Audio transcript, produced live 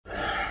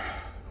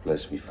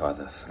Bless me,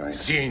 Father Friday.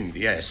 Sin,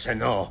 yes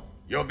and no.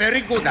 You're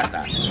very good at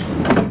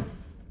that.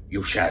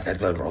 You shattered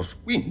the rose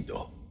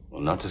window.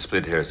 Well, not to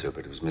split hairs, sir,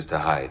 but it was Mr.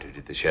 Hyde who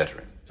did the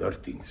shattering.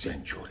 13th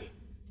century.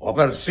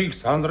 Over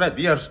 600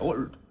 years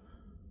old.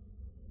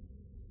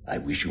 I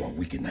wish you a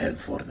week in hell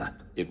for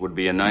that. It would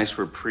be a nice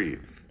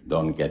reprieve.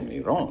 Don't get me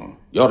wrong.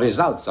 Your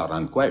results are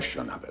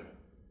unquestionable.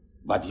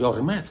 But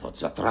your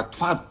methods attract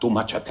far too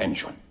much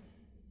attention.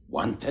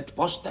 Wanted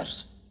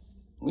posters?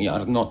 We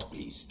are not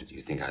pleased. Do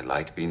you think I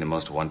like being the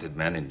most wanted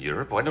man in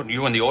Europe? Why don't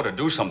you and the Order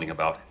do something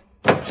about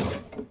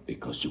it?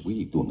 Because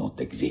we do not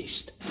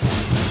exist.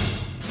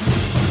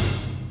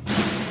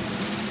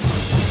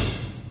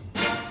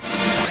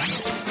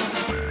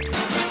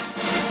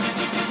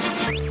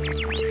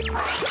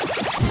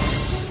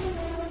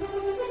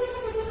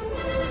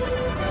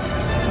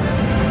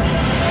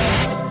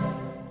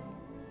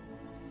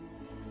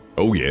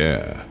 Oh,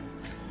 yeah.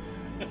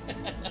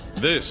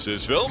 This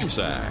is Film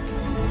Sack.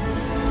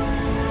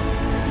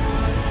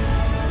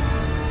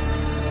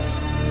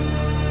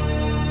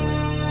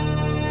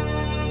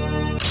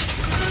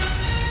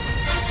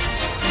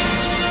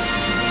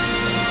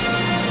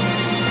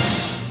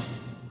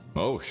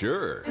 Oh,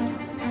 sure.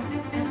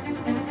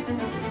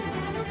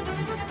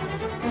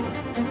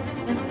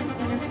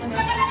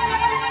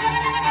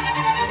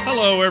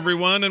 Hello,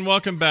 everyone, and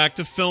welcome back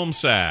to Film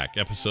Sack,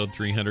 episode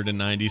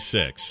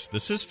 396.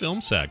 This is Film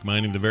Sack,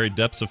 mining the very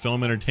depths of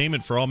film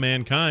entertainment for all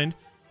mankind.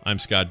 I'm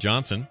Scott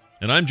Johnson,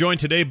 and I'm joined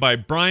today by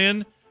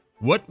Brian.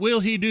 What will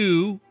he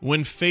do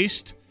when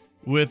faced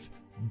with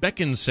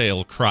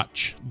Beckinsale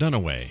crotch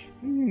Dunaway?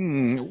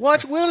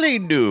 What will he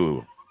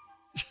do?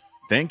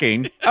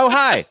 Thinking. Oh,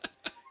 hi.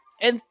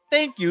 And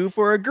thank you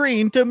for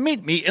agreeing to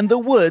meet me in the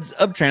woods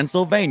of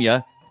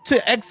Transylvania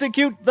to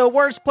execute the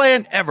worst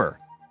plan ever.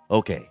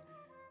 Okay.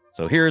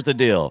 So here's the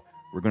deal.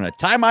 We're going to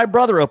tie my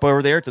brother up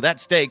over there to that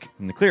stake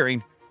in the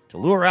clearing to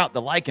lure out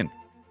the lichen.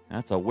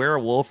 That's a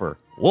werewolf or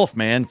wolf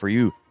man for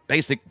you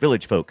basic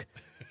village folk.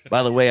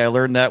 By the way, I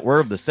learned that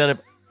word the set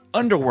of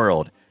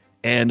Underworld.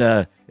 And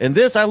in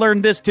this, I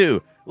learned this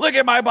too. Look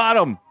at my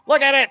bottom.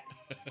 Look at it.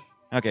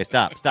 Okay,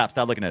 stop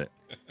looking at it.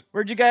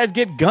 Where'd you guys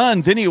get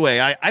guns anyway?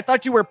 I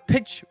thought you were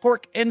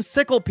pitchfork and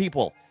sickle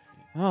people.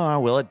 Oh,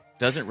 well, it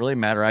doesn't really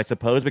matter, I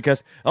suppose,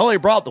 because I only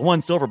brought the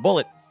one silver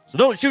bullet. So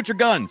don't shoot your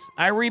guns.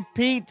 I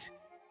repeat,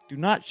 do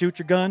not shoot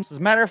your guns. As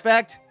a matter of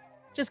fact,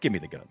 just give me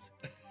the guns.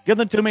 Give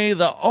them to me.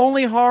 The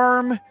only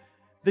harm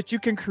that you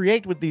can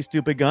create with these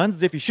stupid guns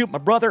is if you shoot my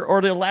brother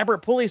or the elaborate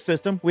pulley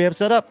system we have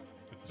set up.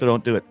 So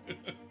don't do it.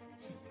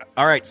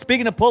 All right,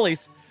 speaking of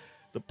pulleys,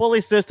 the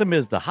pulley system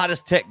is the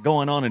hottest tech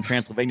going on in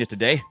Transylvania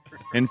today.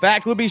 In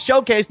fact, we'll be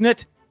showcasing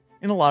it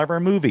in a lot of our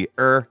movie,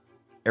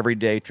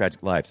 Everyday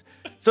Tragic Lives.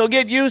 So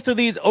get used to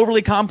these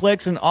overly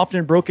complex and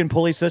often broken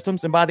pulley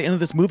systems, and by the end of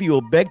this movie, you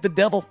will beg the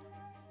devil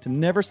to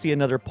never see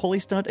another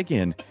pulley stunt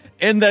again.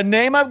 In the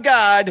name of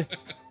God,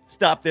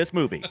 stop this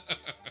movie.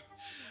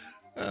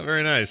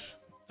 Very nice.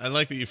 I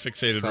like that you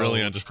fixated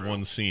really on just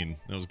one scene.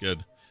 That was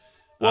good.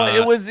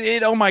 Well,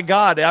 oh my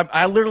God.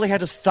 I literally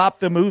had to stop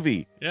the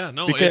movie. Yeah,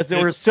 no. Because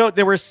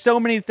there were so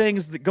many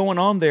things going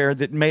on there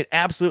that made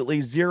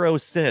absolutely zero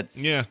sense.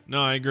 Yeah,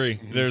 no, I agree.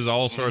 There's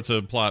all sorts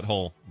of plot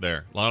hole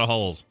there. A lot of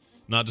holes.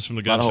 Not just from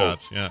the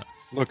gunshots. Yeah.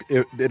 Look,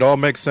 it all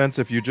makes sense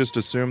if you just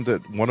assume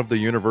that one of the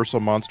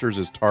Universal monsters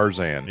is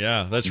Tarzan.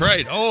 Yeah, that's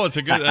right. Oh, that's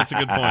a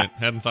good point.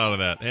 Hadn't thought of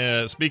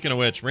that. Speaking of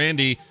which,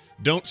 Randy,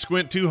 don't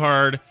squint too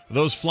hard.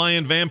 Those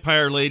flying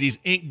vampire ladies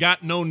ain't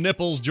got no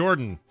nipples,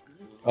 Jordan.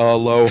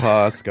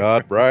 Aloha,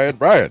 Scott. Brian.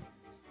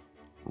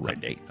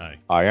 Randy. Hi.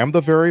 I am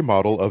the very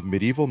model of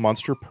medieval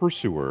monster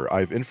pursuer.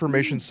 I've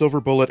information silver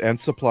bullet and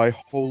supply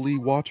holy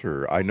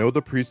water. I know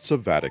the priests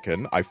of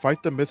Vatican. I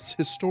fight the myths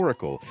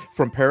historical.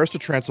 From Paris to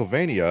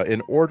Transylvania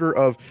in order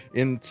of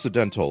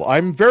incidental.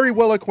 I'm very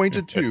well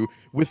acquainted, too,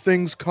 with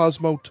things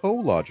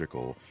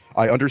cosmotological.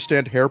 I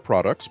understand hair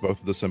products,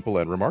 both the simple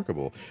and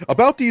remarkable.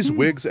 About these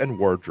wigs and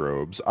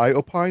wardrobes, I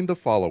opine the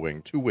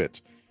following, to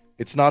wit.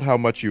 It's not how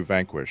much you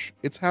vanquish,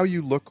 it's how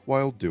you look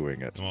while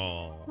doing it.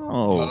 Oh, you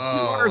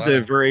are the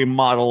very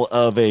model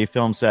of a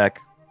film sack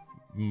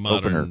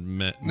modern.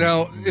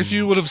 Now, if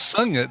you would have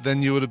sung it,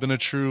 then you would have been a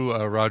true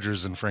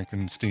Rogers and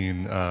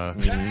Frankenstein. Well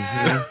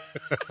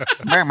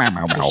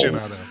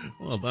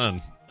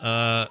done.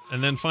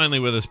 And then finally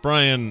with us,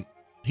 Brian,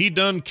 he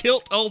done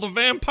killed all the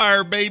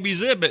vampire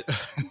babies, Ibbit.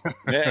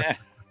 Yeah.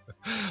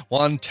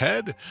 Juan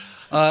Ted.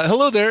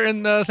 Hello there,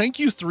 and thank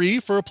you,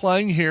 3, for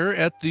applying here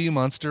at the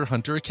Monster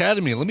Hunter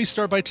Academy. Let me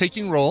start by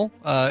taking roll.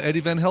 Eddie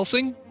Van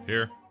Helsing?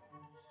 Here.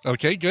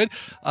 Okay, good.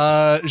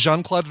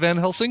 Jean-Claude Van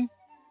Helsing?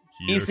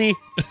 Here. Easy.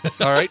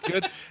 All right,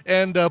 good.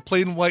 And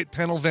plain white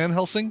panel Van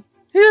Helsing?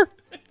 Here.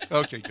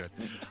 Okay, good.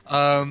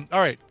 All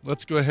right,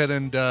 let's go ahead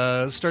and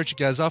start you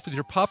guys off with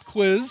your pop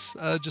quiz,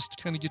 just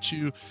to kind of get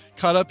you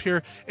caught up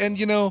here. And,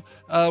 we're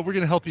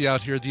going to help you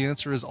out here. The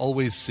answer is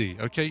always C,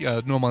 okay?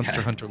 No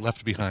Monster Hunter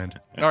left behind.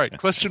 All right,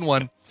 question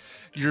 1.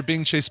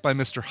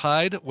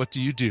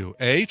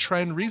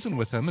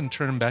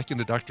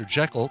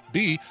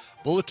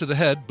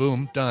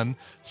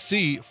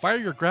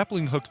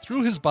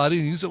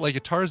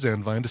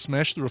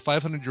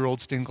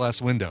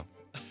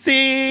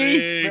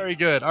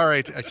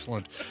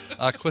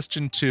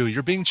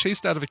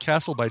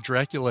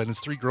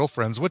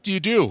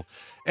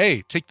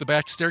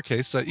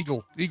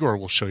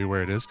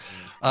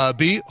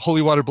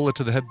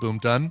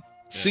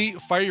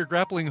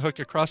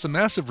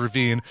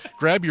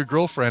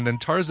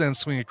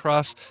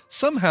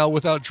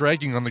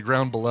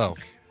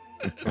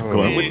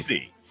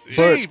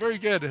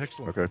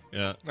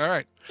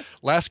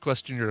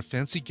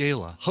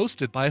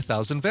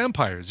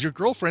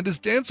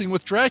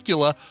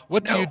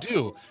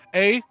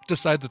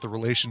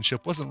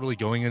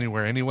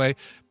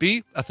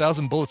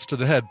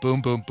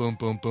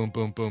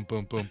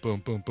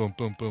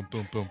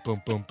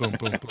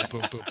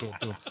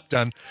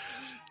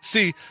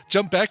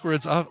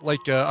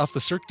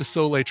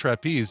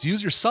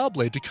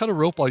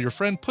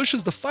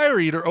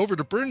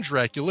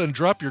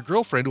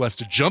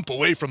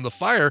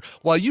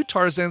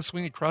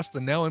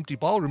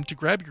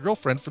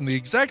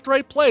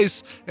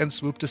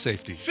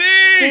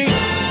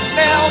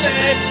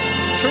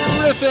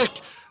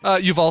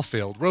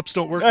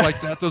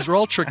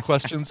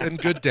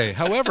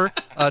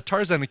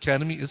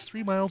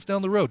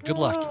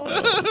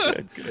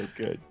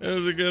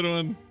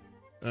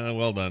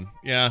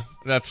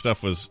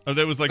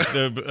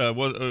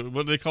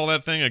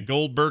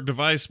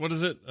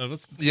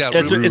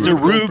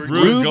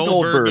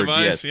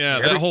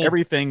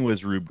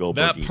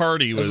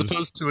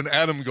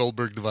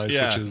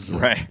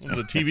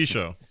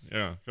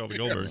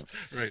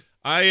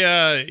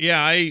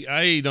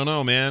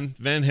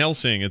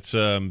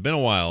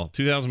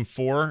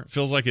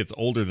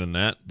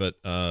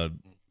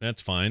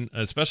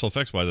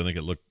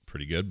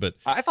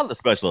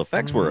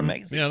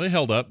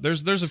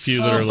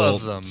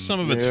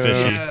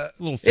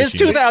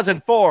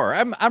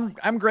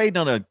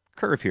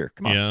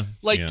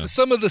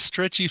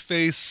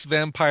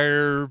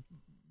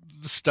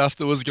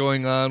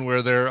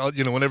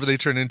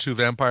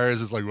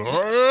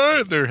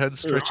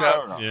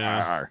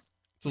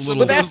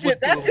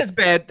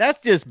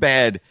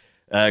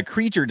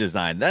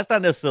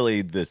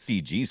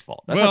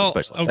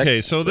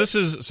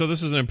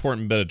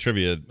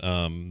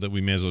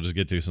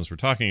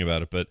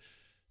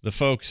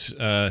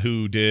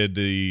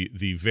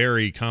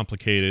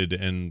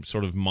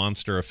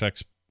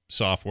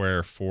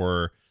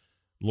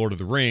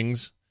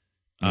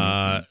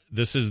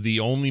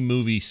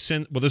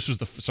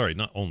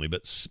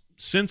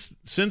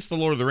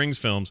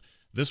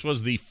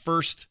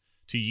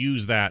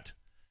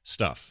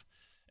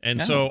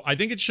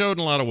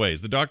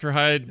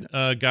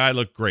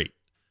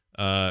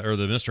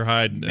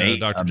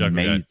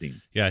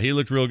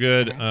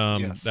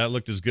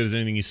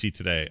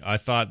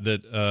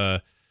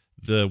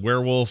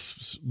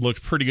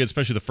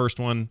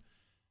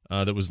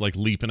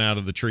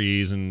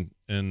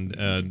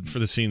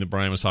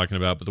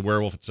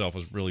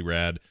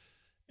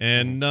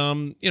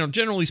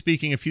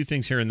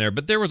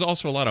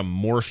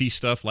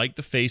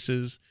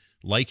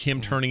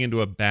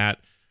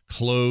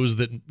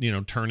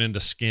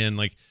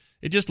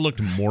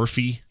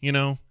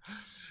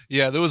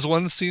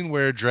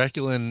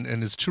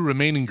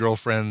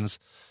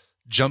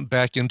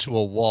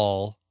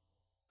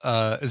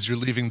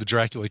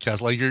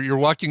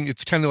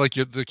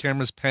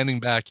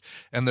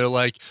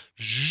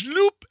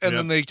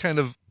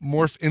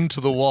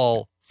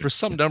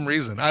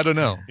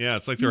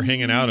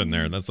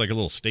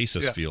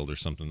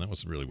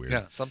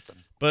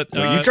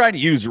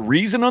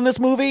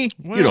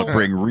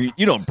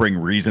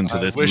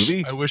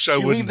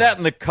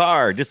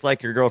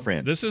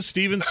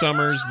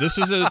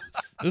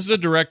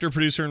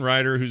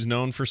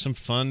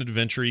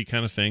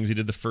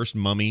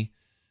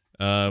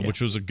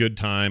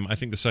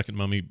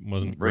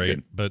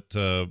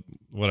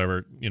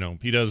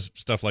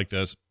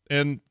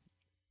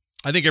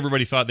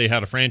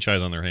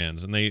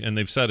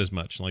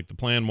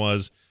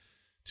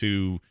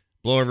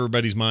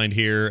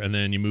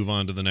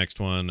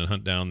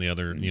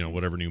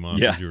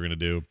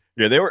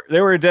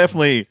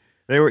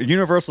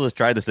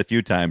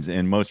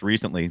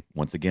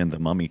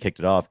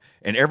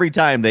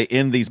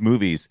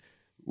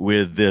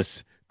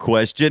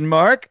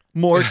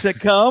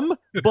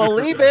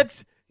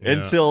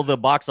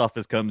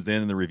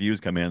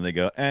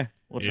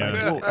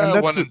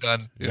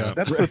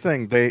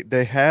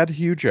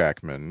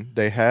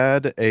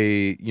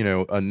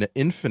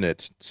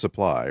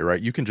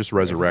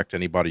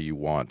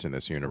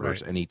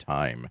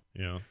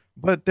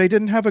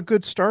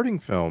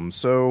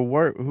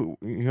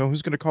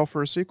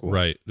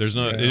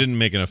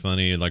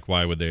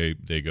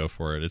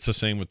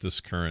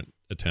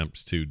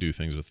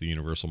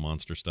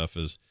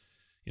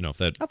 you know, if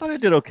that I thought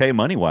it did okay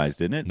money wise,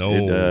 didn't it?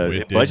 No,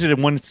 it did. budgeted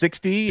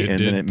 160 and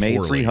then it made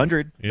poorly.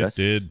 300. It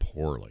did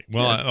poorly.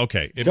 Well,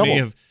 okay, it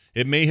Doubled.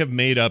 may have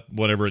made up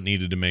whatever it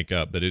needed to make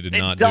up, but it did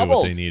not do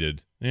doubled. what they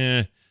needed.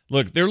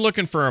 Look, they're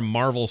looking for a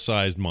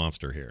Marvel-sized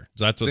monster here.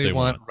 That's what they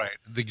want. Right,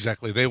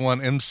 exactly. They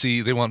want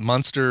They want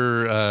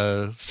Monster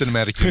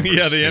Cinematic Universe.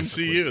 Yeah, the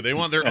basically. MCU. They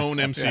want their own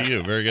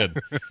MCU. Very good.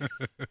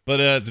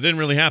 But it didn't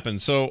really happen.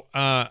 So,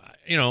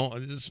 you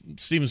know,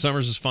 Stephen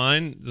Sommers is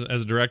fine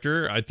as a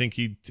director. I think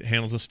he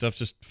handles this stuff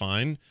just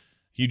fine.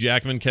 Hugh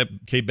Jackman,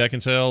 Kate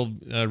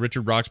Beckinsale,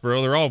 Richard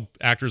Roxburgh. They're all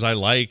actors I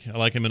like. I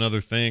like him in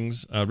other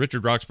things.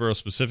 Richard Roxburgh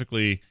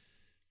specifically.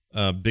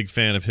 Big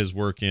fan of his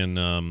work in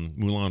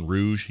Moulin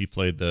Rouge. He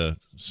played the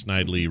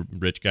snidely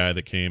rich guy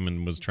that came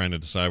and was trying to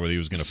decide whether he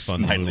was going to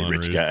fund Moulin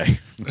Rouge. Guy.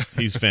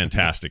 He's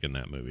fantastic in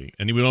that movie,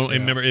 and he would only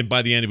remember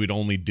by the end he would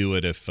only do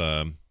it if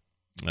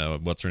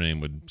what's her name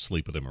would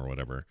sleep with him or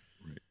whatever.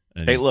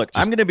 And Hey, look,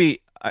 I'm going to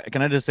be.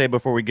 Can I just say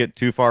before we get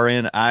too far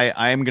in,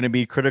 I am going to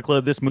be critical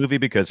of this movie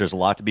because there's a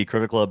lot to be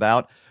critical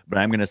about. But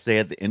I'm going to say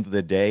at the end of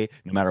the day,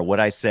 no matter what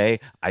I say,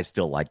 I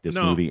still like this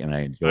movie and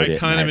I enjoyed it. I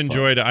kind of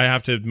enjoyed it. I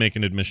have to make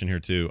an admission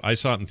here too. I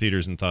saw it in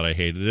theaters and thought I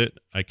hated it.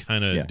 I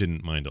kind of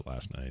didn't mind it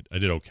last night. I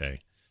did okay.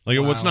 Like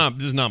this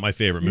is not my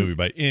favorite movie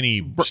by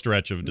any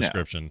stretch of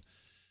description,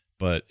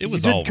 but it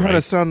was all kind right.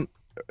 of sound.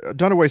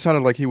 Dunaway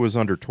sounded like he was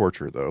under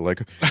torture though.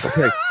 Like,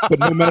 okay, but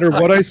no matter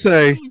what I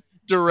say.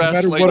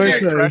 Duress, no matter what I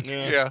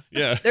say,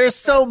 yeah. There's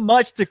so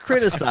much to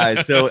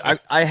criticize, so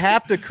I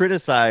have to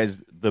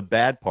criticize the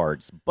bad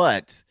parts,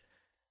 but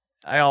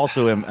I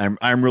also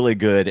I'm really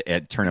good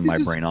at turning my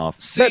brain off.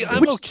 See,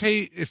 I'm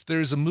okay if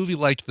there's a movie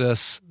like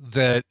this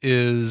that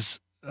is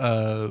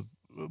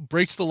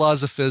breaks the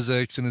laws of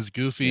physics and is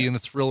goofy and a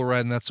thrill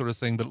ride and that sort of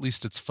thing, but at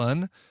least it's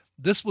fun.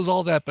 This was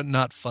all that, but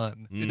not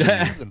fun. It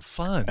just wasn't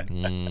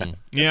fun.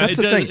 Yeah, That's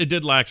the thing. It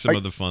did lack some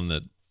of the fun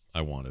that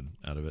I wanted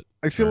out of it.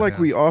 I feel like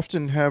we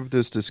often have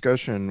this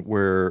discussion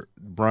where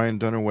Brian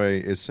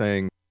Dunaway is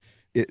saying,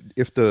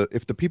 if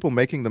the people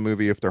making the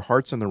movie, if their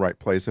heart's in the right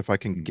place, if I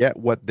can get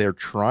what they're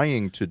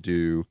trying to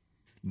do,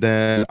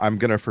 then I'm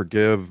gonna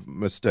forgive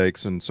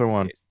mistakes and so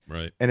on.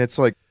 Right. And it's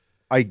like,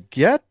 I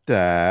get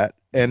that,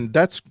 and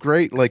that's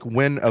great. Like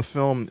when a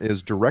film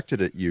is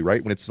directed at you,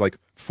 right? When it's like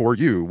for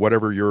you,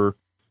 whatever your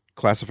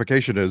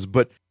classification is.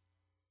 But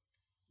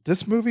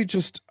this movie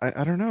just,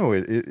 I don't know.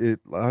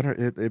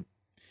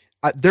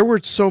 There were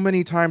so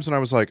many times when I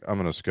was like, I'm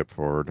going to skip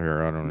forward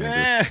here. I don't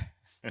know.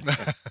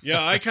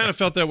 Yeah, I kind of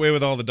felt that way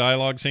with all the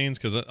dialogue scenes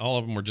because all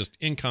of them were just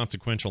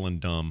inconsequential and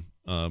dumb,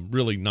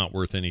 really not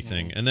worth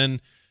anything. And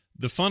then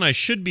the fun I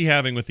should be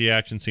having with the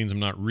action scenes, I'm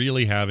not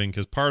really having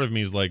because part of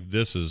me is like,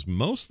 this is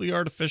mostly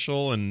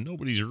artificial and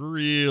nobody's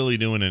really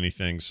doing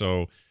anything.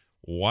 So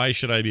why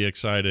should I be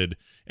excited?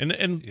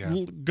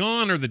 And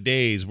gone are the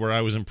days where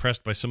I was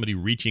impressed by somebody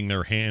reaching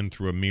their hand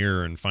through a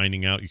mirror and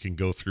finding out you can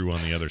go through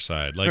on the other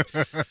side. Like,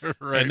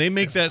 right. And they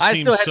make that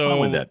seem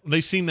so.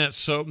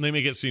 They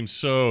make it seem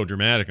so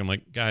dramatic. I'm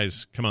like,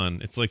 guys, come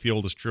on! It's like the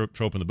oldest trope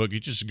in the book.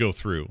 You just go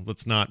through.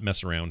 Let's not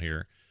mess around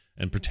here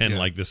and pretend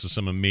like this is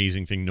some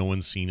amazing thing no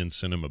one's seen in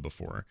cinema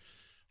before.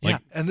 Like,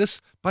 and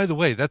this, by the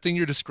way, that thing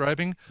you're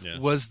describing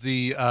was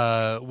the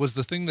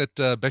thing that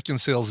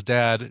Beckinsale's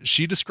dad.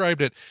 She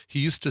described it. He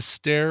used to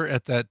stare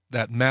at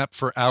that map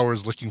for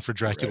hours looking for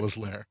Dracula's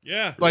lair.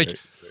 Yeah, like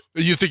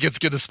you think it's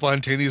going to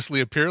spontaneously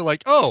appear?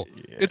 Like,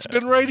 it's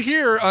been right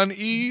here on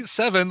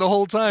E7 the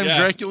whole time.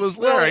 Dracula's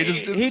lair. I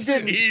just didn't. He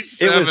didn't.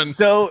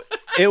 E7.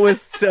 It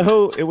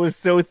was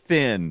so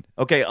thin.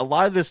 Okay, a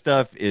lot of this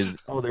stuff is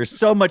there's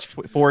so much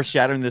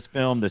foreshadowing in this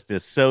film that's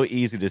just so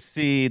easy to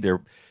see.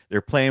 They're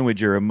playing with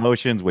your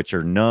emotions, which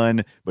are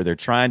none, but they're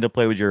trying to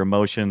play with your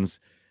emotions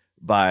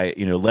by,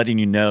 letting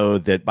you know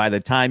that by the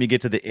time you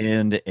get to the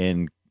end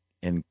and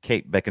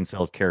Kate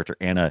Beckinsale's character,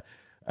 Anna,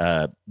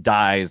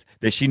 dies,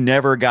 that she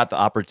never got the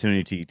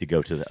opportunity to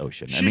go to the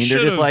ocean. They're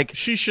just like,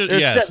 they're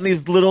setting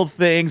these little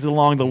things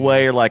along the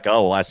way. You're like,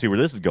 oh, I see where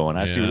this is going.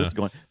 I see where this is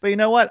going. But you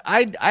know what?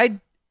 I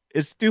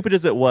as stupid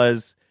as it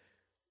was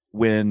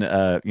when,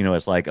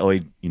 it's like,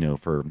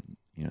 for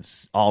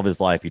all of his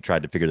life he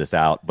tried to figure this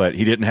out, but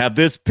he didn't have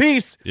this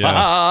piece. He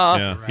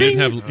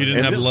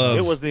didn't have love.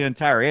 It was the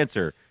entire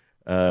answer.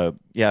 I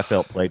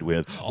felt played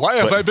with. Why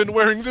have I been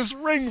wearing this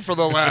ring for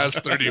the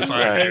last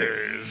 35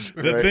 years?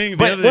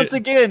 Once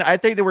again, I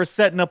think they were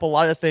setting up a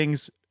lot of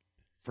things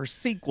for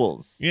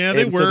sequels. Yeah,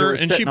 they were,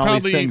 and she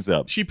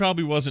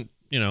probably wasn't,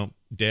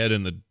 dead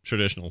in the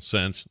traditional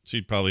sense.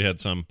 She probably had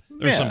some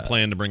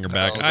plan to bring her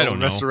back. I don't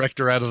know. Resurrect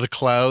her out of the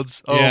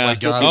clouds. Oh my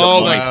God.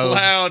 The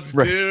clouds,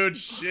 dude.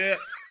 Shit.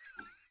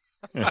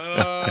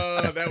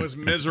 That was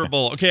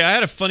miserable. Okay, I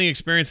had a funny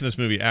experience in this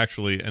movie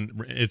actually,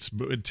 and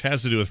it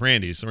has to do with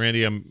Randy. So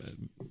Randy,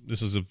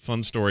 this is a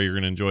fun story. You're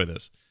going to enjoy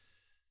this.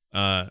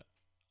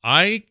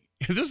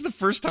 This is the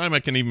first time I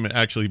can even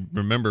actually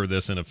remember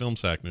this in a Film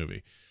Sack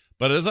movie.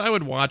 But as I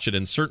would watch it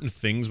and certain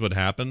things would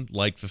happen,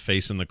 like the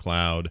face in the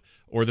cloud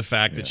or the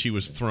fact that she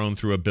was thrown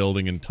through a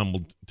building and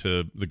tumbled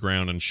to the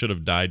ground and should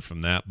have died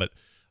from that. But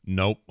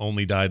nope,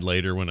 only died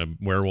later when a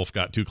werewolf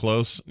got too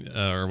close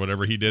or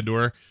whatever he did to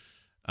her.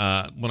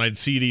 When I'd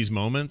see these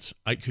moments,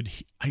 I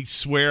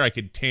swear I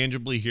could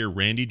tangibly hear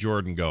Randy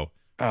Jordan go,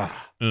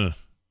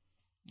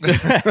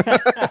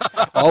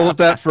 All of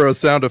that for a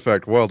sound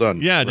effect. Well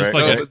done. yeah, just No,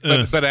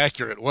 like but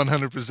accurate,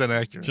 100%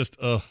 accurate. just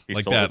He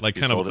like sold that, it- like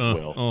he kind of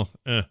sold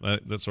it well.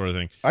 that sort of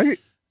thing.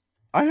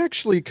 I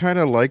actually kind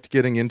of liked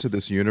getting into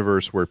this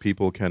universe where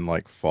people can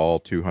like fall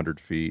 200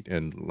 feet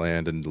and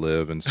land and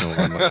live and so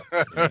on.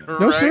 Like, no,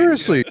 Right,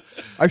 seriously,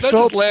 I Not felt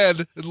just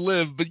land and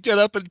live, but get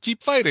up and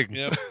keep fighting.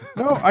 Yep.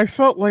 no, I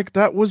felt like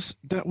that was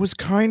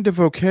kind of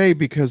okay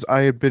because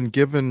I had been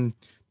given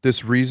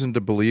this reason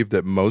to believe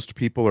that most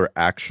people are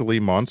actually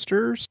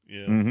monsters.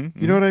 Yeah. Mhm,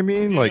 You know what I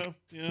mean?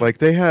 Like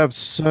they have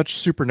such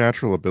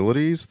supernatural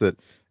abilities that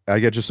I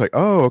get just like,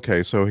 oh,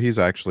 okay, so he's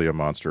actually a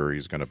monster, or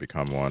he's going to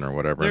become one, or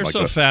whatever. They're And, like,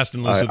 so fast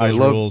and loose with I those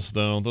love- rules,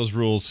 though. Those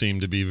rules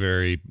seem to be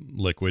very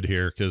liquid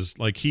here because,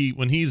 like,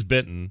 when he's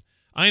bitten,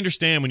 I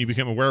understand when you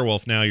become a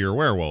werewolf, now you're a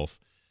werewolf,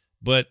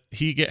 but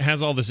he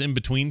has all this in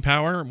between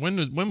power. When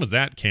was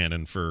that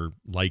canon for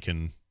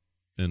Lycan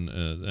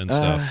and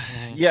stuff?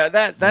 Yeah,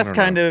 that's don't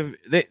kind of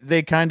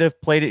they kind of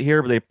played it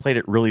here, but they played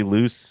it really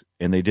loose,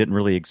 and they didn't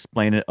really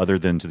explain it other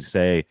than to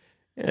say,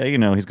 yeah, he's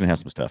going to have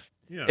some stuff.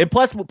 Yeah. And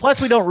plus,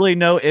 we don't really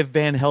know if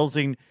Van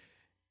Helsing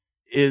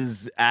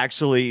is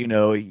actually,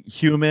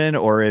 human,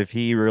 or if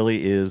he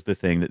really is the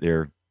thing that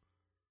they're,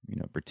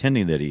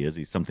 pretending that he is.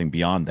 He's something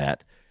beyond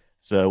that.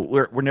 So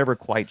we're never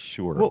quite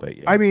sure. Well, but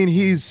yeah. I mean,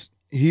 he's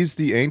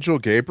the angel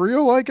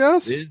Gabriel, I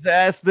guess.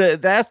 that's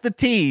the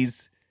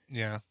tease.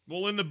 Yeah.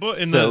 Well, in the book,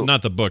 So-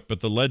 not the book, but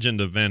the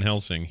Legend of Van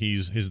Helsing,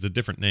 he's the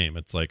different name.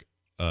 It's like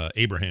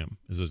Abraham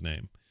is his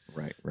name.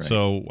 Right.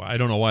 So I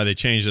don't know why they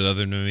changed it, other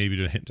than maybe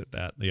to hint at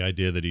that, the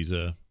idea that he's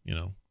a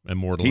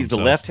immortal. He's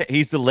himself.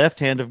 He's the left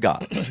hand of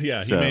God.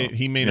 Yeah, So,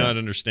 he may yeah. not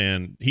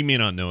understand. He may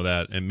not know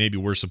that, and maybe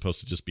we're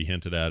supposed to just be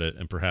hinted at it,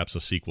 and perhaps a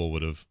sequel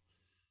would have,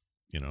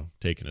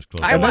 taken us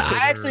closer. I that's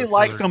actually further-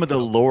 like further some of the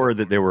developed. lore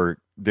that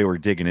they were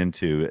digging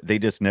into. They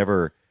just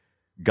never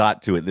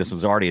got to it. This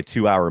was already a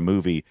 2-hour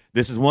movie.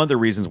 This is one of the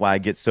reasons why I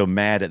get so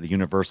mad at the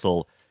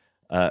Universal.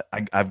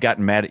 I've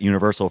gotten mad at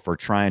Universal for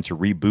trying to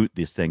reboot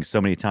this thing so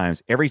many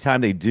times. Every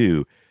time they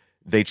do,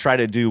 they try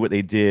to do what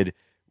they did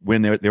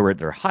when they were at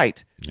their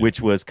height, which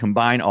was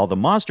combine all the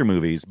monster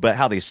movies. But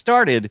how they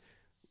started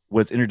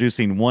was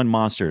introducing one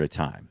monster at a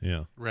time.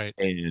 Yeah. Right.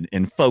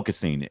 and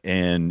focusing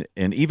and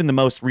even the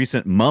most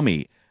recent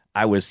Mummy,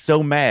 I was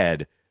so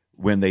mad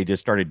when they just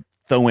started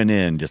throwing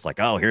in just like,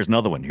 oh, here's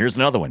another one, here's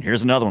another one,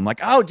 here's another one. I'm like,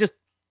 oh, just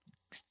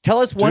tell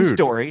us one Dude.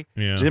 story,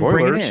 Yeah. then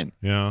bring it Spoilers. in.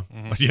 Yeah.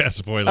 Yeah.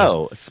 Spoilers.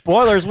 Oh,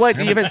 spoilers! What,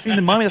 you haven't seen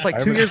the Mummy? That's like I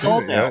 2 haven't years seen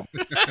old it now,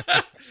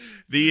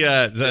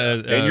 yet.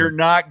 and you're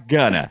not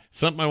gonna.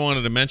 Something I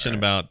wanted to mention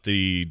about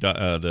the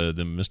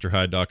Mr.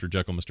 Hyde, Dr.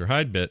 Jekyll, Mr.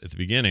 Hyde bit at the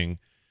beginning.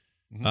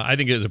 I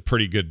think it was a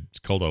pretty good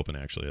cold open.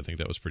 Actually, I think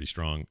that was pretty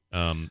strong.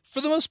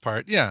 For the most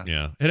part, yeah.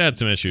 Yeah, it had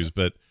some issues,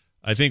 but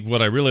I think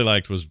what I really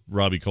liked was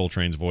Robbie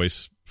Coltrane's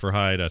voice for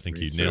Hyde. I think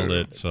he nailed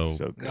it. So,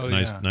 So good. Oh,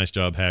 nice, yeah. nice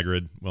job,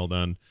 Hagrid. Well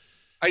done.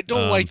 I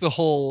don't like the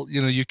whole,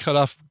 you cut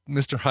off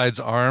Mr. Hyde's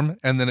arm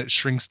and then it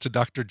shrinks to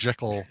Dr.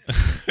 Jekyll.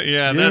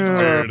 Yeah, that's Yeah.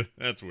 weird.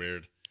 That's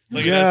weird. It's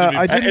like it Yeah, has to be.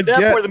 I At didn't that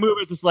get- point, the movie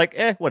was just like,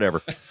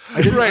 whatever.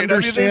 I didn't Right, I mean,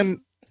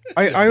 understand.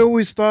 I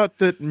always thought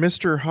that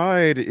Mr.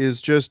 Hyde is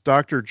just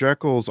Dr.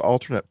 Jekyll's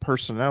alternate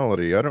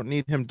personality. I don't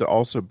need him to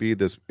also be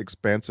this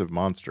expansive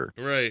monster.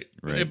 Right.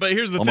 Right. But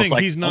here's the Almost thing: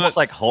 like, he's not. almost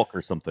like Hulk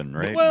or something,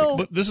 right? Well,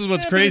 But this is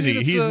what's Yeah, but I crazy.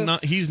 mean,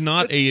 it's He's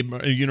not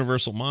a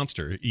universal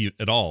monster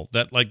at all.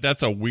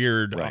 That's a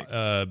weird Right.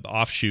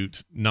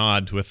 offshoot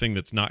nod to a thing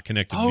that's not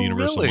connected to Oh, the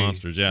universal really?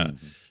 monsters. Yeah.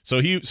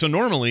 So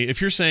normally,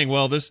 if you're saying,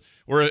 well, this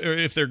or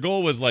if their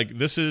goal was like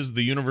this is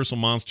the universal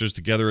monsters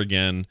together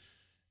again,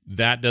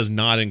 that does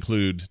not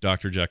include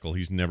Dr. Jekyll.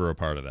 He's never a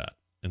part of that.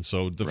 And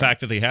so the fact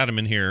that they had him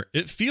in here,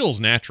 it feels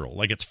natural.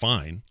 Like it's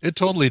fine. It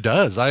totally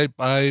does. I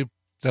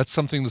that's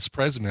something that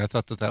surprised me. I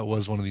thought that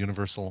was one of the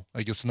Universal.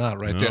 I guess not,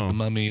 right? They No. had the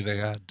Mummy. They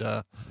had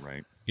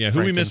right. Yeah,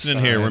 who are we missing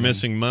in here? We're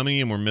Frankenstein. missing Mummy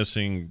and we're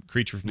missing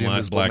Creature from The the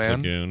Invisible Black Man.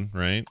 Lagoon,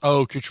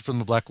 right? Creature from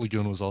the Black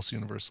Lagoon was also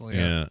Universal. Yeah.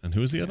 Yeah. And who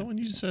was the other one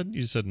you just said?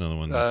 You said another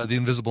one. The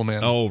Invisible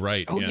Man. Oh,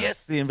 right. Oh yeah.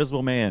 yes, the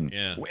Invisible Man.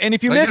 Yeah. And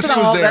if you're I guess missing he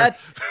was all there. that,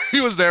 he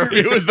was there.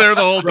 He was there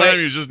the whole time. Right.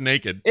 He was just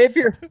naked. if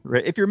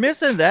you're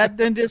missing that,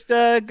 then just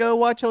go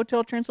watch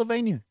Hotel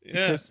Transylvania.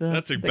 Yeah, Because,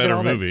 that's a they got better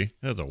all that- movie.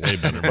 That's a way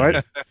better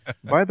movie.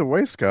 By the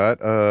way,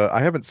 Scott,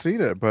 I haven't seen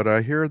it, but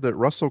I hear that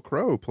Russell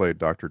Crowe played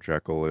Dr.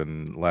 Jekyll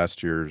in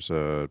last year's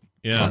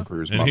Yeah, Tom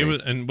Cruise and he Mummy.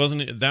 was,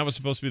 wasn't it, that was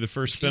supposed to be the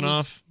first He was-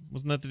 spinoff?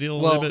 Wasn't that the deal?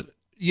 A Well, little bit?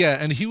 yeah,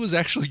 and he was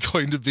actually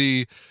going to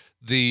be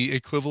the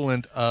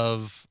equivalent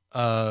of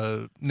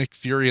Nick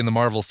Fury in the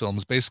Marvel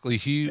films. Basically,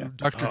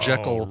 Dr.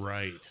 Jekyll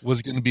right.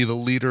 was going to be the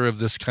leader of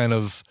this kind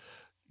of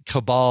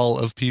cabal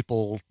of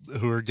people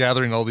who are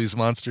gathering all these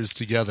monsters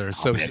together.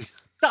 Stop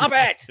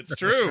it! It's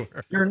true.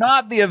 You're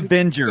not the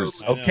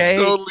Avengers, okay?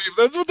 Totally.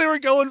 That's what they were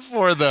going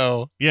for,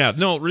 though. Yeah,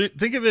 no.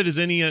 Think of it as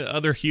any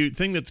other huge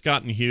thing that's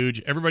gotten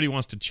huge. Everybody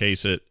wants to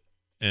chase it,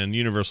 and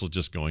Universal's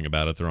just going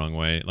about it the wrong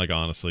way. Like,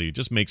 honestly,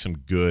 just make some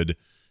good,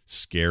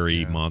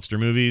 scary monster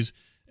movies,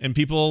 and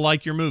people will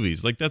like your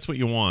movies. Like, that's what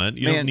you want.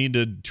 You don't need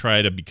to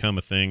try to become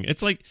a thing.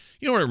 It's like,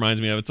 you know what it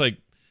reminds me of? It's like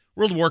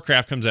World of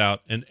Warcraft comes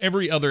out, and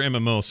every other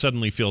MMO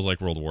suddenly feels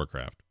like World of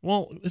Warcraft.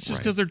 Well, it's just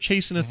because they're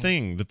chasing a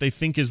thing that they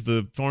think is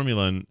the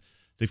formula, and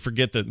they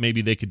forget that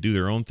maybe they could do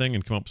their own thing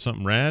and come up with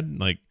something rad.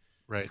 Like,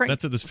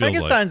 that's what this feels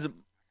like.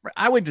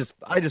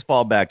 I just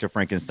fall back to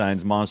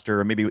Frankenstein's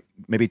monster, or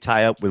maybe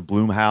tie up with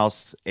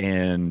Blumhouse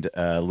and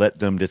let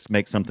them just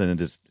make something that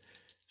is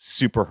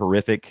super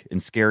horrific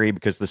and scary,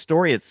 because the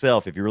story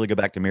itself, if you really go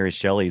back to Mary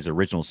Shelley's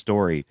original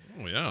story,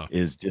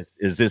 is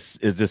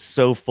this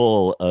so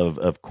full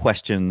of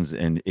questions,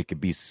 and it could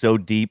be so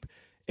deep,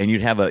 and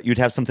you'd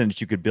have something that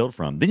you could build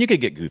from. Then you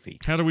could get goofy.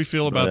 How do we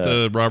feel about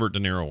the Robert De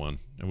Niro one?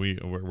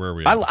 Where are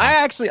we?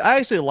 I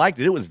actually liked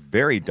it. It was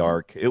very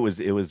dark. It was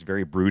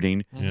very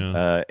brooding.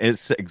 Yeah.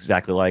 It's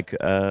exactly like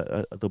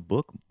the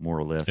book, more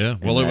or less. Yeah.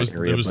 Well, it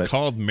was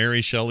called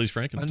Mary Shelley's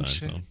Frankenstein.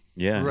 So.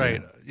 Yeah.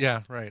 Right.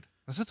 Yeah. Right.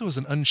 I thought there was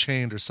an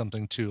Unchained or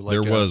something too. Like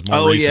there was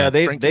more recent.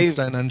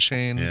 Frankenstein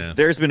Unchained. Yeah.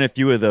 There's been a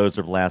few of those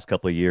over the last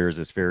couple of years.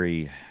 It's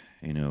very,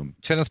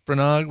 Kenneth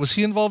Branagh, was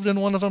he involved in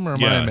one of them, or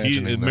am I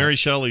imagining that? Mary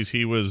Shelley's.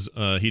 He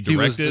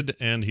directed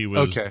and he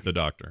was the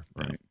doctor.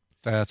 Right.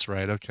 That's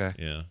right. Okay.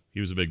 Yeah, he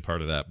was a big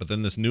part of that. But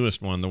then this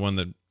newest one, the one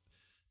that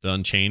the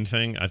Unchained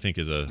thing, I think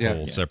is a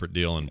whole separate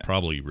deal and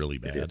probably really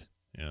bad.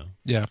 Yeah.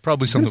 Yeah,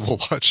 probably something we'll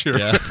watch here.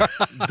 Yeah.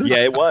 Yeah,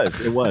 it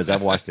was.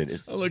 I've watched it.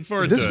 I look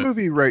forward to it. This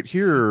movie right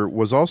here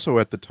was also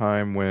at the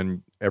time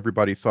when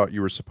everybody thought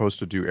you were supposed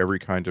to do every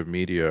kind of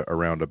media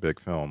around a big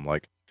film.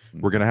 Like,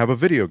 we're going to have a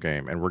video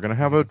game, and we're going to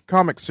have a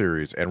comic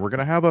series, and we're going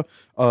to have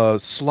a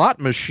slot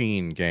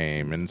machine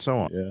game, and so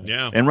on.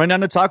 Yeah. And run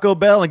down to Taco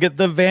Bell and get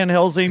the Van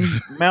Helsing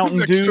Mountain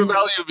Dew. Extra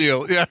value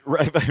meal. Yeah.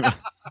 Right.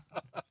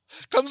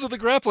 Comes with a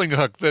grappling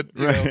hook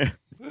that,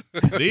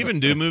 They even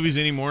do movies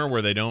anymore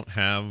where they don't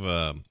have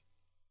a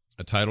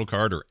title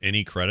card or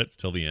any credits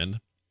till the end.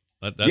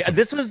 And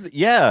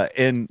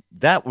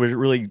that was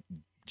really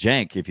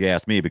jank, if you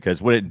ask me,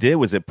 because what it did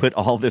was it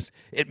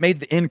made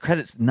the end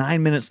credits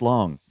 9 minutes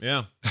long.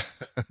 Yeah.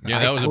 Yeah,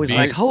 that was I was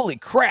like, holy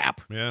crap.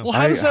 Yeah. Well,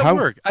 how does that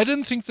work? I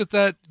didn't think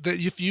that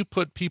if you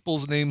put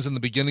people's names in the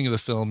beginning of the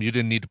film, you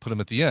didn't need to put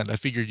them at the end. I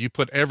figured you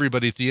put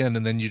everybody at the end,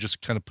 and then you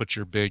just kind of put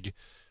your big,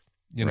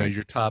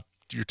 your top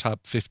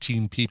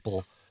 15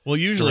 people. Well,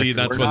 usually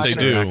that's what they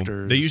do.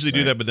 Actors, they usually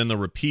do that, but then they'll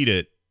repeat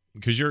it,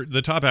 because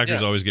the top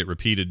actors always get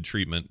repeated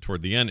treatment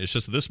toward the end. It's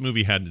just this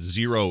movie had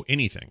zero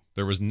anything.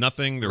 There was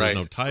nothing. There was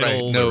no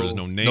title. There was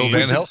no name. No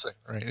Van Helsing.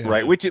 Right. Yeah.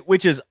 Right.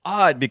 Which is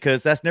odd,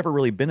 because that's never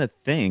really been a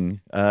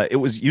thing. It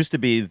used to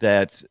be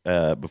that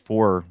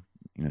before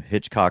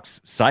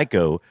Hitchcock's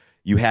Psycho,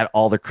 you had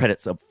all the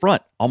credits up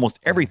front. Almost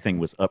everything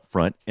was up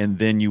front, and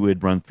then you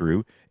would run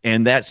through.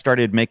 And that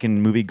started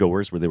making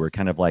moviegoers where they were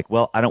kind of like,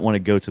 well, I don't want to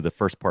go to the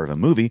first part of a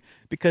movie,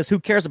 because who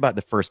cares about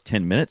the first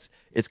 10 minutes?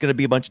 It's going to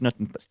be a bunch of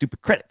nothing but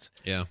stupid credits.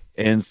 Yeah.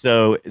 And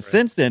so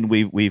since then,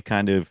 we've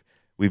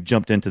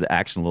jumped into the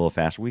action a little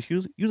faster. We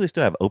usually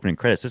still have opening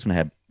credits. This one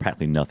had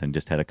practically nothing.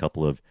 Just had a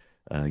couple of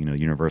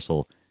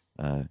Universal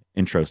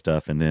intro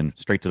stuff, and then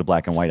straight to the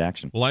black and white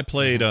action. Well, I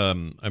played.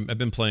 I've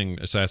been playing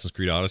Assassin's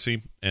Creed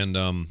Odyssey, and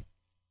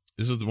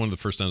this is one of the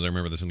first times I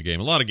remember this in the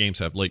game. A lot of games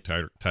have late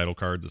title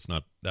cards. It's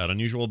not that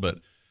unusual, but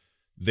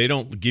they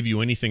don't give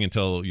you anything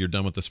until you're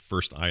done with this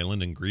first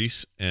island in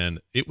Greece. And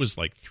it was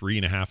like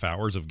 3.5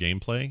 hours of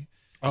gameplay.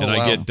 Oh, and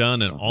I get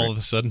done, and all of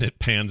a sudden it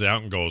pans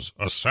out and goes,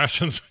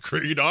 Assassin's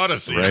Creed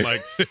Odyssey. Right. I'm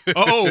like,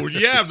 oh,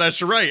 yeah,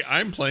 that's right.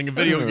 I'm playing a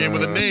video game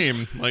with a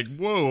name. Like,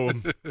 whoa.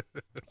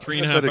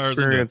 3.5 hours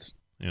experience.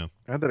 Yeah.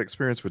 I had that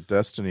experience with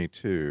Destiny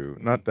too.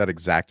 Not that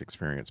exact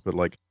experience, but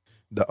like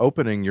the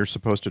opening you're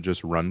supposed to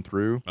just run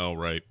through. Oh,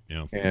 right.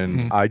 Yeah.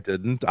 And I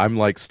didn't. I'm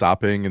like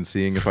stopping and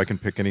seeing if I can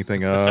pick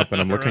anything up, and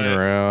I'm looking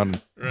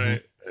around.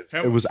 Right.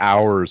 It was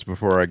hours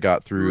before I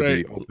got through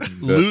the opening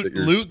bit that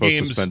you're supposed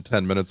games, to spend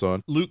 10 minutes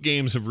on. Loot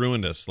games have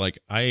ruined us. Like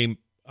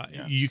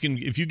you can,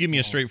 if you give me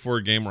a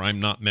straightforward game where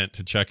I'm not meant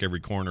to check every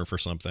corner for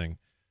something,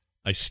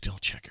 I still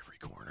check every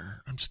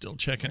corner. I'm still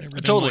checking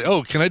everything. Totally.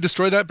 Oh, can I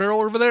destroy that barrel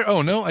over there?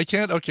 Oh, no, I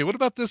can't. Okay, what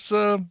about this?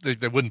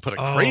 They wouldn't put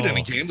a crate in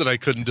a game that I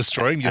couldn't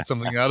destroy and get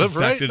something out of,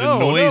 in fact, right? It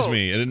annoys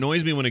me. It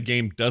annoys me when a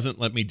game doesn't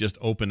let me just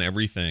open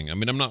everything. I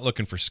mean, I'm not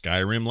looking for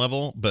Skyrim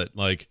level, but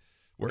like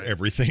where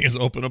everything is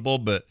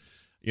openable. But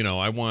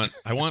I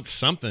want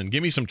something.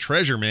 Give me some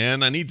treasure,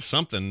 man. I need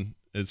something.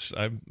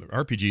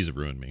 RPGs have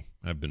ruined me.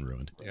 I've been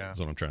ruined. Yeah, that's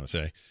what I'm trying to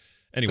say.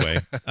 Anyway,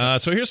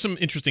 so here's some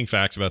interesting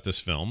facts about this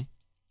film.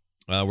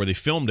 Where they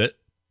filmed it.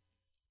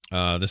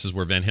 This is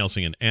where Van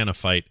Helsing and Anna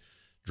fight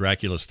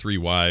Dracula's three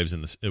wives,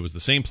 and it was the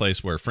same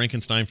place where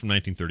Frankenstein from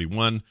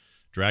 1931,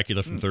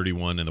 Dracula from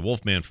 31, and the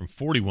Wolfman from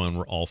 41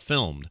 were all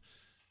filmed.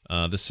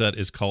 This set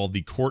is called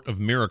the Court of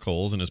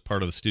Miracles and is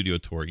part of the studio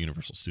tour at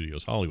Universal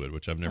Studios Hollywood,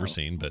 which I've never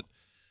seen, but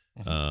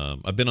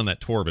I've been on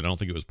that tour, but I don't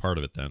think it was part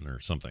of it then or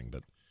something.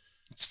 But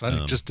it's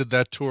funny. Just did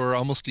that tour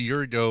almost a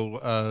year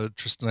ago.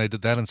 Tristan and I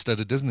did that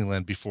instead of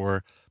Disneyland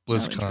before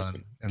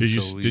BlizzCon. And Did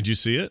you so we- did you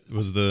see it?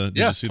 Did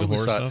Yeah, you see the totally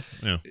horror saw it. stuff?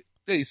 Yeah.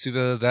 Yeah, you see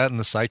that and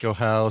the Psycho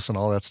House and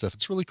all that stuff.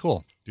 It's really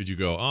cool. Did you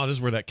go, oh, this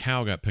is where that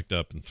cow got picked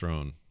up and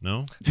thrown?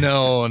 No?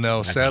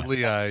 No.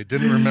 Sadly, I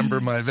didn't remember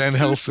my Van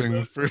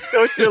Helsing.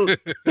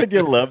 Did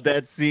you love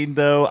that scene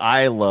though?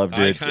 I loved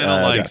I it. kind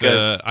of like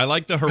because- I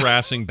like the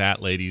harassing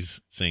bat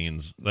ladies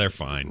scenes. They're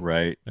fine.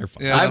 right. They're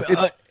fine. Yeah.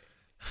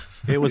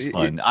 It was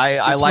fun.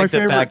 I it's like my the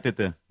favorite- fact that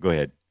the. Go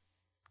ahead.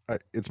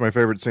 It's my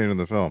favorite scene in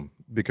the film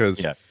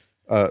because Yeah.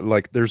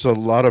 like there's a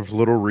lot of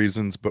little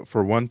reasons, but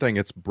for one thing,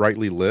 it's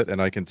brightly lit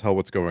and I can tell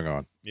what's going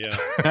on. Yeah.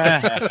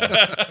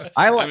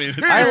 I liked it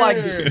because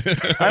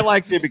I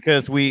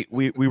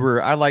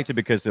liked it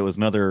because it was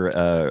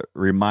another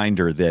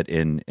reminder that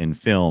in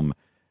film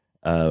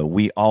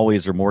we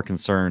always are more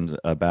concerned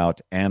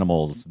about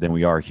animals than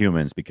we are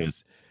humans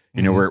because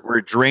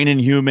we're draining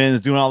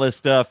humans, doing all this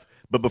stuff,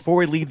 but before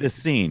we leave this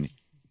scene,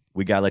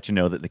 we gotta let you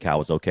know that the cow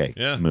was okay.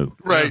 Yeah. Move.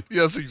 Right.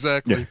 Yes,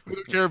 exactly. Yeah. We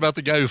don't care about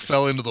the guy who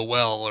fell into the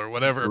well or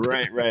whatever.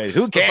 Right.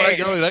 Who But by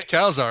cares? golly, that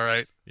cow's all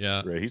right.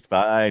 Yeah. Right, he's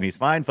fine. He's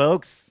fine,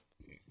 folks.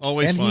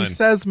 Always And fun. he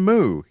says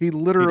moo. He He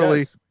literally.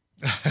 does.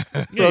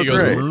 Yeah, so he goes,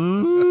 great.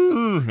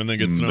 "Rrrr," and then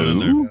gets thrown in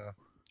there. Moo. Yeah.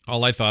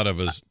 All I thought of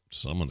is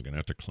someone's gonna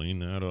have to clean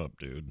that up,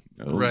 dude.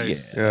 Oh,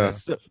 Right. Yeah.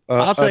 So,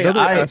 I'll tell you,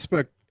 Another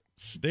aspect.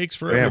 Steaks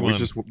for Man,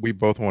 everyone. we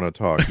both want to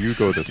talk. You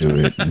go this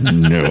time.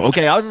 no.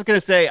 Okay, I was just gonna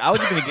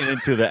get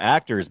into the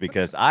actors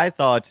because I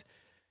thought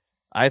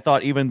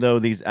even though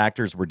these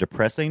actors were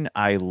depressing,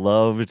 I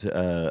love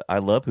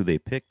who they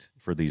picked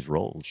for these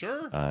roles.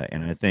 Sure.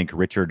 And I think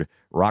Richard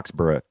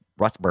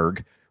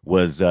Roxburgh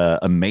was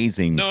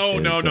amazing. No.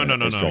 as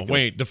Dracula.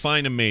 Wait,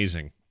 define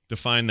amazing.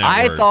 Define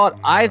that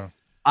word.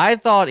 I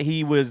thought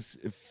he was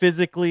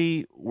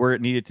physically where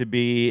it needed to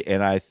be,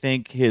 and I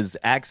think his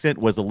accent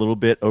was a little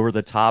bit over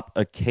the top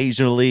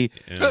occasionally.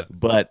 Yeah.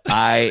 But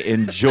I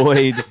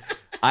enjoyed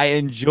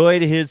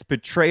his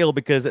portrayal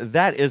because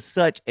that is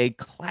such a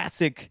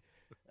classic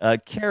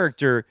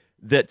character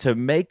that to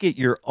make it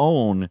your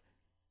own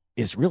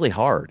is really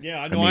hard.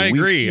 Yeah, mean, I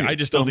agree. we've I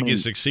just so don't think many-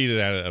 he's succeeded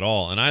at it at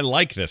all. And I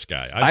like this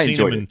guy. I I've seen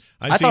him enjoyed in it.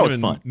 I thought it was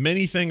in fun.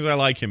 many things I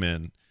like him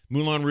in.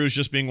 Moulin Rouge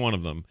just being one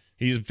of them.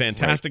 He's a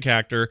fantastic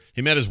actor.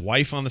 He met his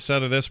wife on the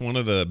set of this, one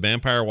of the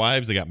vampire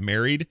wives. They got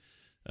married.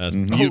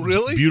 Mm-hmm. Oh,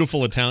 really?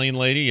 Beautiful Italian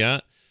lady,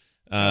 yeah.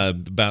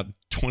 About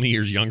 20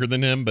 years younger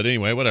than him, but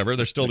anyway, whatever.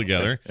 They're still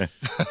together.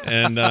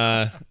 And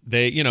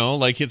they,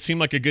 it seemed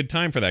like a good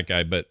time for that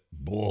guy, but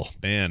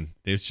man,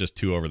 it's just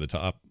too over the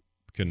top.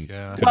 Couldn't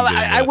Yeah. get Well, into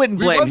I it. wouldn't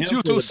We blame want him you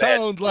for to that.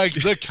 sound like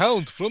the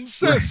Count from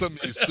Sesame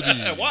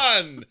Street.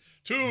 1,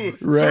 2,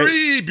 Right.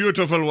 3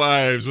 beautiful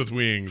wives with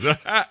wings.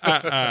 Like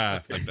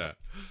that.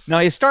 Now,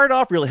 he started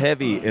off real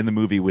heavy in the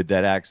movie with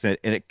that accent,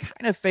 and it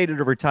kind of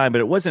faded over time, but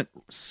it wasn't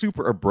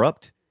super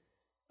abrupt.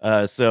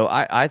 So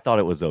I thought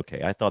it was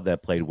okay. I thought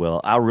that played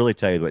well. I'll really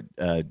tell you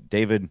what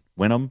David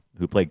Wenham,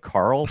 who played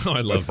Carl, Oh,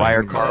 I love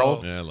Fire that.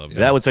 Carl. Yeah, I love that.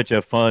 That was such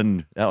a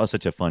fun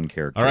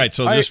character. All right,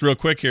 so just real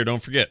quick here,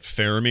 don't forget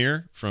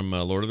Faramir from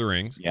Lord of the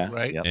Rings. Yeah.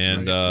 Right. Yep.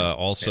 And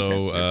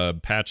also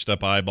patched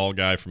up eyeball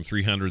guy from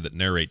 300 that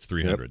narrates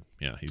 300.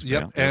 Yeah, he's great.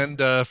 Yep. And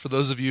for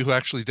those of you who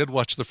actually did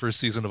watch the first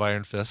season of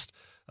Iron Fist,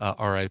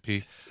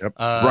 R.I.P. Yep.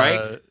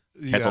 Right.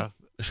 Yeah.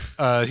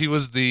 He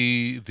was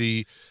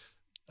the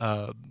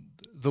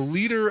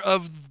leader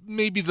of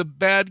maybe the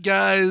bad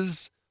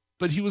guys,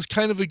 but he was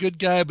kind of a good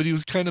guy, but he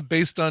was kind of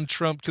based on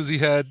Trump because he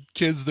had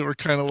kids that were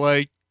kind of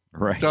like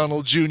Right.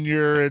 Donald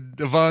Jr. and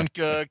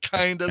Ivanka,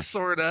 kind of,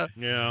 sort of.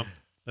 Yeah,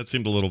 that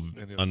seemed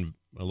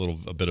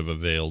a bit of a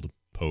veiled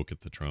poke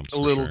at the Trumps. A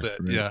for little sure. bit,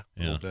 yeah. A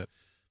Yeah. little bit.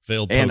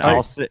 Veiled poke. And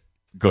I'll say,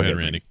 go ahead,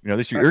 ahead, Randy.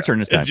 This is your turn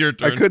this time. It's your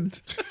turn.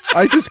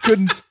 I just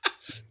couldn't.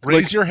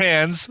 Raise your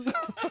hands.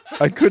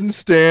 I couldn't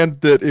stand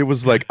that it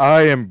was like,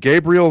 I am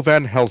Gabriel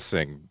Van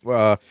Helsing,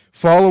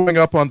 following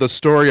up on the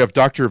story of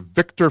Dr.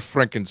 Victor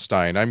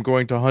Frankenstein. I'm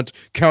going to hunt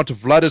Count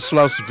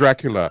Vladislaus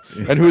Dracula.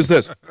 And who's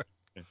this?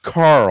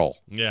 Carl.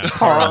 Yeah.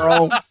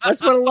 Carl.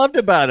 That's what I loved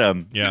about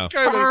him. Yeah.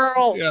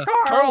 Carl. Yeah.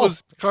 Carl.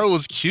 Carl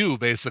was Q,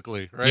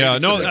 basically, right? Yeah,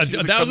 He's no, the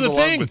Q that was comes the along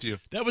thing. with you.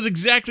 That was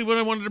exactly what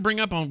I wanted to bring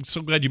up. I'm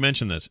so glad you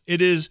mentioned this.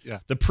 It is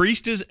the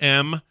priest is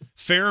M,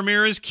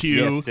 Faramir is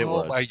Q, Yes, it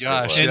Oh was. my It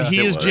gosh, was. and yeah. he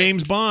It is was.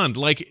 James Bond.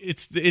 Like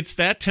it's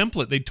that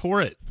template. They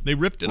tore it. They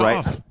ripped it Right.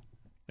 off.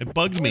 It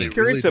bugged I me. was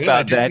curious Really did. about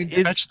I didn't that.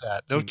 even catch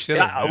that. No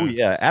kidding. Yeah, oh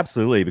yeah,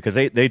 absolutely. Because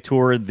they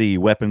toured the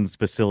weapons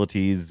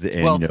facilities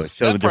and Well, showed the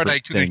that part I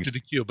different connected things. to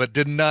Q, but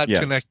did not Yeah.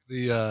 connect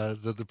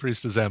the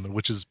priest as Emin,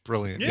 which is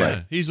brilliant.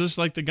 Yeah, he's just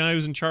like the guy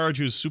who's in charge,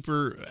 who's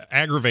super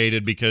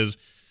aggravated because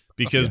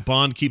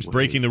Bond keeps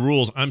breaking the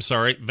rules. I'm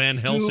sorry, Van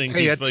Helsing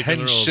Pay keeps breaking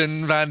the rules.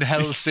 attention, Van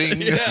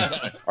Helsing.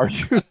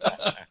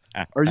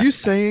 Are you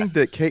saying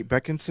that Kate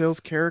Beckinsale's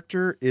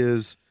character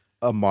is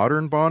a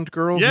modern Bond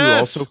girl who Yes.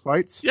 also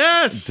fights?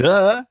 Yes,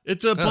 Duh.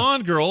 it's a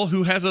Bond girl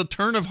who has a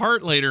turn of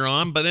heart later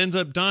on, but ends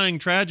up dying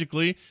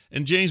tragically,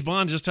 and James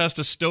Bond just has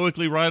to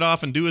stoically ride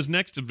off and do his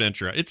next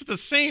adventure. It's the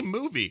same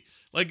movie,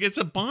 like it's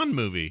a Bond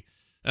movie,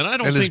 and I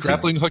don't And think his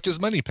grappling hook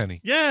is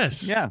Moneypenny.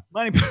 Yes, Yeah,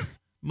 money.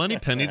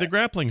 Moneypenny, the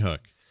grappling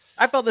hook.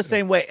 I felt the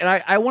same way. And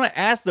I want to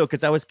ask, though,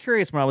 because I was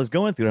curious when I was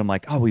going through it. I'm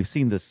like, oh, we've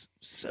seen this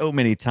so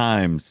many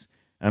times.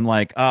 I'm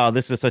like, oh,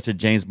 this is such a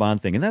James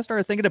Bond thing. And then I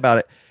started thinking about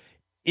it.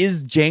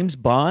 Is James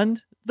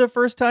Bond the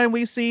first time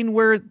we've seen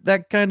where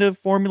that kind of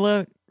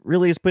formula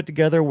really is put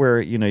together,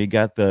 where, you know, you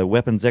got the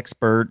weapons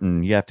expert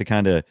and you have to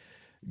kind of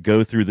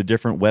go through the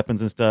different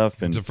weapons and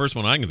stuff? And It's the first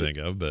one I can think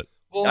of, but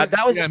Well,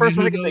 that was yeah, the first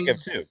I one I mean, could think of,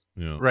 those- too.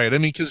 yeah. Right. I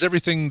mean, because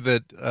everything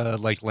that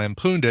like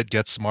lampooned it,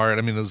 Get Smart.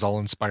 I mean, it was all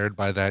inspired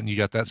by that, and you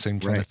got that same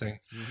kind of thing.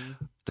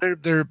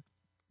 They're,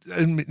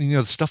 I mean, you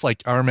know, stuff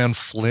like Our Man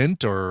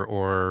Flint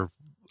or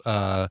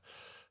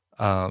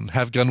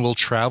Have Gun Will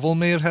Travel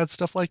may have had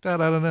stuff like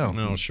that. I don't know.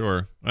 No,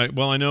 sure. I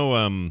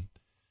know.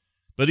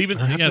 But even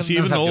I have yeah, them see, not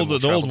even the have old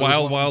Good the Will old Travel. There's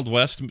Wild one- Wild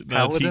West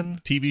Paladin?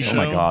 TV Oh show.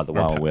 my God, the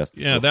Or Wild West.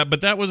 Yeah,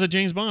 that was a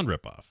James Bond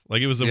ripoff.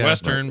 Like, it was a Yeah,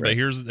 Western, right.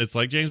 but it's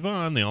like James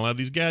Bond. They all have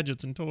these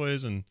gadgets and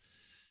toys, and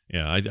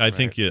yeah, I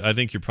think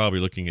you're probably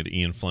looking at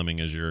Ian Fleming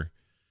as your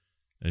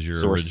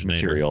Source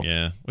originator. material.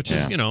 Yeah, which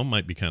is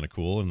might be kind of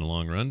cool in the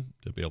long run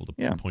to be able to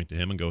Yeah. point to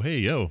him and go, hey,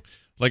 yo,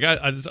 like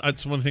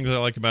it's one of the things I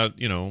like about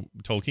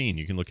Tolkien.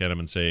 You can look at him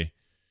and say,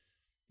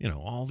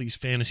 all these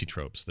fantasy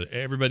tropes that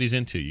everybody's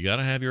into. You got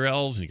to have your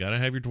elves, and you got to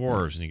have your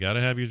dwarves, and you got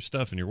to have your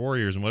stuff and your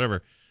warriors and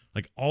whatever.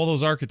 Like, all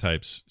those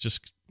archetypes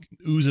just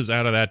oozes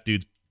out of that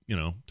dude's,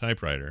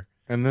 typewriter.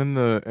 And then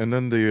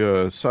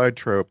the side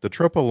trope, the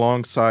trope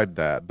alongside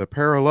that, the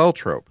parallel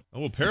trope,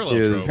 Oh, a parallel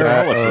is trope.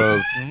 that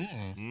of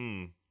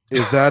Mm.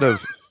 is that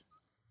of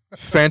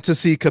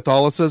fantasy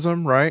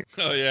Catholicism, right?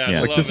 Oh yeah, Yeah.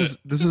 I Like love this it. is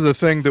this is a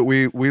thing that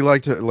we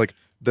like to like.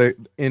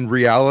 In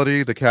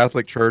reality, the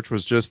Catholic Church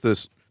was just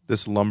this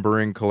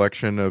lumbering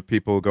collection of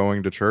people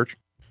going to church,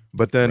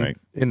 but then Right.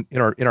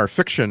 in our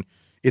fiction,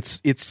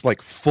 it's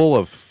like full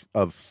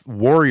of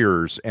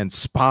warriors and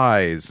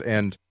spies,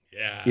 and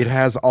Yeah. it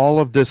has all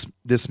of this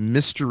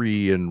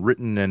mystery and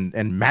written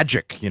and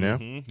magic,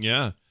 Mhm.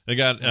 Yeah, they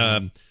got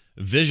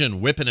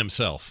Vision whipping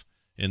himself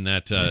in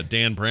that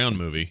Dan Brown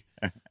movie.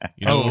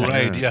 Oh,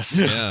 right. Yes.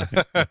 Yeah.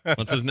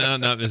 What's his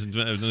name? Not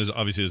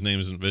obviously his name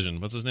isn't Vision.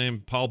 What's his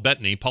name? Paul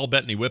Bettany. Paul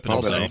Bettany whipping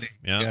Paul himself. Bettany.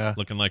 Yeah. Yeah.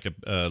 Looking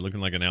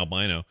like an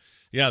albino.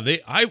 Yeah.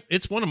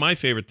 It's one of my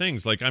favorite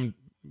things. Like,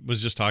 was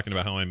just talking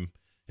about how I'm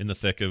in the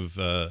thick of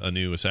a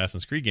new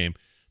Assassin's Creed game.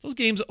 Those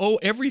games owe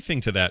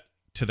everything to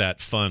that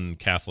fun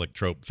Catholic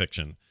trope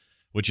fiction,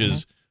 which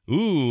is,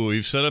 ooh,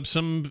 we've set up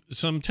some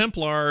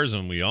Templars,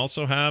 and we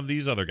also have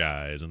these other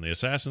guys, and the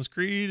Assassin's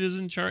Creed is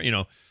in charge.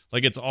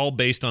 Like, it's all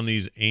based on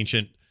these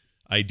ancient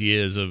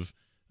ideas of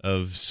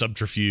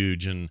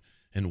subterfuge and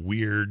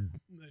weird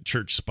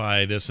church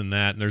spy, this and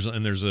that.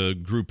 And there's a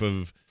group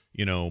of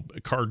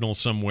cardinals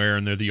somewhere,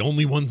 and they're the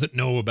only ones that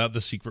know about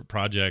the secret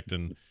project.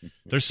 And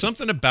there's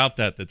something about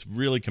that that's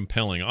really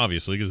compelling,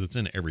 obviously, because it's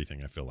in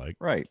everything, I feel like.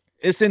 Right.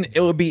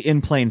 It would be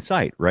in plain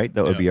sight, right?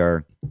 That would be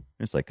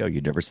it's like, oh,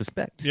 you'd never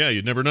suspect. Yeah,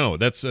 you'd never know.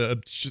 That's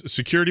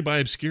security by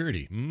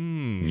obscurity.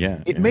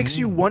 Yeah. It makes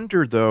you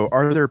wonder, though,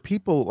 are there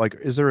people, like,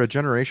 is there a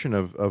generation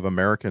of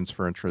Americans,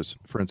 for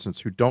instance,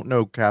 who don't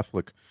know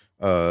Catholic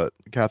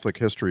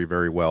history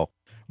very well,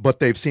 but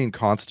they've seen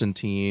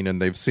Constantine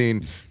and they've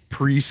seen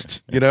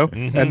Priest,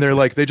 and they're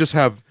like, they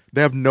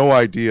have no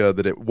idea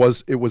that it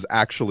was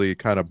actually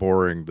kind of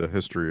boring, the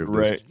history of this.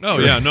 Right. Oh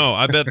yeah, no,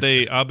 I'll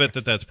bet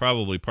that's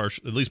probably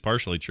at least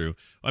partially true.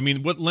 I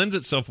mean, what lends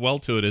itself well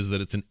to it is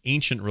that it's an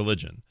ancient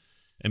religion,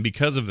 and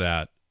because of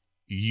that,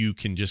 you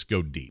can just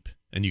go deep,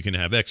 and you can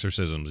have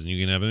exorcisms, and you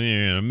can have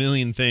a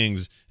million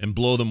things and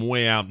blow them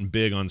way out and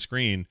big on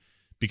screen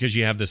because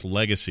you have this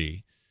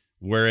legacy.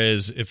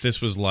 Whereas if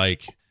this was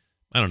like,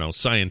 I don't know,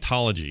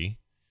 Scientology,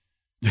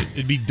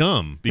 it'd be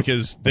dumb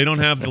because they don't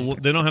have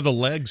the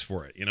legs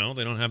for it. They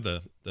don't have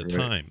the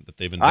time that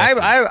they've invested.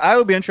 I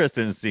would be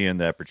interested in seeing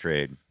that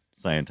portrayed,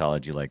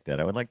 Scientology like that.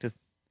 I'd like to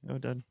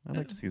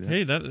see that.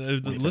 Hey,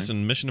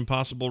 listen, Mission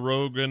Impossible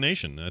Rogue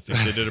Nation. I think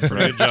they did a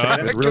pretty good job.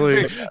 It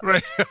really,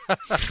 Right.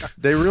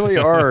 they really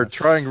are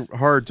trying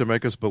hard to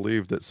make us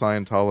believe that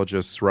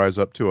Scientologists rise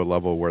up to a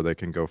level where they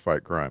can go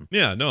fight crime.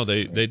 Yeah, no,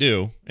 they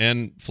do,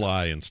 and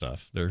fly and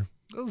stuff. They're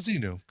Oh,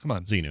 Xenu. Come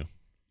on. Xenu.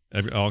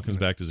 All comes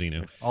back to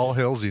Xenu. All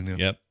hail Xenu.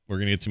 Yep, we're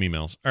gonna get some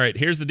emails. All right,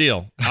 here's the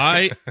deal.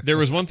 There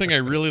was one thing I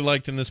really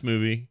liked in this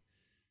movie,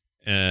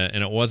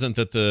 and it wasn't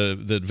that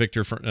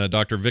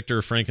Dr.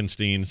 Victor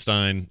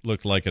Frankenstein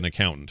looked like an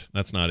accountant.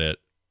 That's not it.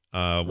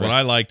 What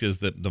I liked is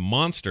that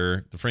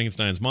the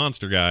Frankenstein's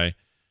monster guy,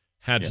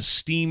 had a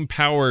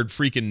steam-powered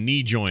freaking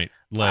knee joint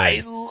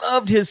leg. I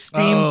loved his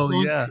steam. Oh,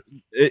 yeah.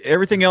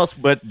 Everything else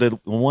but the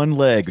one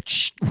leg.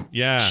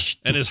 Yeah,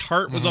 and his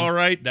heart was all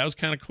right. That was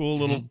kind of cool,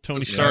 little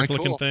Tony That's Stark kinda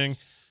looking cool. thing. The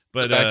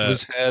But back of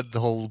his head,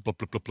 the whole blah,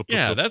 blah, blah, blah,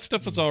 yeah, blah. that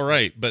stuff was all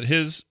right. But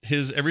his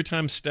every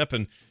time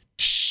stepping,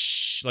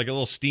 like a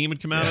little steam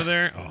would come out of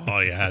there. Oh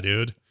yeah,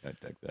 dude. I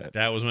take that.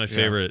 That was my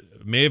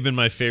favorite. May have been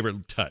my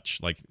favorite touch.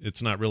 Like,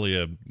 it's not really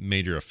a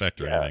major effect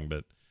or anything,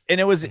 but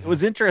And it was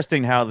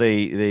interesting how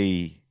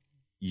they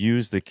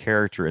used the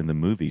character in the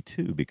movie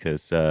too,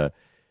 because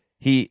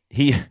he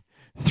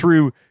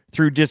through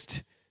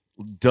just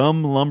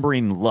dumb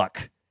lumbering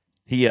luck,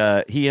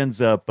 he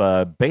ends up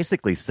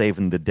basically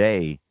saving the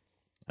day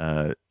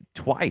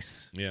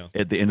twice Yeah.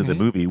 at the end of the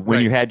movie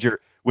when you had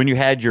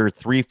your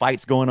 3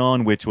 fights going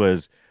on, which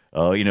was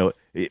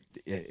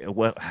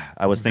well,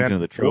 I was thinking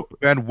of the trope.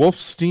 Van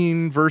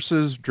Wolfstein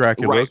versus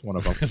Dracula Right. is one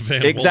of them.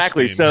 Van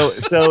Exactly.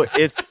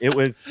 Wolfstein.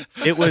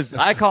 It was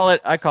I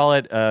call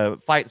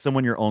it fight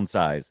someone your own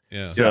size.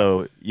 Yeah.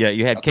 So you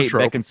had That's a Kate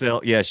trope.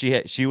 Beckinsale. Yeah,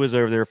 she was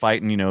over there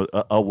fighting,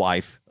 a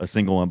wife, a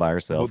single one by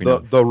herself.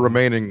 The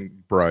remaining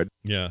bride.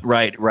 Yeah.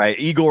 Right.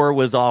 Igor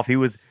was off. He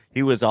was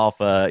off.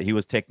 He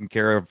was taking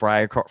care of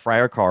Friar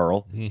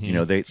Carl.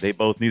 Mhm. They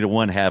both neither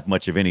one have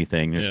much of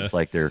anything. It's just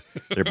like they're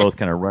both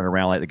kind of running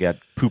around like they got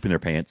poop in their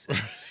pants.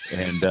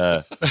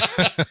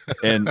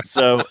 And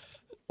so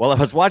while I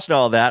was watching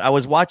all that, I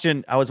was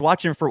watching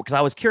because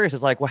I was curious.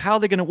 It's like, well,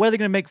 what are they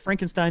gonna make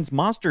Frankenstein's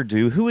monster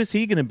do? Who is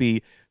he gonna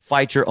be?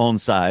 Fight your own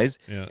size.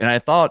 Yeah. And I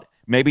thought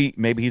maybe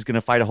he's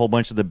gonna fight a whole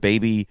bunch of the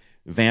baby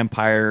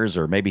vampires,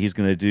 or maybe he's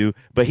gonna do.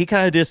 But he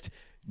kind of just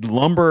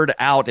lumbered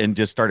out and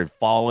just started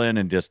falling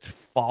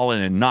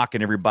and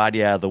knocking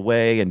everybody out of the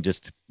way and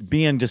just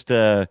being just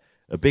a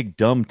big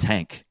dumb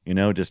tank,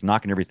 just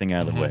knocking everything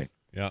out of the way.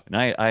 Yeah. And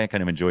I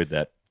kind of enjoyed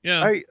that.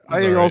 Yeah. I it's all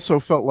right. also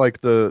felt like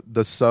the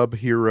sub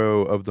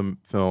hero of the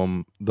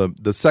film,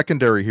 the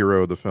secondary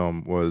hero of the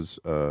film was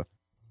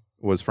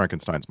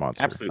Frankenstein's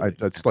monster. Absolutely.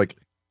 It's like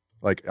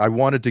I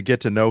wanted to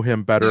get to know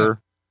him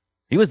better.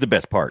 He was the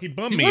best part. He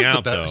bummed He me was the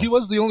out best- though. He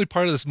was the only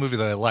part of this movie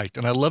that I liked,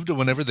 and I loved it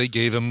whenever they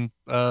gave him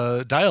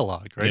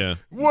dialogue. Right? Yeah.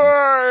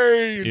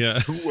 Why? Yeah.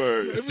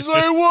 As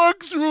I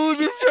walk through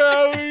the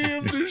valley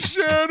of the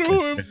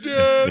shadow of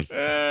death,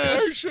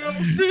 I shall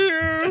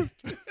fear.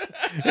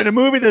 In a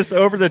movie that's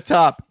over the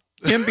top,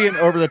 him being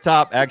over the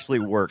top actually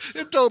works.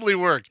 It totally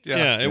worked.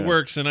 Yeah, it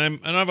works, and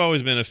I've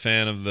always been a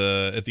fan of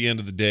at the end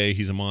of the day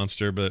he's a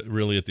monster, but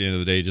really at the end of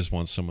the day he just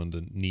wants someone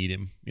to need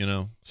him.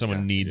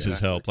 Someone needs his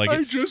help. Like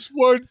I just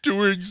want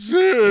to exist.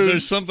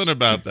 there's something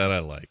about that I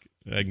like.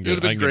 I can It get. would I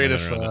have can been get great my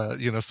head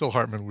around it. if Phil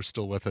Hartman were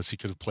still with us. He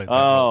could have played that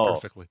role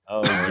perfectly.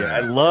 Oh yeah,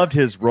 I loved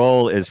his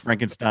role as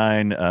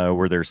Frankenstein,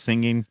 where they're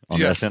singing on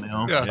Yes.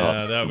 SNL. Yeah.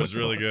 Yeah, that was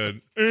really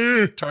good.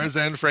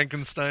 Tarzan,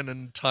 Frankenstein,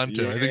 and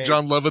Tonto. I Yeah. think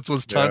John Lovitz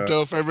was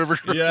Tonto, if I remember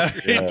correctly. Yeah,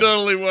 he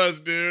totally was,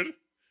 dude.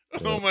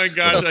 Oh my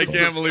gosh, I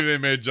can't believe they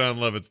made John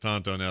Lovitz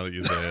Tonto now that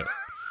you say it.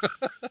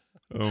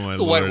 Oh my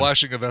The lord.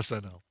 whitewashing of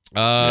SNL.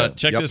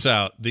 Check Yep. this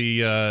out.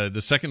 The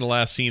second to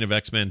last scene of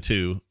X-Men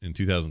 2 in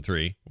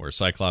 2003, where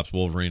Cyclops,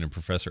 Wolverine, and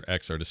Professor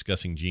X are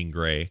discussing Jean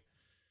Grey.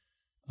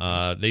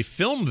 They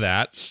filmed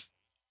that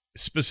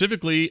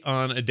specifically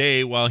on a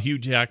day while Hugh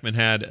Jackman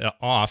had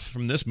off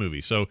from this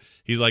movie. So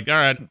he's like, "All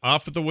right,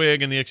 off with the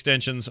wig and the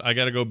extensions. I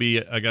gotta go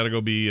be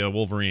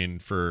Wolverine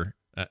for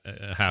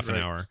a half an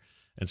hour."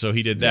 And so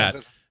he did that.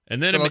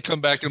 And then I'll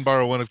come back and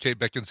borrow one of Kate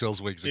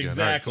Beckinsale's wigs again.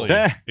 Exactly. All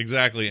right,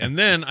 Exactly. And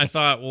then I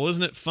thought, well,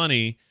 isn't it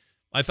funny?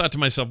 I thought to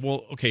myself,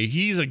 well, okay,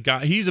 he's a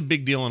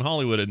big deal in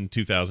Hollywood in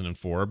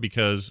 2004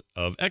 because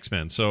of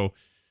X-Men. So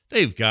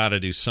they've got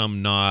to do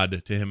some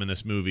nod to him in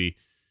this movie.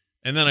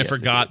 And then I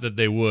forgot that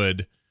they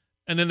would.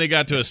 And then they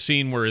got to a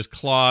scene where his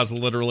claws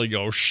literally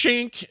go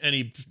shink, and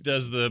he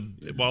does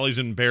while he's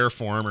in bear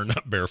form, or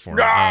not bear form.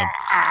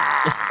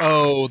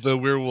 Oh, the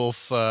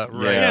werewolf. Right.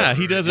 Yeah,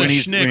 he does when a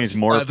he's schnick.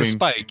 morphing. The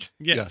spike.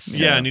 Yeah, Yes.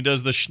 yeah, and he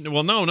does the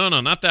well, no,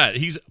 not that.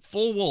 He's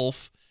full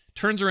wolf,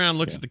 turns around,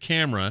 looks at the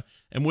camera,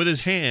 and with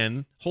his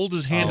hand, holds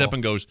his hand up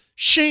and goes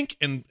shink,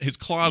 and his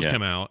claws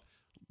come out,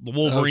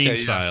 Wolverine Okay,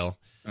 yes. style.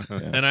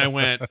 And I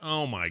went,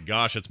 oh my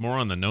gosh, it's more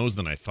on the nose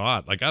than I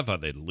thought. Like I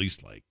thought they'd at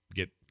least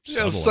get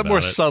subtle some about more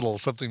it. subtle,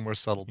 something more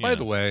subtle. By Yeah.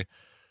 the way,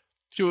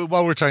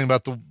 while we're talking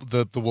about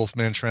the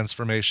Wolfman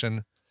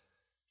transformation,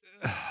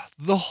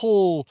 the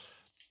whole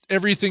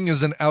everything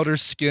is an outer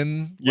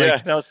skin. Yeah,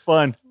 Like, that was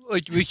fun.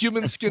 like the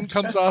human skin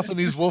comes off and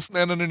he's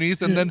Wolfman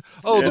underneath, and then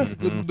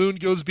the moon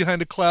goes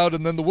behind a cloud,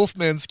 and then the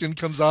Wolfman skin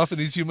comes off and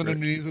he's human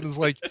underneath, and it's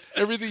like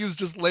everything is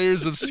just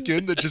layers of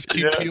skin that just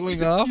keep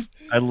peeling off.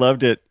 I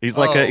loved it. He's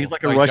like a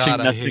my Russian God,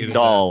 I nesting hated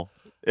doll.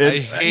 I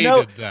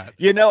hated that.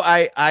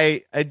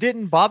 It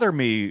didn't bother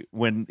me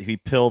when he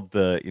peeled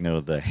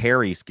the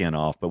hairy skin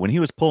off, but when he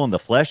was pulling the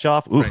flesh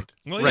off, ooh, Right.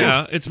 Well,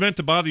 yeah, it's meant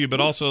to bother you, but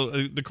also,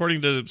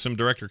 according to some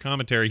director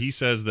commentary, he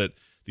says that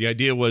the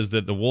idea was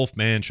that the wolf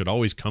man should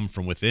always come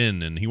from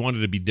within, and he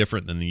wanted to be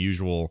different than the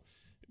usual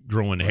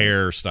growing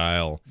hair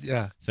style.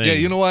 Yeah. Thing. Yeah,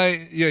 you know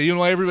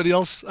why everybody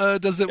else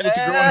does it with the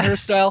growing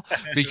hairstyle?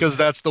 Because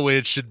that's the way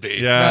it should be.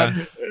 Yeah,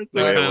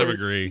 Not- I kind of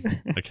agree.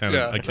 I kind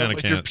of like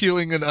can't. you're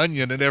peeling an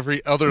onion and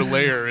every other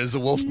layer is a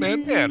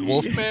Wolfman man,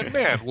 Wolfman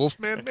man,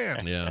 Wolfman man.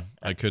 Yeah,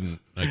 I couldn't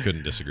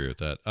disagree with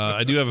that.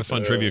 I do have a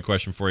fun trivia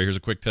question for you. Here's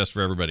a quick test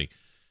for everybody.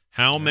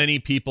 How many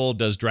people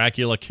does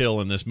Dracula kill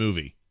in this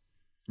movie?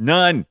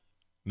 none.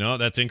 No,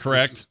 that's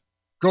incorrect.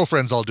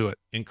 Girlfriends all do it.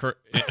 Hold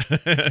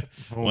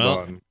Well,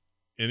 on.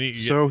 any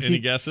he-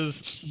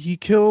 guesses? He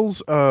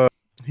kills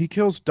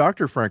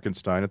Dr.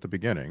 Frankenstein at the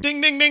beginning.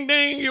 Ding, ding, ding,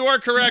 ding. You are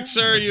correct,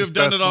 sir. You've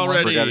done it that's the one.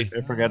 already.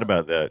 I forgot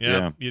about that.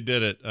 Yep, Yeah. you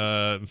did it.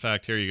 In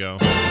fact, here you go.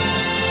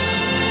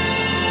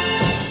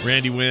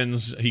 Randy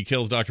wins. He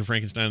kills Dr.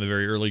 Frankenstein in the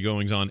very early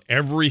goings on.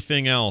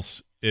 Everything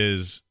else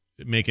is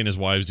making his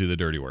wives do the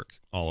dirty work.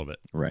 All of it.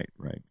 Right.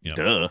 Yep.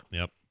 Duh.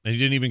 Yep. And he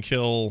didn't even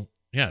kill.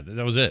 Yeah,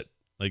 that was it.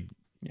 Like,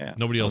 Yeah.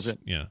 nobody that else. was it.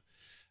 Yeah.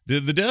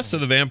 The deaths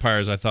of the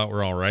vampires I thought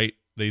were all right.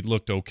 They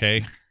looked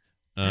okay.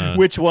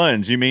 Which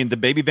ones? You mean the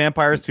baby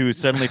vampires who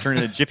suddenly turn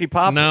into Jiffy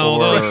Pop? No,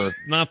 or...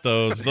 not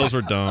those. Those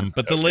were dumb.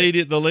 But the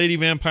lady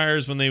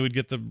vampires, when they would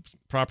get the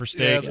proper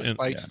steak the and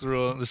spikes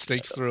through the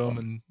stakes through them,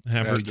 and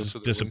have her go just for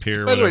the disappear.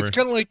 wings. By the way, whatever.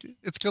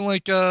 it's kind of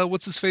like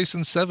what's his face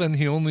in Seven?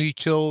 He only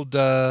killed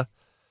Gwyneth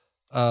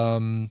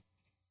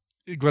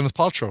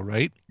Paltrow,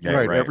 right? Yeah,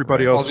 right.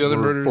 Everybody All else the other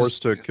were murders-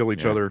 forced to kill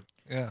each Yeah. other.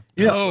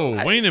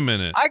 Yeah. Wait a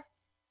minute.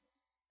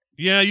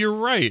 Yeah, you're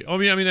right. I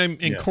mean, I'm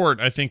in court.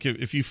 I think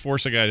if you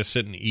force a guy to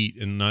sit and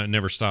eat and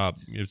never stop,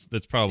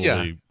 that's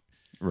probably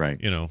right.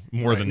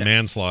 More than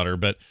manslaughter.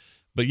 But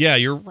yeah,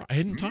 you're right. I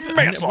didn't talk.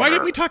 Why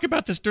didn't we talk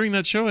about this during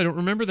that show? I don't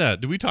remember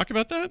that. Did we talk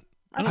about that?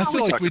 I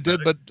feel like we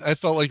did, but I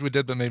felt like we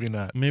did, but maybe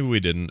not. Maybe we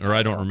didn't, or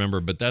I don't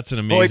remember. But that's an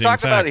amazing. Well, we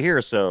talked fact. about it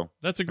here, so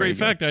That's a great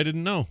fact. I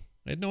didn't know.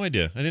 I had no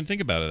idea. I didn't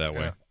think about it that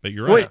way. But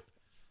you're Wait. right.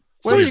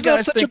 So he's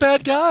not such a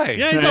bad guy.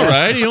 Yeah, he's all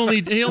right. He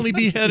only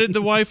beheaded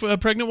the wife,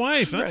 pregnant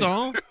wife. That's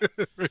all.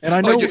 And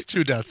I know I guess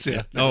 2 deaths.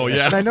 Yeah. Oh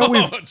yeah. And I know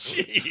Oh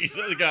jeez,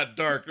 that got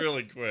dark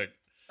really quick.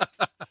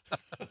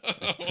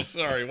 Oh,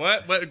 sorry.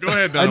 What? Go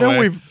ahead. I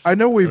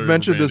know we've Or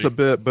mentioned this a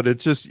Randy. bit, but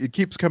it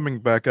keeps coming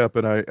back up,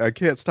 and I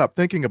can't stop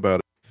thinking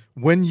about it.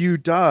 When you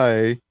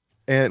die,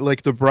 and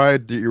like the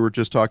bride that you were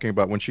just talking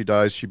about, when she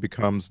dies, she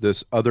becomes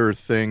this other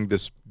thing,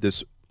 this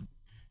this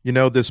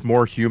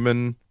more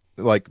human,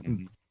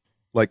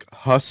 like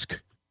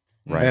husk.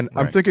 Right, And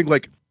I'm right. thinking,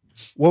 like,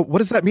 well, what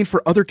does that mean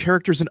for other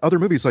characters in other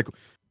movies? Like,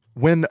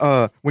 when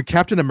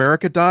Captain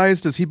America dies,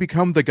 does he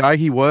become the guy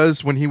he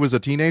was when he was a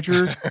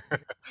teenager?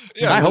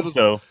 Yeah, I hope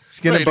so.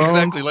 Skin and bones.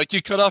 Exactly. Like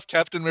you cut off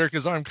Captain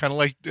America's arm, kind of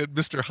like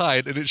Mr.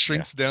 Hyde, and it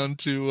shrinks down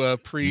to little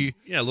Pre-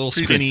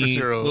 skinny, Super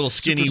Zero. little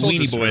skinny Super Soldier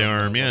weenie boy Serum.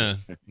 arm. Yeah.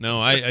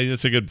 No, I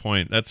that's a good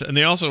point. And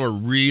they also are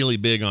really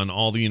big on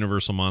all the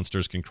Universal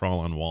monsters can crawl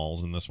on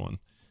walls in this one.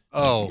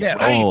 Oh, Yeah.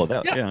 right. Oh,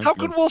 that, Yeah. How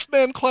could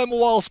Wolfman climb a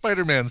wall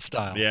Spider-Man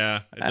style?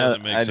 Yeah, it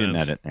doesn't make I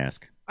sense. didn't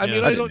ask. I mean,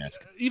 Yeah. I don't.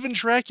 Even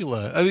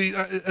Dracula. I mean,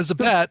 as a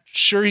bat,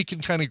 sure he can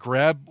kind of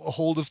grab a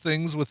hold of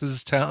things with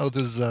his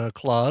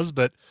claws,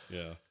 but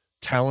Yeah.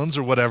 talons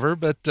or whatever.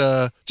 But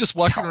just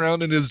walking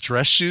around in his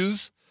dress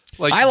shoes,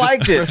 like I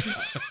liked it.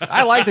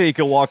 I liked that he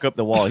could walk up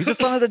the wall. He's the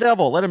son of the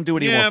devil. Let him do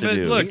what he Yeah, wants but to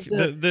do. look, He's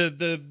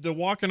the- the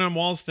walking on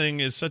walls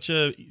thing is such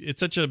a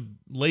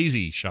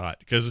lazy shot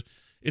because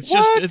it's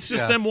What? just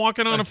Yeah. them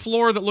walking on a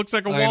floor that looks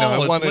like a I know. wall. I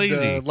It's wanted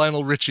lazy.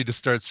 Lionel Richie to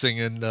start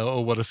singing "Oh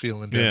What a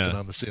Feeling" dancing Yeah.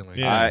 on the ceiling.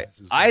 Yeah.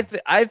 I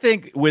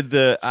think with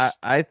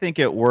I think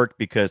it worked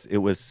because it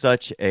was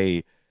such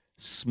a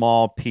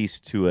small piece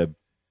to a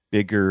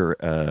bigger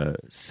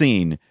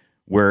scene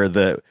where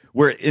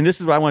and this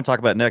is what I want to talk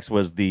about next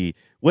was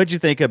what did you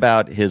think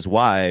about his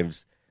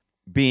wives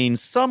being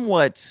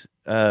somewhat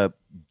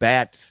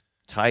bat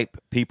type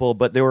people,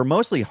 but they were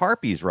mostly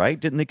harpies, right?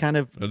 Didn't they kind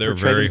of They were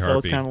portray very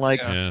themselves harpy. kind of like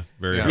Yeah,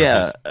 very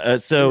yeah?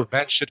 So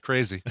Batshit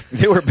crazy.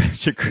 they were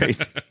batshit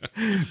crazy.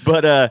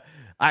 But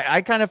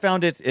I kind of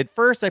found it at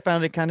first. I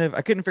found it kind of.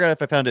 I couldn't figure out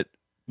if I found it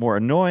more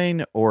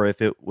annoying or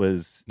if it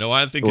was. No,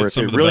 I think or it's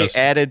if some it of the really best.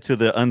 added to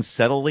the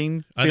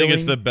unsettling. I think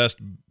it's feeling.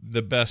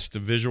 the best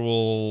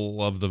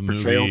visual of the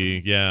Portrayal?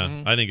 movie. Yeah,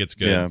 Mhm. I think it's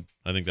good. Yeah.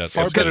 I think that's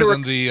Far good. because better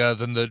they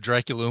than the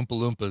Dracula Oompa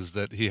Loompas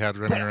that he had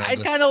running around. I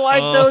kind of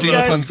like Oh, those Steampunk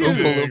guys Steampunk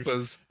too. Oompa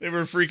Loompas. They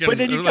were freaking. But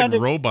then They you were like kind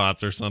of-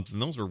 robots or something.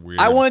 Those were weird.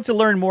 I wanted to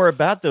learn more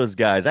about those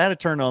guys. I had to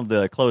turn on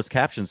the closed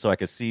captions so I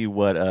could see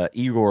what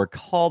Igor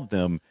called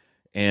them,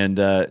 and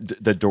the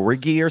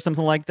Dorigi or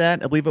something like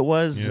that. I believe it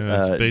was. Yeah,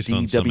 it's based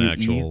on some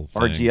actual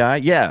thing. RGI.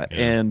 Yeah, Yeah.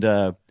 and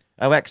I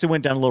actually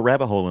went down a little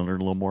rabbit hole and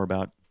learned a little more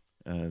about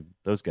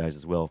those guys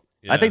as well.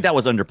 Yeah. I think that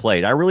was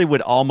underplayed. I really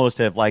would almost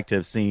have liked to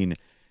have seen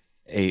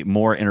a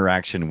more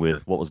interaction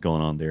with what was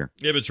going on there.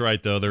 Gabe's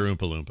right though. They're Oompa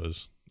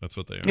Loompas. That's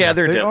what they are. Yeah,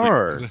 they're They definitely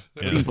are.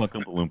 Yeah.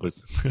 Oompa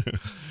Loompas.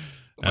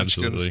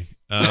 Absolutely.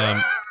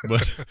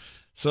 But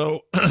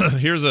so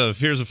here's a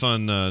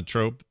fun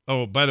trope.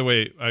 Oh, by the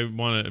way, I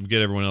want to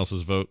get everyone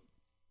else's vote.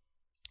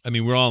 I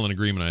mean, we're all in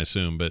agreement, I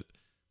assume, but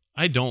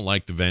I don't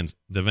like the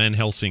Van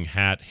Helsing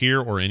hat here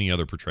or any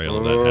other portrayal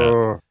of that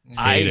hat.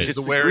 I Hate it.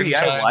 just The wearing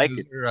disagree. I time like is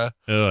it. where, Ugh,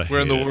 I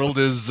where in the hate it. world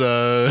is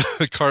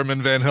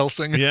Carmen Van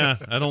Helsing? Yeah,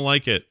 I don't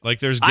like it. Like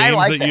there's I games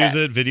like that the use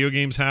hat. it, video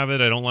games have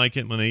it. I don't like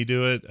it when they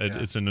do it. Yeah.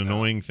 It's an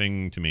annoying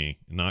thing to me.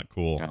 Not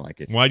cool. I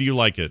like it. Why do you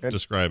like it?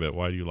 Describe it.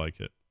 Why do you like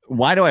it?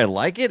 Why do I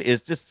like it?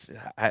 Is just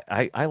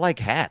I like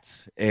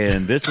hats,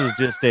 and this is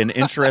just an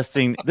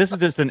interesting. This is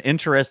just an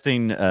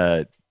interesting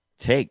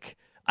take.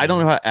 I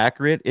don't know how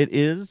accurate it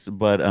is,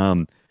 but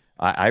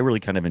I really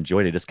kind of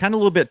enjoyed it. It's kind of a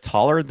little bit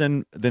taller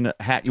than a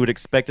hat you would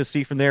expect to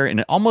see from there, and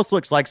it almost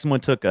looks like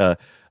someone took a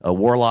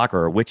warlock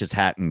or a witch's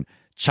hat and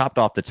chopped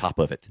off the top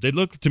of it. They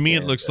look to me.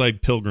 It looks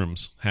like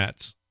pilgrims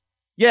hats.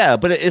 Yeah,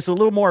 but it's a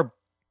little more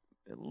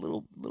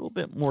little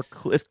bit more.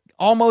 It's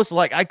almost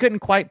like I couldn't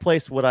quite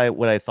place what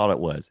I thought it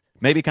was.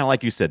 Maybe kind of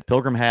like you said,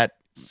 Pilgrim hat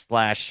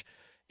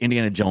 /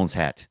 Indiana Jones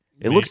hat.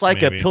 It looks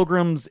like maybe. a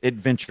Pilgrim's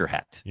Adventure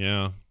hat.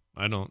 Yeah,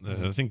 I don't.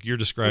 I think you're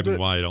describing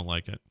why I don't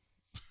like it.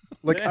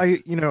 Like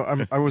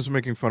I was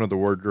making fun of the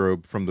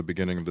wardrobe from the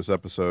beginning of this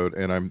episode,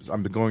 and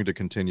I'm going to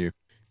continue.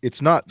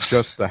 It's not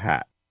just the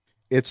hat;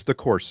 it's the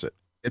corset,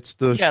 it's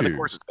the shoes. The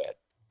corset's bad.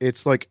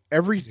 It's like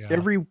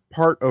every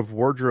part of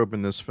wardrobe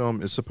in this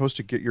film is supposed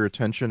to get your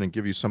attention and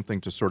give you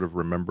something to sort of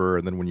remember,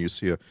 and then when you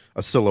see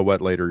a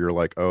silhouette later, you're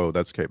like, oh,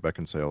 that's Kate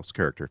Beckinsale's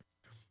character.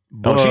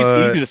 Oh, she's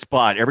easy to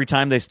spot. Every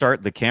time they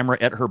start the camera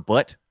at her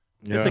butt,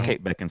 it's a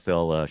Kate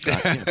Beckinsale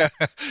shot.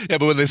 Yeah,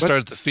 but when they start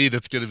at the feet,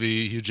 it's going to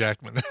be Hugh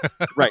Jackman.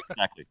 Right,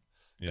 exactly.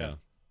 Yeah.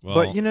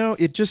 Well,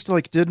 But it just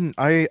like didn't.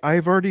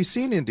 I've already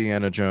seen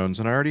Indiana Jones,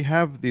 and I already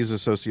have these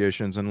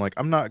associations, and like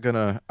I'm not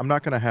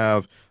gonna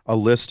have a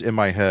list in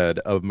my head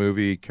of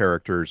movie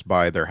characters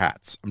by their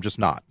hats. I'm just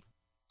not.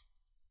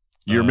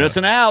 You're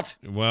missing out.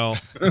 Well,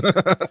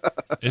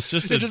 it's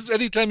just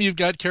anytime you've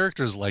got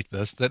characters like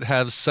this that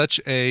have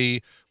such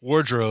a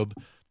wardrobe,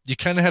 you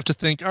kind of have to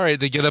think, all right,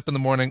 they get up in the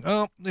morning.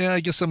 Oh, yeah, I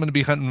guess I'm going to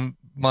be hunting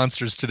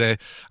monsters today.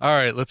 All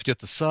right, let's get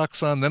the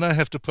socks on. Then I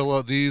have to pull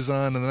out these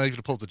on, and then I have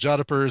to pull the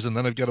jodhpurs, and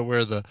then I've got to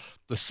wear the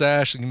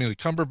sash, and give me the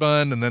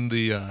cummerbund, and then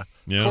the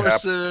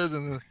corset.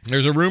 And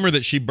there's a rumor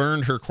that she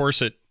burned her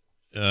corsets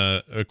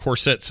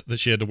that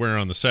she had to wear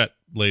on the set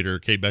later,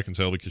 Kate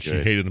Beckinsale, because she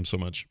hated them so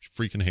much. She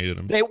freaking hated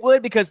them. They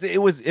would, because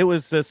it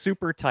was a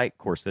super tight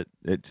corset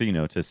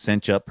to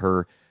cinch up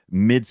her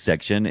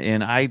midsection,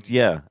 and I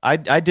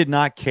did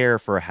not care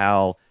for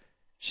how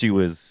she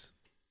was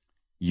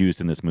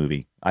used in this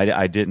movie.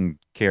 I didn't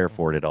care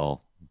for it at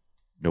all.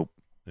 Nope.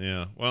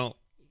 Yeah. Well,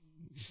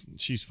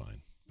 she's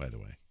fine, by the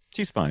way.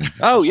 She's fine.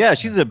 Oh yeah,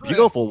 she's a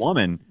beautiful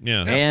woman.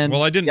 Yeah. And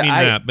well, I didn't mean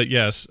that, but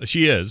yes,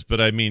 she is.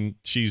 But I mean,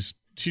 she's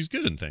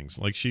good in things.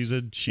 Like she's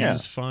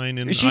fine,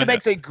 and she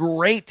makes a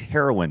great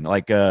heroine.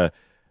 Like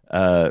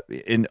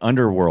in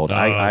Underworld.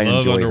 I love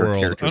enjoy Underworld. her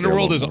character.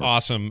 Underworld is more.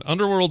 awesome.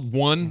 Underworld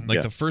 1,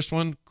 like the first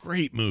one,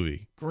 great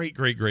movie.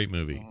 Great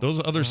movie. Those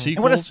other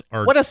sequels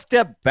are what a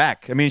step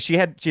back. I mean, she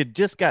had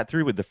just got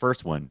through with the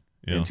first one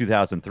in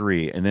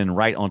 2003, and then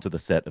right onto the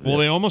set of Well,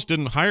 this. they almost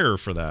didn't hire her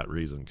for that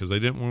reason, because they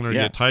didn't want her to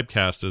get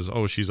typecast as,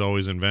 she's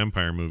always in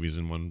vampire movies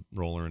in one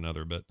role or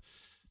another. But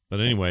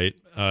anyway,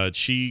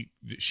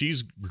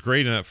 she's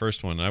great in that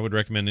first one. I would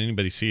recommend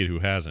anybody see it who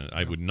hasn't.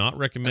 I would not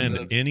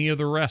recommend any of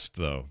the rest,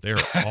 though. They're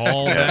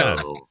all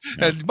bad.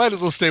 And you might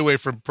as well stay away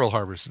from Pearl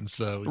Harbor,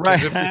 since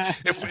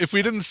if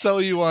we didn't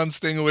sell you on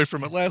staying away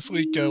from it last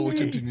week, we'll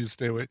continue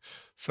to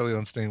sell you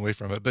on staying away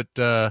from it. But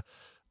the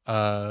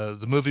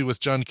movie with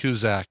John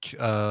Cusack,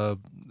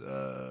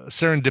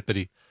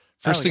 Serendipity.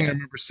 First thing I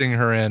remember seeing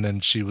her in,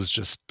 and she was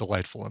just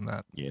delightful in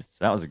that. Yes,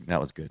 that was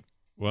good.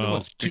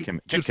 Well,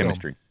 good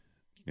chemistry.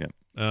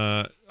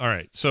 All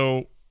right,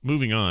 so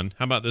moving on.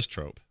 How about this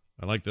trope?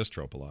 I like this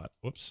trope a lot.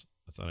 Whoops,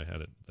 I thought I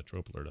had the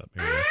trope alert up.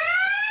 Here we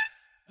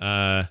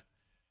go.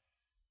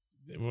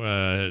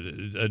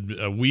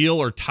 A wheel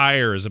or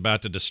tire is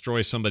about to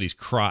destroy somebody's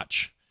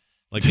crotch,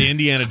 like the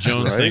Indiana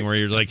Jones thing, where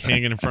you're like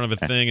hanging in front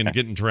of a thing and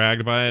getting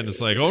dragged by it, and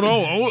it's like, oh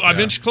no, I've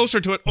inched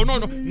closer to it. Oh no,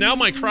 now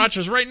my crotch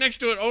is right next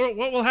to it. Oh,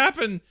 what will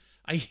happen?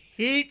 I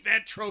hate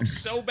that trope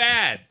so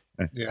bad.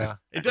 Yeah,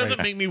 it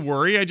doesn't make me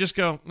worry. I just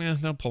go,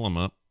 they'll pull him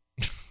up.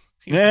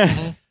 He's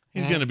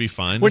going to be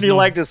fine. Would you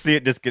like to see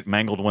it just get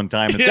mangled one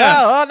time? And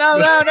Yeah. no.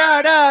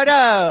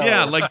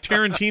 Yeah, like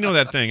Tarantino,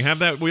 that thing. Have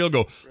that wheel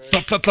go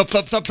thump, thump, thump,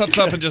 thump, thump, thump,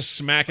 thump, and just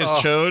smack his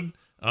chode.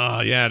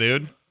 Oh, yeah,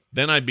 dude.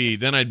 Then I'd be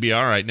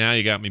all right. Now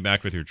you got me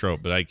back with your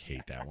trope, but I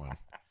hate that one.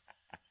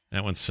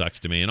 That one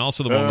sucks to me. And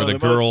also the one where the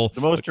girl...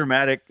 The most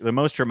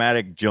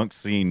traumatic junk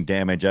scene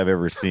damage I've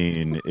ever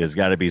seen is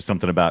got to be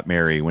Something About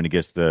Mary when he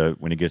gets the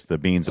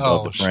beans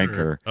above the frank.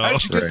 Sure.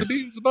 How'd you get the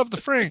beans above the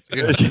frank?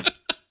 Yeah.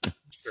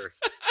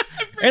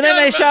 And then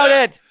they shout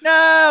it.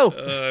 No.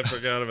 I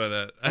forgot about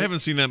that. I haven't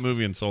seen that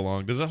movie in so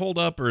long. Does it hold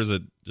up, or is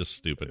it just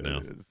stupid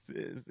now?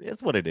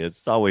 It's what it is.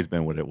 It's always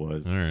been what it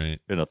was. All right.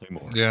 Been nothing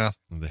more. Yeah.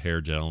 The hair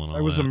gel and all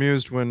I was that.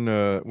 amused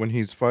when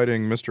he's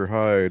fighting Mr.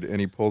 Hyde and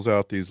he pulls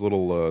out these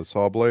little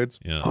saw blades.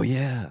 Yeah. Oh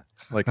yeah.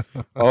 Like,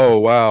 oh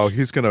wow,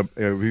 he's gonna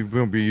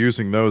be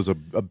using those a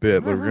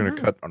bit. We're gonna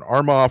cut an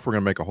arm off. We're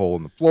gonna make a hole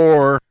in the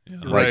floor.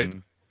 Yeah. Right.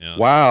 Yeah.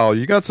 Wow,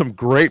 you got some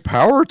great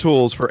power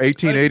tools for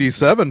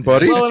 1887,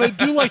 buddy. Well, and I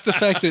do like the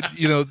fact that,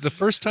 the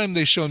first time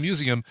they show him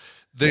using them,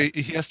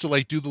 he has to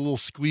like do the little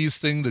squeeze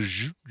thing.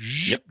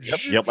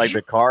 Yep, like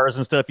the cars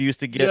and stuff you used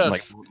to get.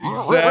 Yes, like,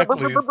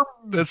 exactly.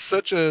 There's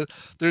such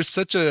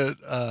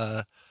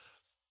a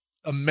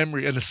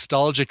memory, a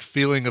nostalgic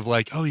feeling of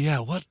like, oh yeah,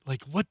 what?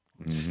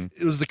 Mm-hmm.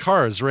 It was the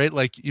cars, right?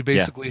 Like you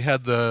basically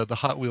had the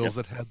Hot Wheels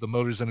that had the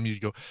motors in them. You'd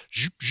go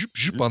zoop, zoop,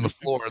 zoop on the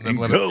floor and then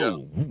let it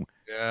go.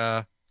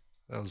 Yeah.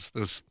 There's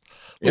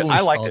a little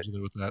nostalgia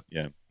there with that.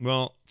 Yeah.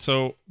 Well,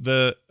 so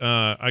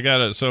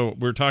so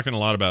we're talking a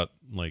lot about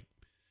like,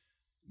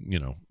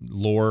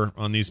 lore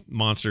on these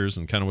monsters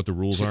and kind of what the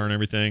rules are and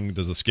everything.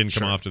 Does the skin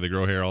come off? Do they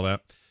grow hair? All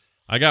that.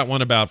 I got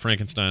one about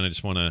Frankenstein I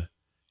just want to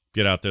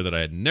get out there that I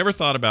had never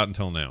thought about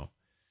until now.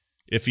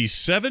 If he's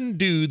 7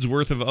 dudes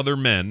worth of other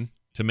men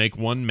to make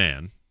one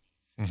man,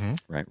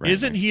 Right.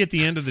 isn't he at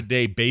the end of the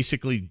day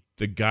basically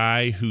the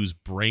guy whose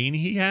brain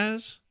he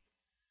has?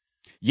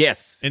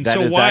 Yes, And that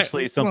so is why-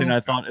 actually something I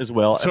thought as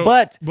well. So,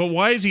 but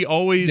why is he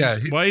always Yeah,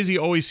 why does he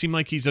always seem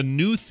like he's a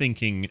new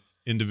thinking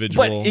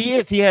individual?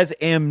 he has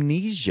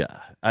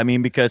amnesia. I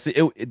mean, because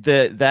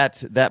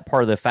that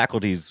part of the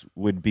faculties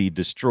would be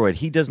destroyed.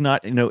 He does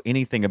not know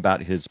anything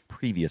about his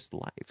previous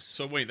lives.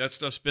 So wait, that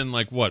stuff's been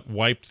like what,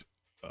 wiped?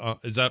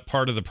 Is that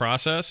part of the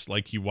process?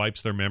 Like he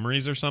wipes their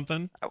memories or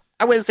something?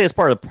 I wouldn't say it's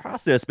part of the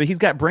process, but he's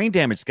got brain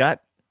damage,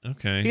 Scott.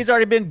 Okay. He's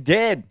already been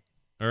dead.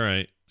 All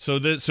right. So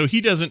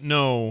he doesn't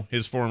know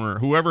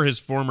whoever his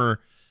former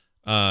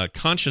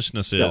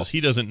consciousness is. Self.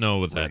 He doesn't know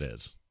what that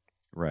is.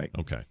 Right.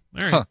 Okay.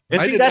 All right. Huh.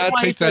 And I see, did that's not why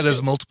take he's that such as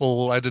a-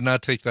 multiple. I did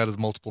not take that as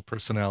multiple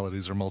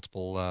personalities or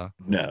multiple.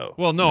 No.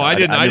 Well, no, I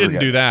didn't. I never didn't got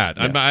do that.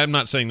 Yeah. I'm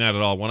not saying that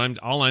at all.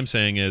 All I'm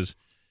saying is,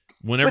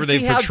 whenever But they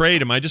see how-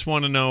 portrayed him, I just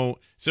want to know.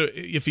 So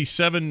if he's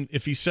seven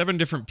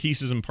different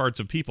pieces and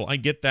parts of people, I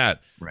get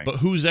that. Right. But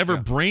whose ever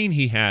brain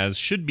he has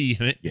should be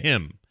him.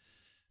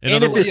 In And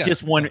other if words, it's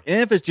just one,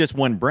 and if it's just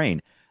one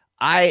brain,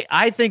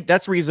 I think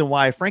that's the reason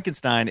why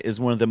Frankenstein is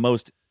one of the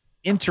most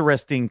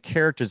interesting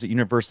characters that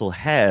Universal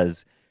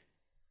has.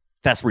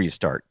 That's where you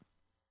start.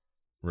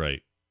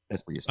 right.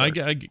 That's where you I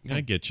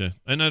start. get you,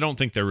 and I don't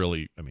think they're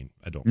really. I mean,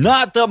 I don't.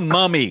 Not the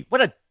Mummy.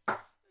 What a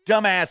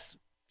dumbass.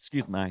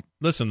 Excuse my.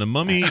 Listen, the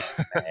Mummy.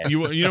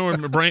 you know,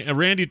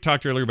 Randy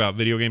talked earlier about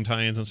video game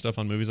tie-ins and stuff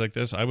on movies like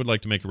this. I would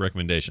like to make a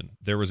recommendation.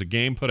 There was a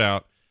game put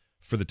out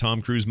for the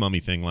Tom Cruise Mummy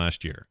thing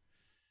last year,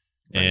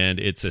 and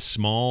it's a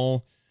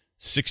small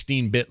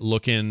 16-bit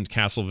looking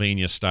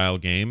Castlevania style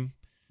game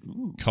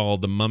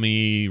called the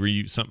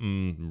Mummy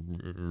something.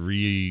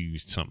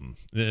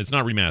 It's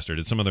not remastered.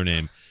 It's some other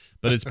name,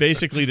 but it's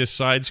basically this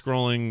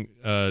side-scrolling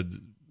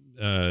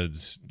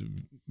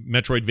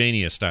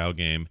Metroidvania style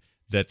game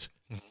that's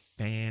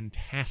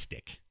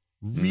fantastic,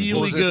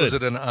 really was good. Was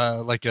it an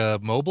like a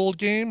mobile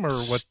game or what?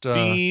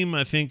 Steam,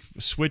 I think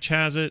Switch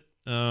has it.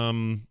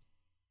 But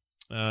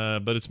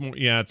it's more.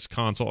 Yeah, it's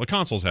console.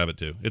 Consoles have it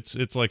too.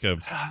 It's like a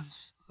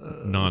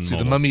non-mobile. See,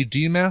 the Mummy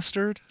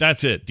Demastered.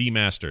 That's it.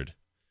 Demastered.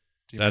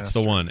 That's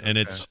the one, and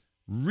it's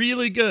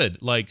really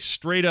good. Like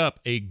straight up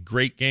a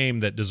great game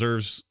that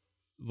deserves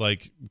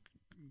like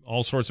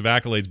all sorts of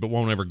accolades, but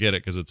won't ever get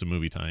it because it's a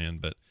movie tie-in.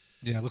 But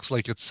Yeah, it looks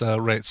like it's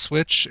right.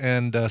 Switch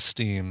and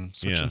Steam.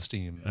 Switch and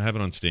Steam. I have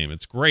it on Steam.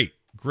 It's great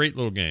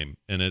little game,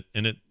 and it.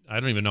 I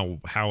don't even know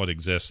how it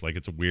exists. Like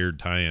it's a weird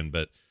tie-in,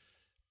 but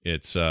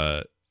it's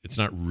not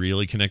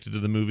really connected to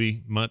the movie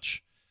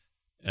much.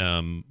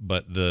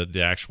 But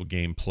the actual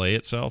gameplay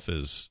itself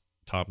is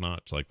top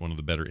notch. Like one of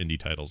the better indie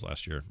titles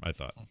last year, I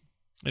thought.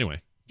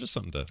 Anyway, just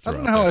something to throw I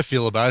don't out know how there. I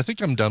feel about it. I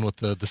think I'm done with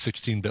the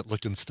 16-bit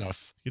looking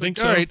stuff. You think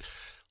Like, so? All right,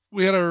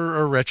 we had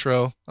our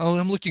retro. Oh,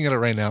 I'm looking at it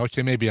right now.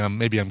 Okay, maybe I'm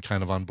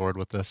kind of on board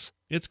with this.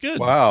 It's good.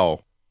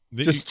 Wow.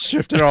 The- Just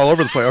shifting all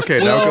over the place. Okay,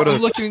 well, now go to.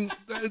 I'm looking.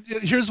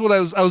 Here's what I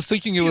was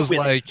thinking. It was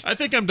like I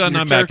think I'm done.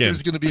 your I'm back in.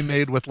 character's going to be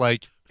made with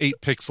like 8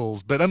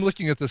 pixels, but I'm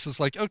looking at this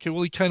as like, okay,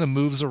 well, he kind of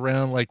moves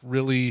around like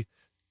really.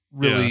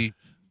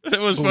 It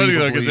was funny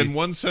though, because believably- in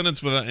one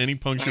sentence without any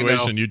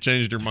punctuation, you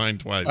changed your mind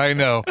twice. I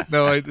know.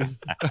 No, I'm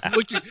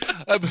looking.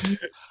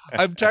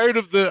 I'm tired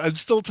of I'm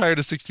still tired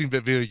of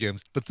 16-bit video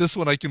games, but this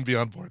one I can be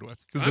on board with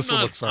because this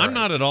one looks alright. I'm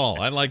not at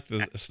all. I like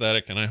the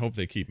aesthetic, and I hope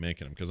they keep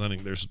making them because I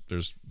think there's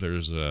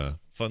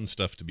fun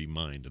stuff to be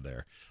mined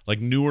there, like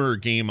newer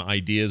game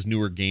ideas,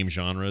 newer game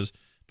genres,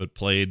 but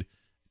played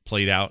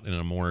out in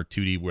a more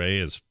 2D way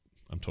is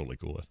I'm totally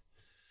cool with.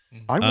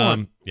 I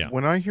want. yeah.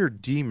 When I hear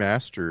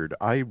demastered,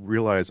 I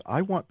realize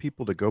I want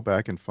people to go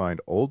back and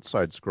find old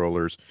side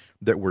scrollers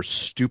that were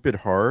stupid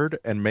hard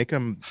and make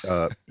them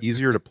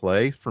easier to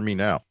play for me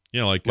now.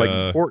 Yeah, like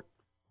for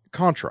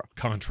Contra.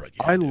 Contra.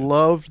 Yeah, I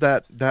love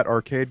that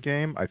arcade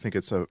game. I think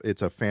it's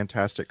a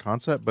fantastic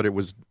concept, but it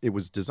was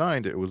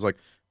designed. It was like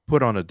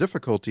put on a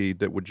difficulty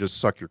that would just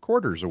suck your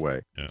quarters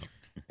away. Yeah.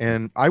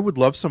 And I would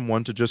love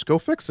someone to just go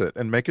fix it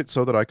and make it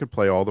so that I could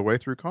play all the way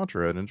through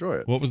Contra and enjoy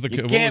it. What was the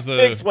You what can't was the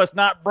fix what's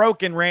not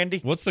broken, Randy.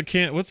 what's the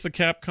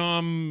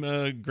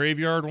Capcom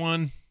graveyard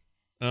one?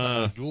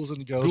 Ghouls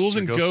and Ghosts. Ghouls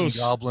and or Ghosts,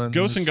 Goblins.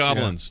 Ghosts and yeah.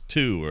 Goblins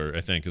 2, or I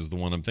think is the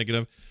one I'm thinking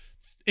of.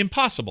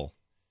 Impossible,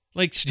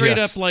 like straight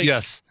Yes, up, like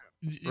yes.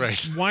 Right.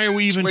 Why are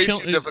we even way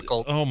killing? too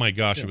difficult. Oh my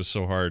gosh, it was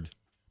so hard,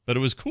 but it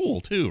was cool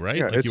too, right?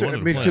 Yeah, Like it's you wanted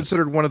to play it.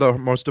 considered one of the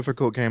most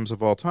difficult games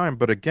of all time.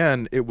 But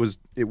again, it was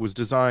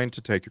designed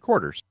to take your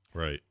quarters.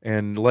 Right.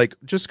 And like,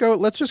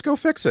 let's just go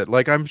fix it.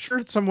 Like, I'm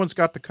sure someone's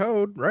got the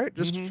code, right?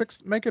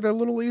 Just make it a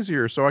little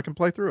easier so I can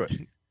play through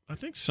it. I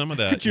think some of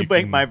that. Could you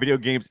make my video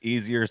games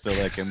easier so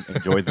I can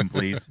enjoy them,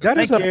 please? That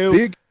is Thank a you.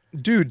 big,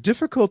 dude,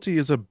 difficulty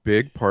is a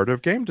big part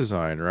of game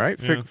design, right?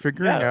 Yeah.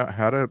 Figuring out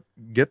how to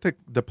get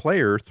the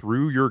player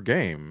through your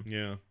game.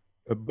 Yeah.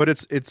 But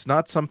it's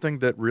not something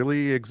that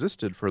really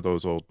existed for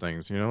those old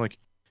things, you know, like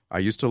I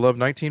used to love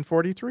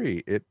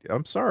 1943.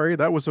 I'm sorry,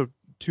 that was a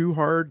too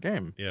hard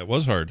game. Yeah, it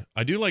was hard.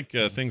 I do like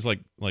things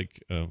like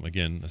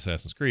again,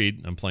 Assassin's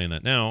Creed. I'm playing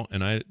that now,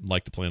 and I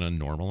like to play it on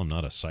normal. I'm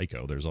not a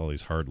psycho. There's all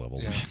these hard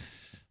levels. Yeah.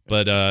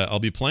 But I'll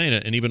be playing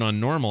it, and even on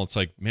normal, it's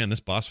like, man, this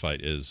boss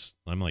fight is,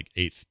 I'm like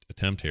 8th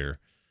attempt here.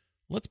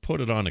 Let's put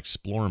it on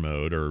explore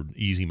mode or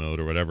easy mode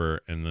or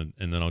whatever, and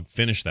then I'll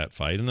finish that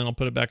fight, and then I'll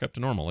put it back up to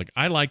normal. Like,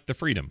 I like the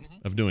freedom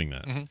of doing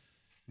that. Mhm.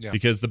 Yeah.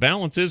 Because the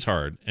balance is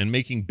hard, and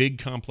making big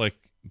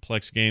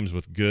complex games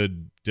with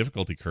good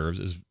difficulty curves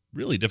is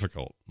really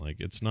difficult. Like,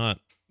 it's not,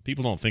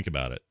 people don't think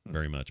about it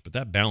very much, but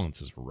that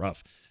balance is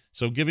rough.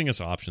 So giving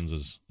us options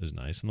is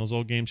nice, and those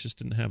old games just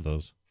didn't have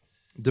those.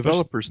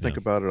 Developers think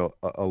yeah. about it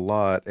a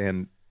lot,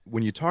 and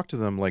when you talk to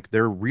them, like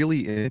they're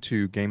really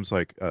into games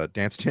like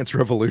Dance Dance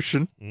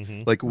Revolution.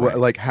 Mm-hmm. Like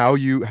like how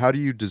do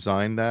you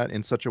design that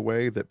in such a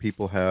way that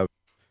people have,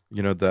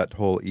 you know, that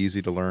whole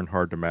easy to learn,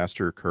 hard to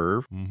master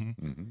curve.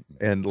 Mm-hmm.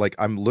 And like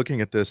I'm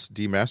looking at this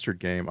demastered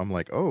game, I'm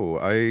like, oh,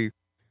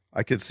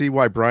 I could see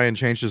why Brian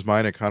changed his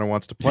mind and kind of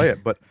wants to play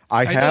it, but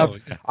I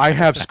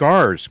have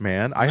scars,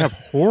 man. I have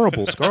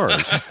horrible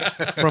scars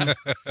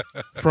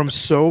from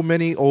so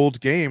many old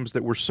games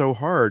that were so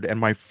hard. And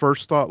my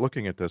first thought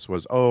looking at this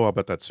was, oh, I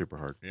bet that's super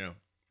hard. Yeah.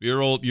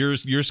 Your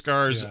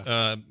scars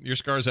your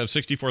scars have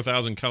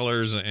 64,000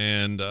 colors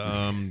and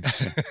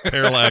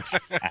parallax,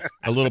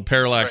 a little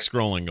parallax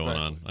scrolling going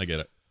on. I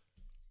get it.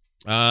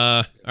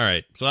 All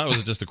right. So that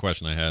was just a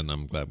question I had, and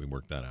I'm glad we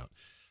worked that out.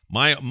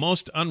 My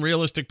most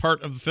unrealistic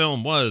part of the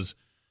film was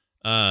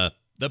the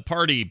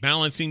party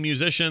balancing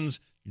musicians,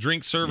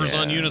 drink servers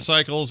on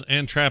unicycles,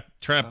 and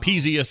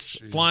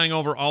trapezius flying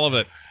over all of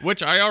it,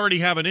 which I already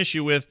have an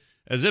issue with.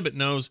 As Ibbot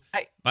knows,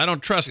 I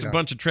don't trust a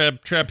bunch of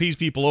trapeze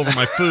people over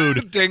my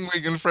food.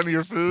 Dangling in front of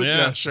your food?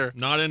 Yeah, sure.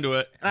 Not into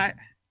it. And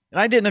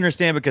I didn't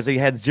understand because he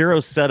had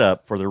zero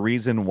setup for the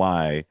reason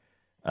why,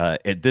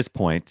 at this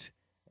point,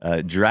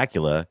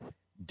 Dracula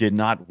did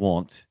not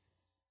want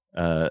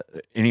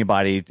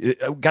anybody.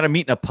 Got to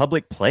meet in a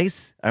public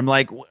place. I'm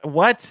like,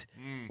 what?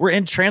 We're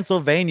in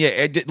Transylvania.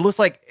 It looks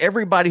like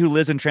everybody who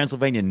lives in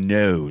Transylvania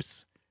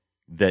knows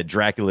that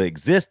Dracula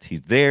exists.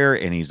 He's there,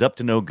 and he's up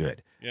to no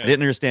good. Yeah. I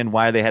didn't understand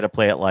why they had to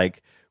play it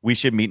like we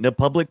should meet in a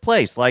public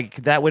place.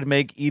 Like that would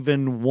make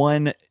even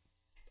one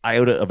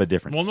iota of a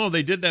difference. Well, no,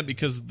 they did that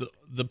because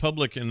the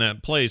public in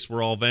that place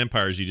were all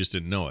vampires. You just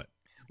didn't know it.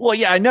 Well,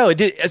 yeah, I know it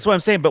did. That's what I'm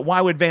saying. But why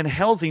would Van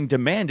Helsing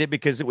demand it?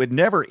 Because it would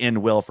never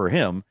end well for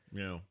him.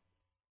 Yeah.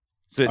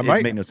 So it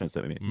made no sense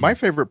to me. My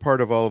favorite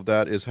part of all of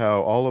that is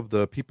how all of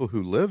the people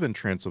who live in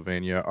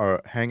Transylvania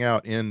hang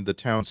out in the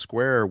town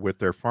square with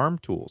their farm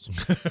tools.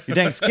 You're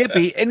dang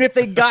skippy. And if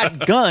they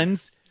got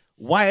guns,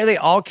 why are they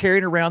all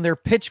carrying around their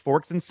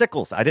pitchforks and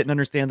sickles? I didn't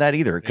understand that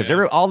either. Because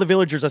all the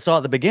villagers I saw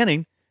at the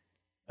beginning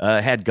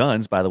had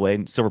guns, by the way,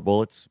 and silver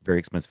bullets, very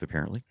expensive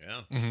apparently.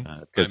 Yeah.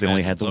 Because they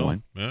only had the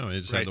one. Yeah, they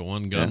just had the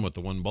one gun with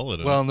the one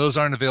bullet in Well, it. and those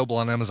aren't available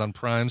on Amazon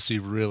Prime, so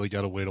you've really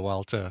got to wait a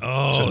while to.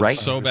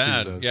 It's so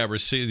bad.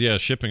 Yeah,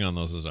 shipping on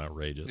those is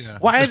outrageous. Yeah.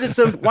 Why is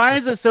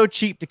it so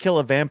cheap to kill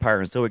a vampire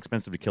and so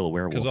expensive to kill a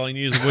werewolf? Because all you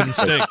need is a wooden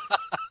stake.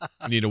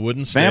 You need a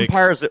wooden stake.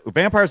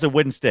 Vampires a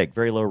wooden stake,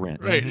 very low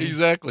rent. Right,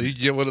 exactly. You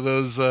get one of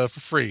those for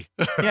free.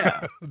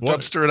 Yeah.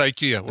 Dumpster at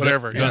IKEA,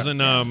 whatever. Doesn't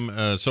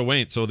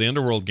so the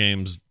Underworld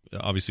games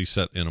obviously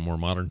set in a more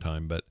modern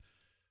time, but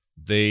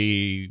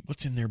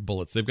what's in their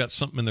bullets? They've got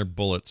something in their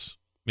bullets.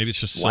 Maybe it's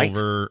just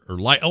silver or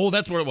light. Oh,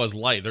 that's what it was.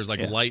 Light. There's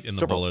like light in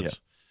the bullets.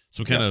 Yeah.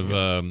 Some kind of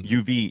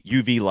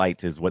UV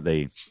light is what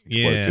they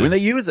yeah. do. And they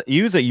use a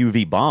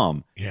UV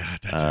bomb. Yeah,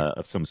 that's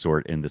of some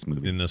sort in this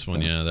movie. In this one,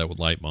 that would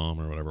light bomb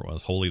or whatever it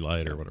was, holy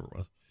light or whatever it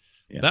was.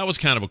 Yeah. That was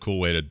kind of a cool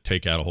way to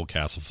take out a whole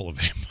castle full of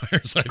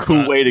vampires.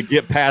 Cool way to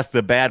get past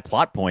the bad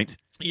plot point.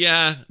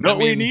 Yeah,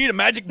 we need a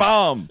magic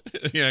bomb.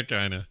 Yeah,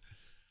 kind of.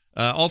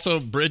 Also,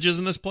 bridges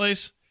in this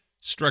place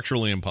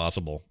structurally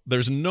impossible.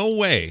 There's no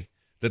way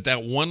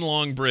that one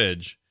long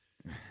bridge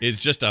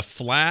is just a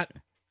flat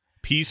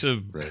piece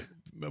of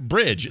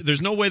bridge.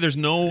 There's no way. There's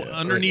no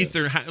underneath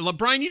there.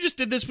 Brian, you just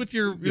did this with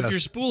your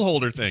spool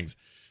holder things.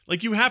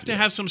 Like you have to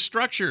have some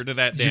structure to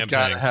that damn thing. You've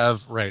got to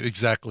have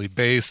exactly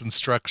base and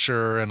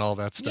structure and all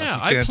that stuff. Yeah,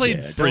 I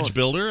played Bridge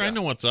Builder. I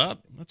know what's up.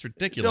 That's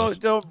ridiculous.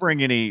 Don't bring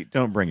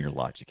your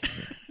logic in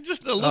here.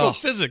 Just a little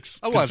physics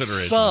I want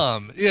consideration.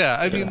 some. Yeah,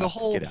 I mean the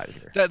whole get out of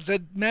here.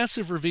 that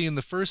massive ravine.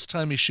 The first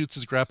time he shoots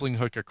his grappling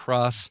hook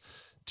across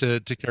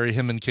to carry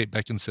him and Kate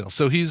Beckinsale.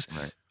 So he's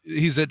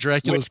at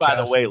Dracula's Which, by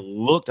castle. the way,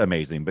 looked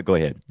amazing. But go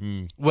ahead.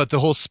 What, the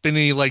whole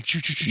spinny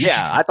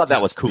Yeah, I thought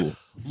that was cool.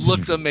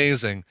 Looked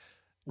amazing.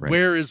 Right.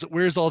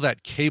 Where's all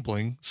that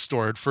cabling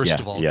stored? First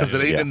of all, because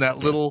it ain't in that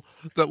little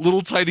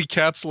tiny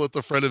capsule at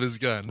the front of his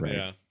gun. Right.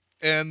 Yeah,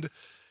 and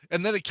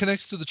then it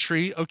connects to the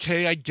tree.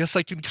 Okay, I guess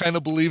I can kind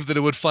of believe that it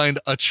would find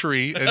a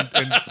tree and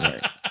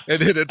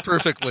hit it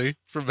perfectly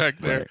from back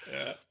there. Right.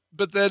 Yeah.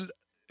 But then,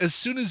 as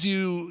soon as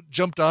you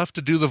jumped off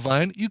to do the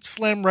vine, you'd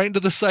slam right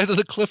into the side of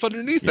the cliff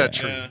underneath that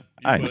tree. Yeah,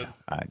 I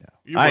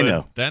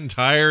know. That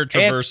entire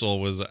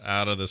traversal was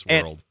out of this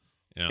world.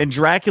 And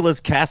Dracula's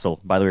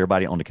castle, by the way,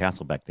 everybody owned a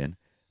castle back then.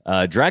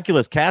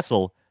 Dracula's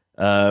castle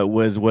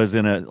was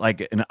in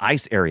an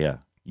ice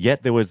area.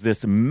 Yet there was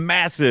this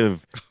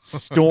massive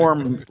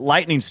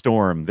lightning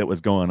storm that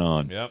was going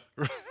on. Yep.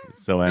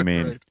 So I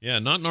mean, yeah,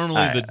 not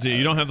normally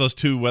you don't have those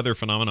two weather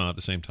phenomena at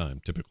the same time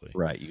typically.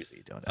 Right, usually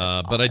you don't.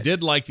 But I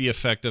did like the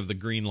effect of the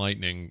green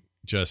lightning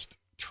just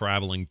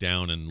traveling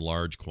down in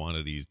large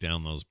quantities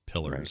down those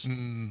pillars.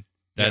 Right.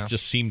 That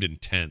just seemed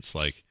intense.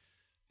 Like,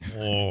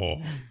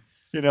 oh,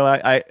 you know,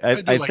 I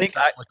like think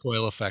Tesla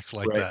coil effects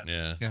like that.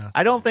 yeah.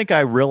 I don't think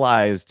I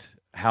realized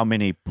how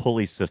many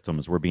pulley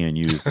systems were being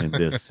used in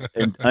this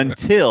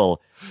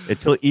until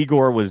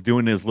Igor was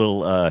doing his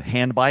little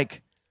hand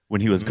bike when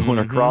he was going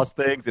across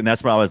things, and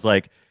that's when I was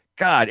like,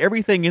 God,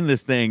 everything in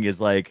this thing is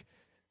like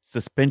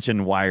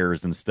suspension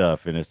wires and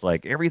stuff, and it's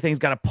like everything's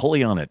got a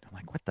pulley on it. I'm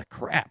like, what the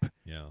crap?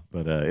 Yeah.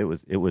 But it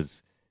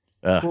was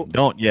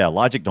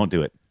Logic, don't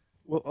do it.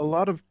 Well, a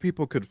lot of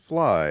people could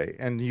fly,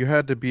 and you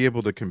had to be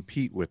able to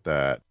compete with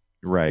that.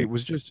 Right.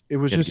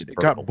 It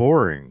got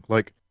boring.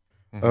 Like,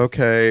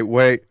 okay,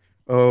 wait.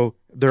 Oh,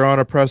 they're on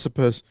a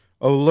precipice.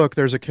 Oh, look,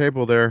 there's a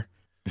cable there.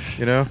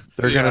 You know,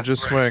 they're gonna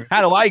just swing.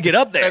 How do I get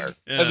up there?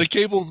 And the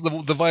cables,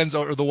 the vines,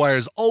 or the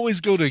wires always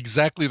go to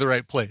exactly the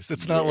right place.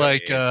 It's not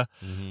like, all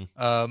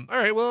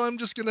right, well, I'm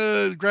just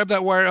gonna grab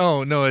that wire.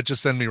 Oh no, it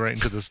just sent me right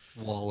into this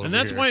wall. And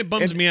that's why it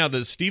bums me out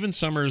that Stephen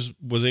Sommers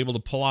was able to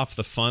pull off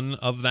the fun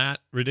of that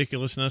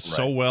ridiculousness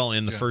so well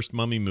in the first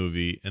Mummy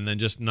movie, and then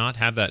just not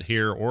have that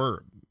here,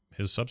 or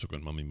his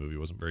subsequent Mummy movie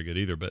wasn't very good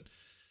either. But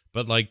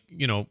like,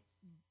 you know,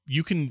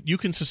 you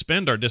can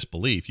suspend our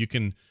disbelief. You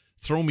can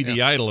throw me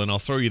the idol and I'll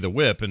throw you the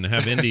whip, and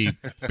have Indy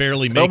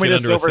barely make it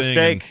under a thing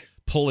and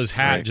pull his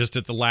hat just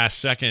at the last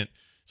second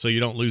so you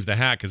don't lose the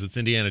hat because it's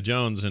Indiana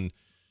Jones, and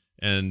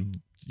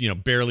you know,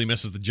 barely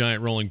misses the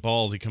giant rolling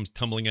balls. He comes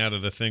tumbling out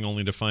of the thing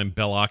only to find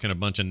Belloc and a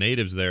bunch of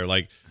natives there.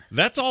 Like,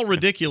 that's all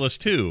ridiculous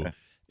too.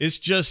 It's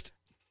just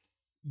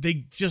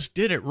they just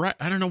did it right.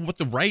 I don't know what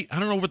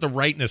the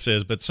rightness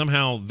is, but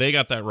somehow they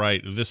got that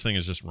right. This thing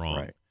is just wrong.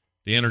 Right.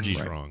 The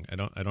energy's wrong. I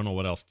don't know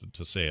what else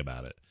to say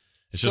about it.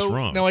 It's just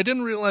wrong. Now, I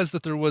didn't realize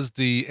that there was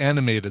the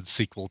animated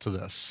sequel to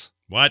this.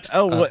 What?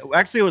 Oh,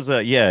 actually, it was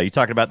you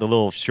talking about the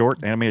little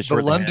short animated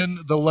short.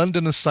 The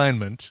London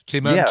Assignment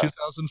came out in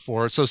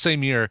 2004, so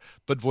same year.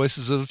 But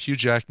voices of Hugh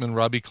Jackman,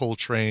 Robbie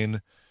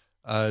Coltrane,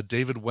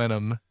 David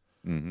Wenham.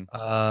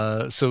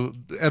 So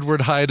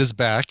Edward Hyde is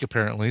back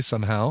apparently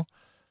somehow.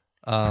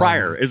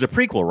 Prior is a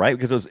prequel, right?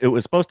 Because it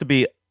was supposed to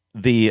be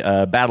the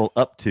battle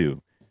up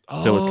to.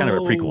 So it's kind of a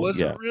prequel.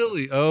 Was it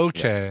really?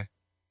 Okay. Yeah.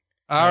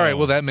 All right.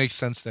 Well, that makes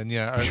sense then.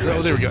 Yeah. Right.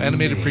 Oh, there we go.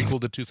 Animated prequel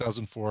to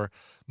 2004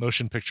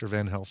 motion picture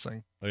Van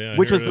Helsing. Oh, yeah,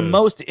 which was the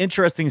most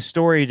interesting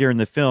story during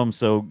the film.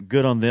 So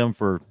good on them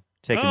for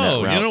taking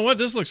that route. You know what?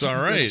 This looks all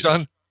right.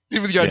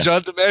 Even got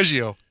John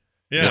DiMaggio.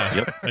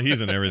 Yeah. He's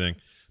in everything.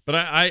 But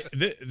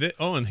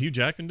and Hugh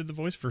Jackman did the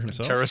voice for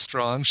himself. Tara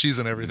Strong. She's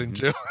in everything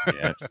too.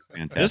 Yeah.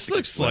 Fantastic. This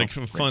looks like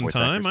a fun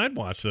time. I'd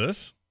watch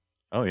this.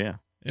 Oh, yeah.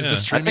 Is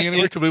this streaming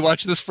anywhere? Could we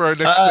watch this for our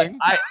next thing?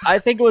 I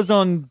think it was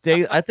on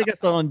I think I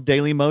saw it on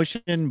Daily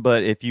Motion,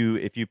 but if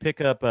you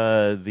pick up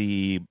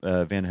the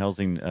Van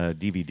Helsing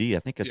DVD, I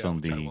think it's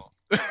on the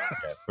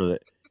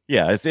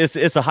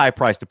it's a high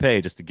price to pay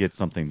just to get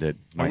something that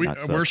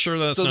we're sure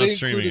that's not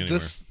streaming anywhere.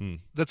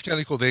 That's kind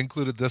of cool. They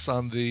included this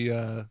on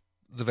the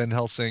Van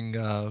Helsing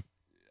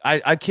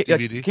I can't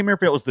remember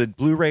if it was the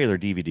Blu-ray or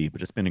the DVD,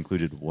 but it's been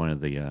included one of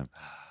the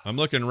I'm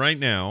looking right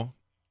now,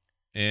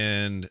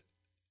 and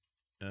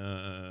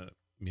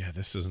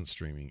this isn't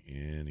streaming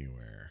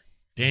anywhere.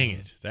 Dang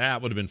it.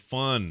 That would have been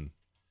fun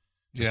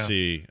to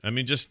see. I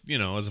mean, just, you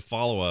know, as a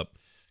follow-up,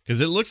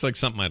 because it looks like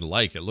something I'd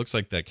like. It looks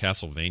like that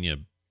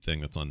Castlevania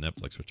thing that's on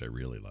Netflix, which I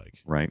really like.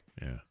 Right.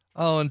 Yeah.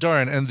 Oh, and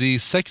darn. And the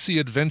Sexy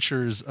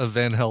Adventures of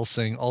Van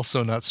Helsing,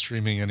 also not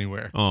streaming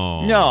anywhere.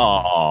 Oh.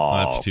 No.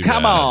 That's too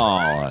Come bad.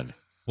 on.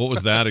 What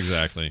was that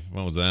exactly?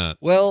 What was that?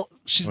 Well,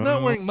 she's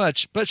not wearing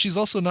much, but she's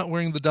also not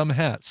wearing the dumb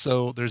hat.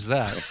 So there's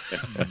that.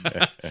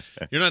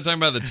 You're not talking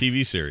about the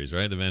TV series,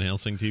 right? The Van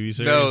Helsing TV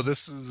series? No,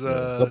 this is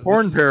the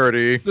porn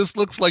parody. This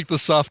looks like the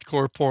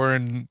softcore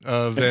porn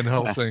Van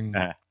Helsing.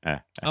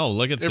 Oh,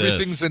 look at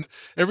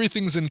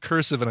everything's in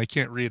cursive, and I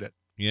can't read it.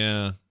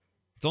 Yeah,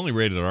 it's only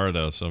rated R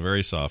though, so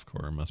very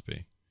softcore it must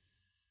be.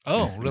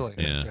 Oh, really?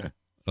 Yeah.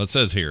 Well, it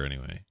says here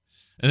anyway,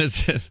 and it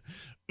says,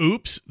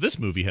 "Oops, this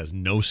movie has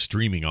no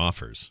streaming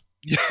offers.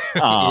 Oops.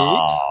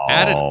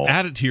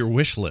 Add it to your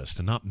wish list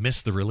and not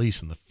miss the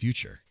release in the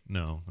future."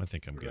 No, I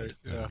think I'm good.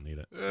 I don't need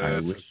it.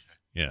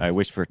 I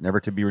wish for it never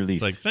to be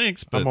released. It's like,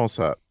 thanks, but I'm all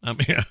set. I'm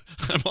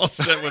all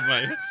set with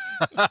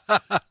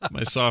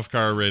my soft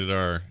car rated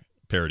R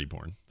parody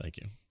porn. Thank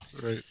you.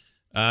 Right.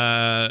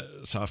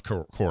 Soft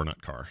core,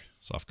 not car.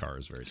 Soft car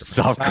is very different.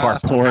 Soft car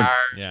porn.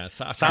 Yeah,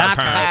 soft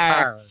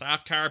car.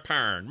 Soft car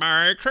porn.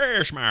 Merry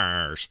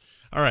Christmas.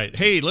 All right.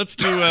 Hey, let's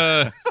do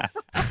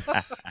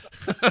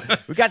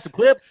we got some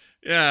clips.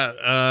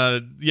 Yeah,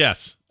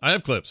 yes. I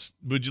have clips.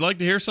 Would you like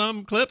to hear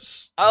some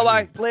clips?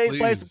 Oh, please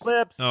play some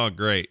clips. Oh,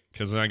 great,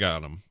 because I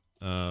got them.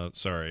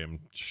 Sorry, I'm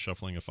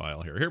shuffling a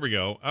file here. Here we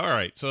go. All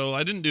right, so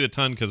I didn't do a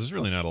ton because there's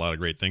really not a lot of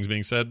great things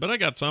being said, but I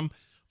got some.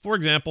 For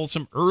example,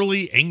 some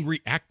early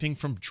angry acting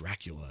from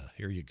Dracula.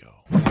 Here you go.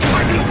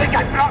 Why do you think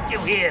I brought you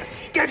here?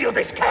 Give you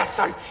this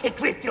castle,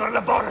 equip your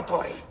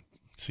laboratory.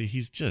 See,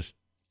 he's just...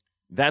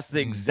 That's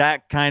the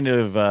exact kind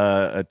of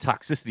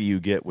toxicity you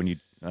get when you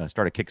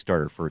start a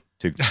Kickstarter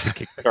to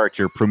kickstart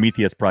your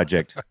Prometheus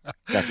project.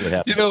 That's what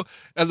happened. You know,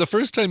 and the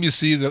first time you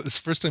see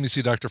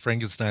Dr.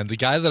 Frankenstein, the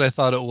guy that I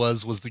thought it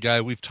was the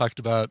guy we've talked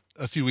about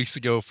a few weeks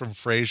ago from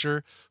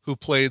Frasier, who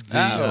played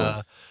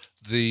the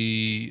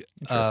food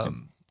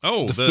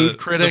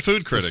critic. The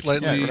food critic.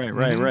 Slightly,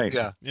 right.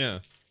 Yeah.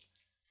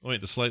 Wait,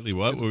 the slightly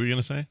what? What were you going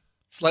to say?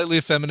 Slightly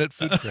effeminate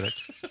food critic.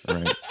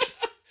 Right.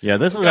 Yeah,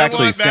 this was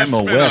actually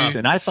Samuel West,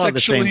 and I thought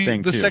the same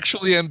thing, too. The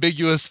sexually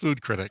ambiguous food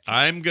critic.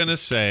 I'm going to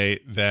say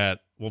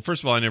that, well,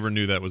 first of all, I never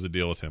knew that was a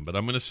deal with him, but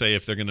I'm going to say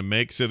if they're going to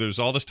make, so there's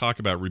all this talk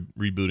about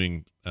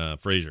rebooting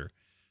Frasier.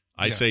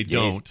 I say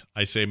don't.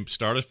 I say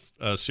start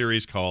a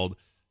series called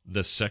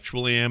The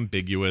Sexually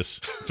Ambiguous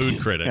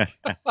Food Critic,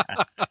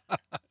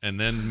 and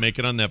then make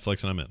it on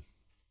Netflix, and I'm in.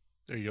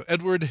 There you go.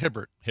 Edward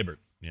Hibbert. Hibbert,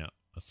 yeah,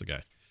 that's the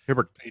guy.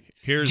 Hibbert.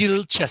 Here's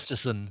Gil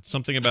Chesterton.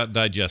 something about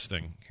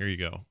digesting. Here you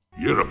go.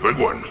 You're a big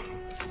one.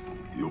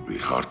 You'll be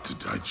hard to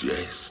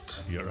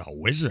digest. You're a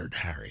wizard,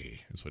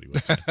 Harry. That's what he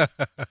would say.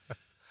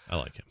 I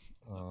like him.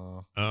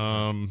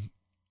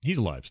 He's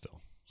alive still,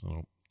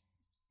 so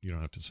you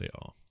don't have to say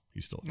 "oh."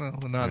 He's still No,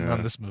 not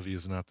in this movie.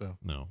 Is not though.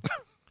 no.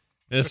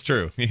 It's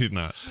true. He's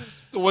not.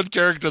 The one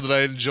character that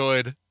I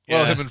enjoyed.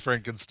 Well, him and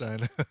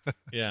Frankenstein.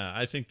 Yeah,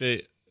 I think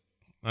I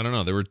don't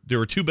know. There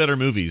were two better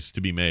movies to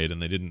be made, and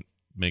they didn't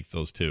make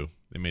those two.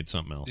 They made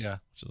something else. Yeah,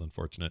 which is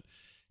unfortunate.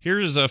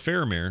 Here's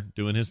Faramir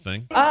doing his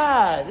thing.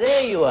 Ah,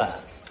 there you are.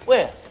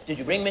 Well, did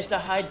you bring Mr.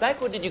 Hyde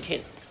back or did you kill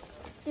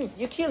him?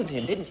 You killed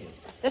him, didn't you?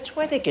 That's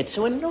why they get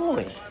so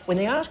annoyed. When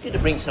they ask you to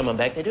bring someone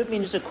back, they don't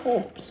mean it's a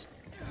corpse.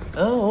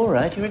 Oh, all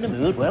right, you're in the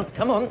mood. Well,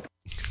 come on.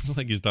 It's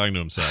like he's talking to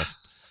himself.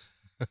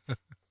 I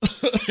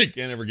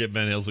can't ever get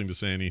Van Helsing to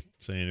say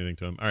anything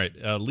to him. All right,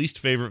 least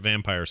favorite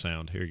vampire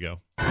sound. Here you go.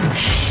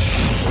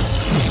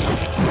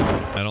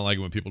 I don't like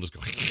it when people just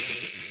go.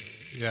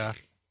 Yeah.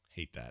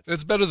 Hate that.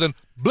 It's better than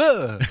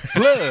blah,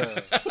 blah.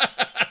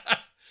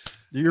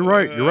 You're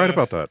right. You're right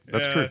about that.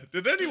 That's true.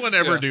 Did anyone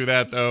ever do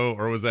that, though?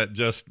 Or was that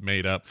just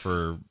made up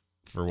for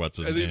what's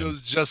his name? I think it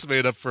was just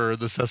made up for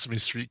the Sesame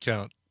Street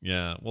count.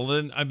 Yeah. Well,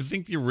 then I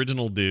think the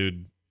original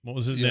dude, what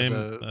was his name?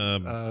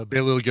 Bela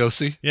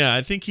Lugosi. Yeah,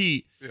 I think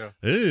he... Yeah.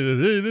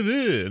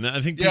 And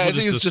I think people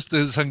it's just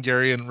his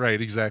Hungarian, right,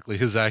 exactly.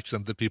 His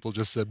accent that people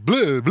just said,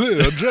 blah, blah,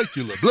 I'm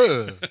Dracula,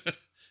 blah.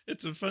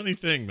 It's a funny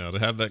thing, though, to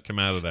have that come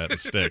out of that and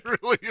stick. It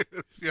really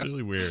is. Yeah. It's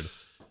really weird.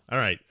 All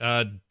right.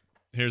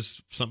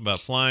 Here's something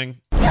about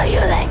flying. Do you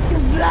like to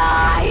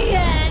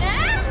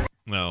fly?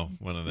 No,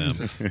 one of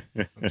them.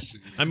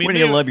 I mean,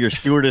 wouldn't you love your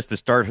stewardess to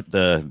start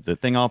the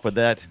thing off with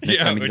that?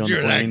 Yeah, would you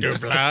like to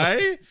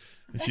fly?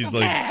 And she's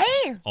like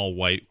all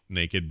white,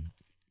 naked,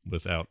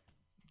 without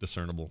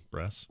discernible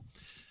breasts.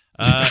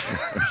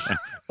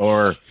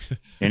 Or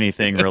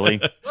anything, really.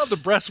 Well, the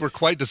breasts were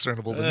quite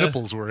discernible. The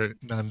nipples were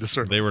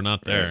non-discernible. They were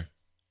not there.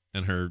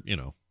 And her,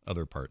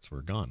 other parts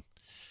were gone.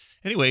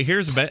 Anyway,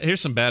 here's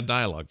some bad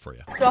dialogue for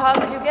you. So how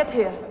did you get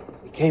here?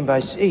 We came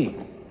by sea.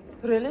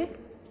 Really?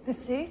 The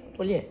sea?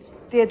 Well, yes.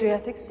 The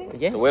Adriatic Sea?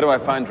 Yes. So where do I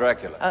find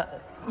Dracula?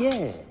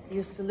 Yes. He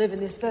used to live in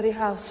this very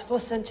house 4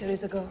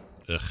 centuries ago.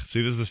 Ugh,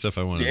 see, this is the stuff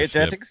I wanted The to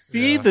skip. Adriatic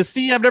Sea? Yeah. The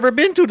sea? I've never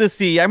been to the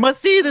sea. I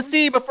must see the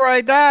sea before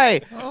I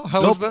die. Oh,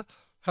 how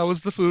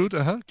was the food?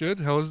 Good.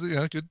 How was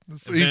the good?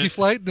 Easy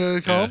flight?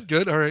 Calm? Yeah.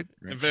 Good. All right.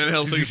 And Van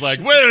Helsing's like,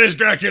 where is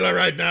Dracula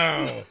right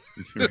now?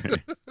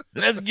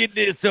 Let's get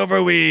this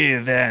over with.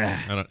 He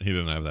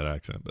didn't have that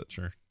accent, but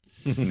sure.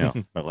 No,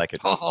 I like it.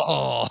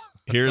 Oh.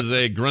 Here's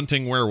a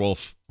grunting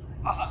werewolf.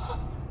 He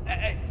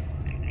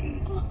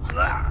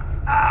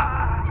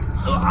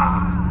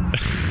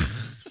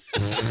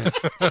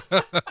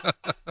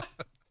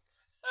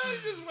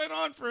just went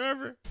on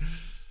forever.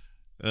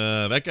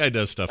 That guy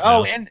does stuff now.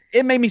 Oh, and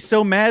it made me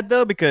so mad,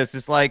 though, because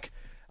it's like,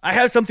 I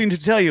have something to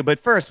tell you, but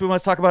first we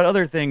must talk about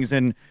other things,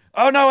 and,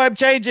 oh no, I'm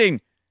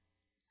changing.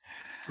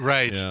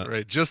 Right,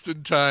 right. Just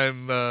in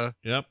time.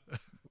 Yep.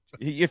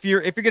 If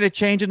you're going to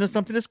change into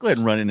something, just go ahead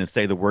and run in and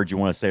say the word you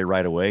want to say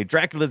right away.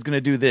 Dracula's going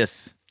to do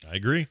this. I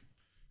agree.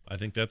 I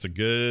think that's a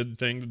good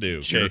thing to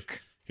do. Jerk. Okay.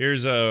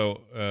 Here's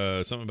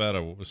something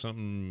about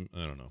something,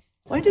 I don't know.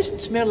 Why does it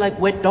smell like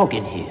wet dog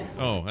in here?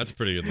 Oh, that's a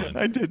pretty good line.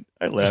 I did.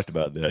 I laughed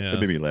about that. Yeah, That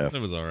made me laugh.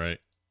 That was all right.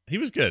 He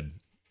was good.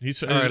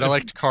 All right. I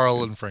liked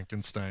Carl and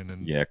Frankenstein.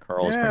 And yeah,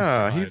 Carl's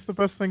he's the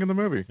best thing in the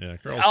movie. Yeah,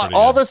 Carl's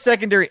all the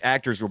secondary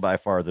actors were by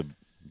far the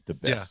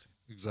best.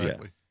 Yeah,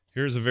 exactly. Yeah.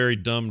 Here's a very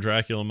dumb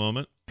Dracula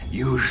moment.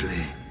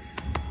 Usually,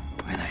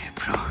 when I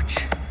approach,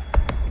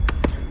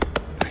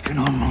 I can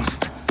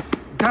almost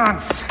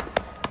dance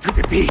to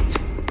the beat.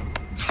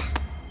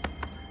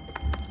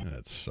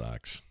 That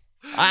sucks.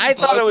 I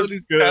thought it was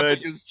good.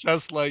 Tapping his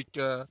chest like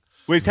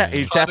he's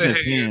tapping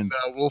his hands.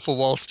 Wolf of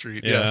Wall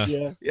Street. Yeah. Yes.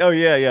 Yeah. Oh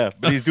yeah.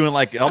 But he's doing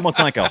like almost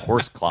like a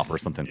horse clop or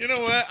something. You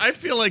know what? I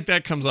feel like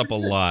that comes up a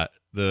lot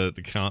the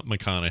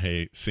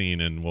McConaughey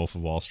scene in Wolf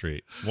of Wall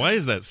Street. Why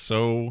is that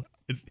so?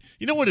 It's,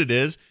 you know what it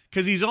is?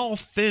 Because he's all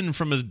thin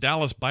from his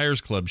Dallas Buyers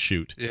Club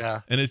shoot. Yeah.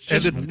 And it's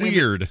just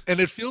weird.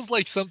 And it feels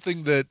like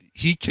something that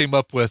he came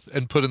up with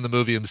and put in the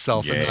movie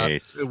himself.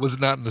 Yes. And it was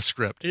not in the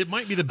script. It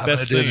might be the I'm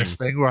best gonna thing. do this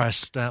thing where I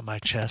stamp my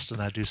chest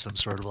and I do some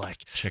sort of like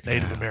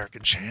Native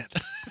American chant.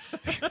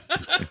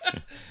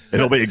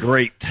 It'll be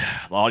great. The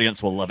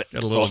audience will love it.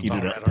 Got a little, You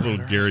do that.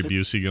 little Gary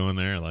Busey going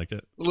there. I like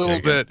it. A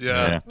little bit,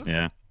 yeah.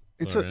 Yeah.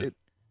 It's Sorry.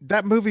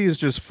 that movie is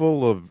just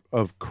full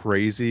of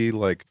crazy,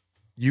 like,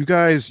 you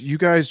guys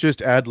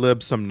just ad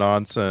lib some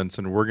nonsense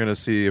and we're gonna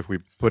see if we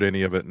put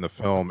any of it in the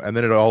film, and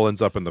then it all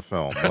ends up in the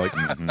film, like,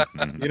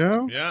 you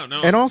know. Yeah,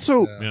 no. And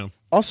also Yeah.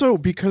 also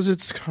because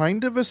it's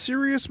kind of a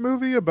serious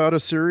movie about a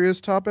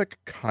serious topic,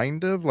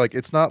 kind of like,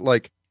 it's not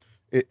like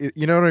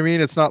you know what I mean,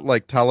 it's not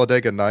like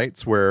Talladega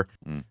Nights where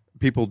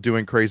people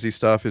doing crazy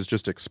stuff is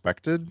just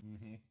expected.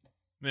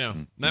 Yeah,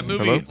 that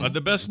movie, Hello? the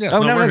best.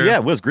 Oh, no, we're here. yeah,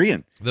 Will's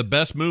agreeing. The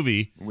best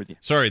movie. With you.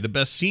 Sorry, the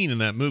best scene in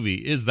that movie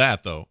is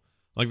that, though.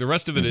 Like, the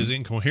rest of it is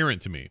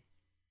incoherent to me.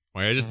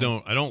 Like, I just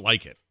don't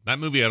like it. That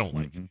movie I don't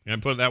like. Can I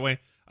put it that way?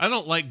 I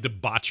don't like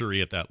debauchery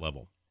at that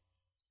level.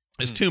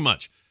 It's too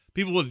much.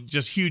 People with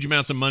just huge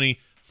amounts of money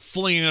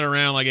flinging it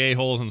around like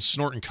a-holes and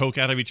snorting coke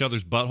out of each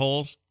other's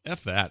buttholes.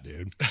 F that,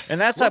 dude.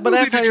 And that's What but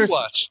movie that's how did you're you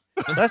watch?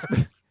 That's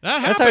That that's how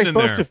happened you're in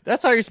there. supposed to.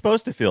 That's how you're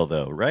supposed to feel,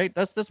 though, right?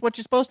 That's what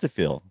you're supposed to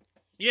feel.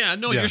 Yeah,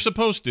 no, Yeah. you're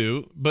supposed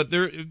to, but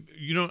there,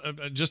 you know,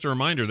 just a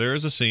reminder, there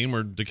is a scene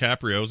where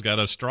DiCaprio's got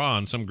a straw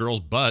in some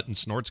girl's butt and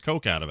snorts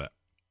coke out of it.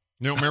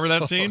 You don't remember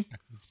that scene?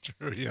 It's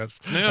true,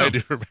 yes. No. I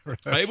do remember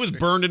that. It was scene.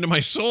 burned into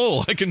my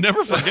soul. I can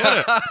never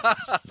forget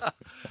it.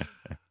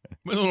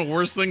 One of the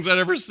worst things I'd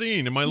ever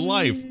seen in my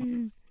life.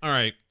 All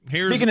right,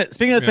 here's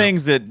Speaking of yeah.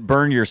 things that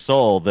burn your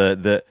soul,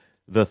 the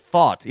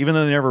thought, even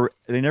though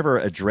they never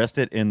addressed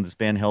it in this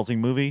Van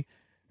Helsing movie,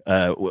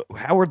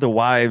 how were the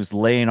wives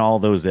laying all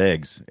those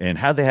eggs, and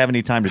how'd they have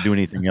any time to do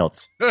anything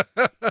else?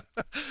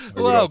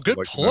 Wow, good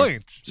like that.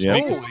 point. Yeah.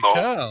 Holy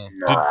cow.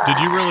 Did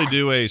you really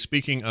do a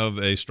speaking of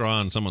a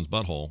straw in someone's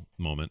butthole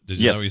moment? Did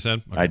you Yes, know what you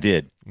said? I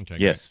did. Okay,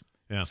 Yes.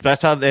 Yeah. So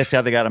that's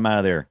how they got him out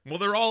of there. Well,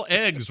 they're all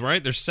eggs,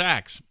 right? They're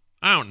sacks.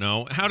 I don't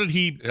know. How did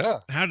he? Yeah.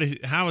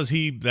 How is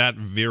he that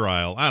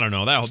virile? I don't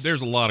know.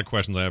 There's a lot of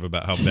questions I have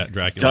about how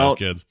Dracula has Don't-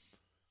 kids.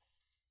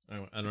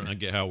 I don't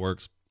get how it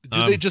works.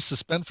 Do they just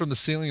suspend from the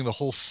ceiling and the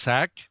whole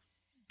sack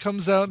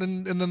comes out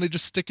and then they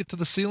just stick it to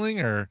the ceiling?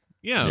 Or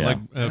Yeah, Yeah. like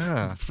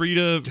Yeah.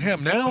 Frida.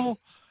 damn, now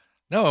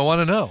I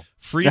want to know.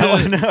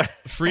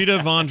 Frida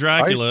von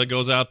Dracula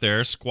goes out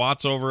there,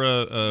 squats over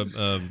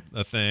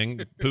a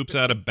thing, poops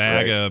out a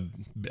bag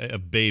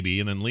of baby,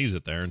 and then leaves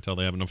it there until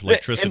they have enough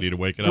electricity to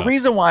wake it The up.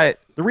 reason why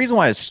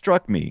it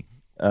struck me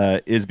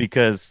is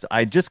because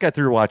I just got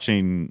through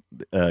watching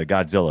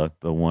Godzilla,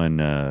 the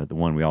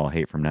one we all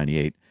hate from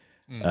 '98.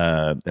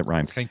 That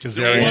rhymed. Hank The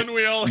Azaria. one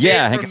we all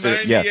Yeah, hate Hank from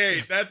Azaria, yeah.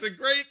 '98. That's a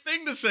great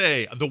thing to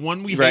say. The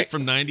one we Right. hate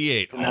from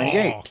 '98.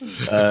 '98.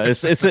 Oh.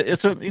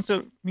 It's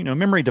a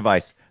memory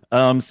device.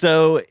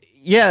 So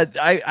yeah,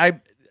 I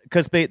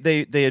because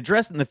they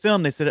addressed it in the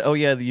film. They said, oh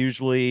yeah,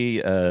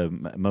 usually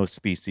most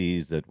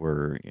species that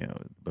were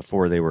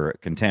before they were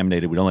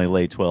contaminated would only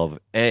lay 12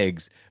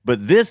 eggs,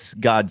 but this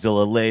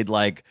Godzilla laid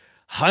like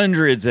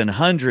hundreds and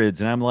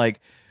hundreds, and I'm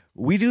like,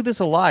 we do this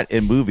a lot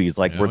in movies,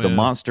 like where the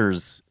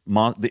monsters,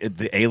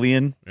 the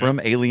alien from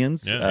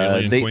Aliens,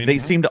 Alien Queen. they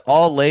seem to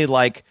all lay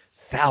like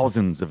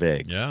thousands of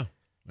eggs. Yeah.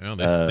 Well,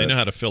 they know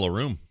how to fill a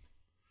room.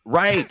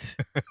 Right.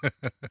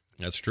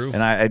 That's true.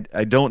 And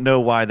I don't know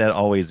why that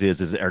always is.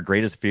 Is our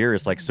greatest fear?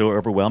 It's like so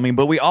overwhelming,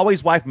 but we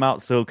always wipe them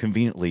out so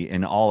conveniently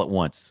and all at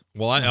once.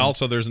 Well, I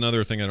also there's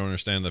another thing I don't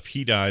understand. If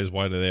he dies,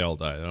 why do they all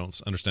die? I don't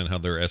understand how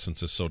their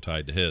essence is so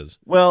tied to his.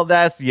 Well,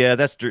 that's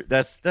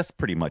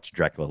pretty much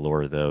Dracula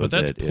lore, though. But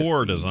that's that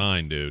poor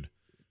design, dude.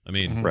 I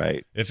mean,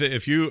 right.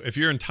 If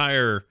your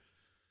entire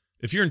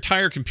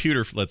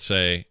computer, let's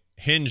say,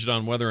 hinged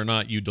on whether or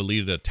not you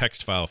deleted a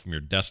text file from your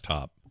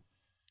desktop,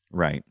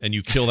 right, and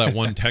you kill that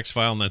one text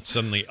file, and then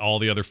suddenly all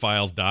the other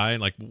files die,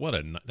 like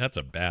that's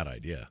a bad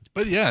idea.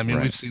 But yeah, I mean,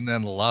 Right. we've seen that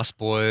in The Lost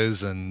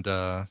Boys, and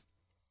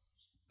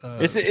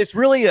it's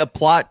really a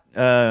plot.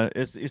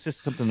 It's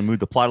just something to move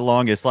the plot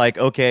along. It's like,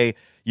 okay,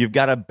 you've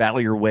got to battle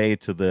your way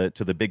to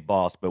the big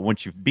boss, but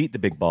once you've beat the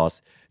big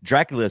boss,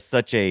 Dracula is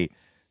such a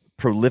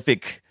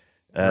prolific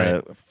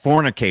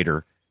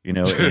fornicator,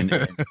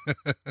 and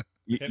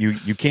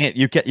you can't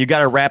you got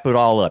to wrap it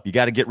all up. You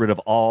got to get rid of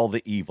all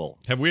the evil.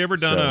 Have we ever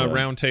done So, a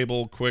round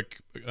table quick?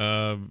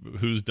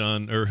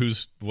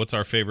 What's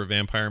our favorite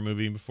vampire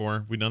movie before?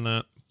 Have we done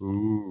that?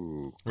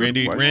 Ooh, good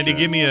Randy, question.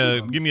 give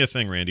me a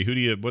thing,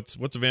 Randy. What's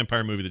a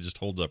vampire movie that just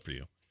holds up for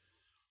you?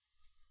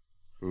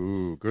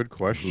 Ooh, good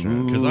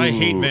question. Because I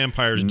hate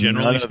vampires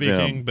generally none of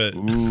speaking, them.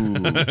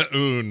 but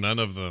ooh, none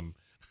of them.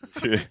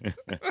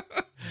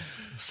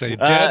 say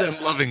dead and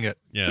loving it.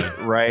 Yeah,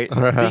 Right. The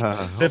Hold on.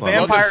 Love at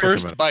vampire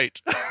first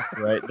bite.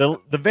 right.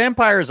 The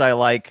vampires I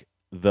like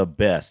the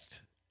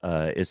best.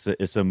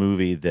 It's a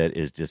movie that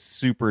is just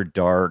super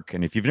dark,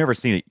 and if you've never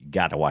seen it, you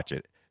got to watch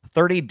it.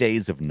 30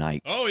 Days of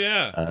Night. Oh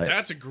yeah,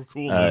 that's a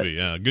cool movie.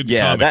 Yeah, good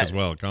yeah, comic as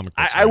well. Comic.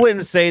 I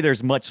wouldn't say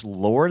there's much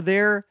lore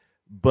there,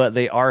 but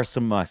they are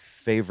some of my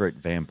favorite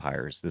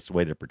vampires. This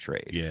way they're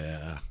portrayed.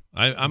 Yeah,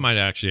 I might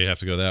actually have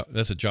to go that.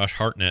 That's a Josh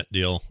Hartnett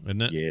deal,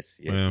 isn't it? Yes.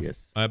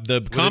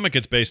 The comic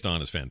it's based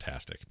on is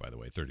fantastic. By the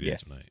way, 30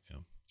 Days of Night. Yeah,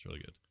 it's really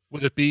good.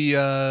 Would it be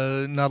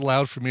not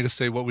allowed for me to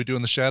say What We Do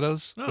in the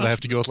Shadows? No, would I have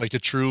to go with like a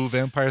true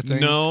vampire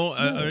thing? No,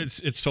 it's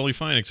totally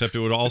fine. Except it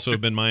would also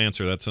have been my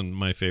answer. That's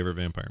my favorite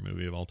vampire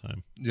movie of all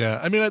time. Yeah,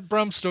 I mean,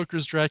 Bram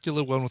Stoker's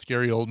Dracula one with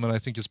Gary Oldman, I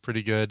think is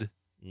pretty good.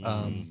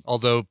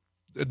 Although,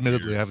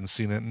 admittedly, I haven't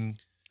seen it in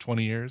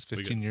 20 years,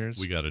 15 years.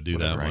 We got to do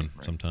that one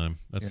sometime.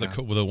 That's the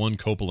one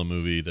Coppola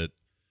movie that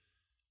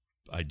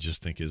I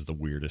just think is the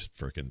weirdest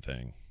freaking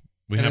thing.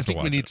 I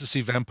think we need to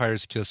see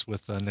Vampires Kiss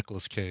with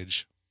Nicolas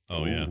Cage.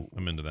 Oh yeah,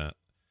 I'm into that.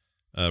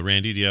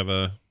 Randy, do you have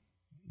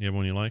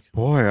one you like?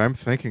 Boy, I'm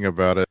thinking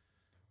about it.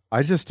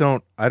 I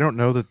don't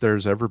know that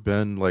there's ever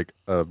been like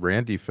a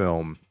Randy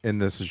film in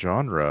this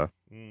genre,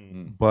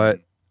 but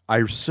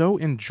I so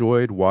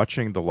enjoyed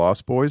watching The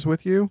Lost Boys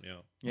with you.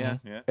 Yeah.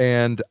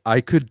 And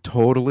I could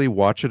totally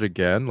watch it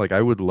again. Like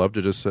I would love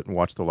to just sit and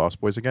watch The Lost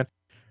Boys again.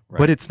 Right.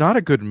 But it's not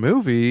a good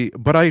movie,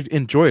 but I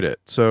enjoyed it.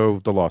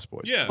 So The Lost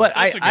Boys. Yeah, but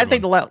I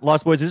think The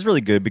Lost Boys is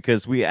really good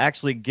because we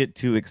actually get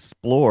to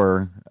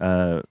explore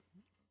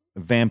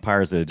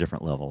vampires at a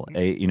different level.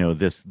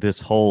 This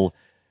whole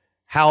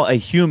how a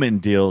human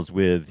deals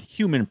with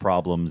human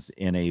problems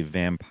in a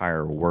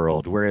vampire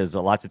world, whereas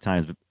lots of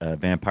times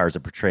vampires are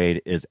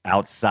portrayed as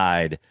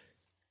outside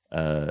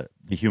the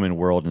human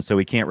world, and so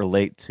we can't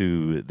relate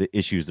to the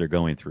issues they're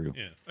going through.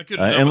 Yeah,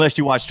 unless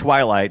you watch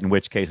Twilight, in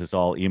which case it's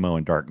all emo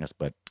and darkness.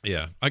 But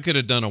yeah, I could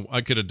have done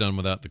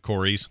without the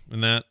Coreys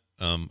in that.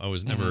 I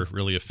was never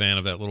really a fan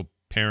of that little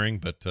pairing,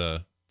 but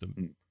the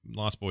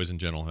Lost Boys in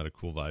general had a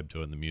cool vibe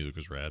to it, and the music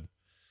was rad.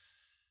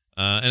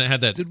 And it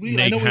had that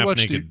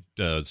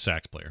half-naked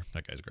sax player.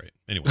 That guy's great.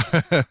 Anyway.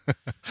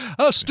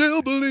 I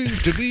still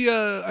believe. Did we,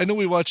 I know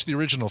we watched the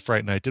original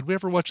Fright Night. Did we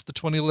ever watch the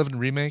 2011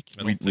 remake?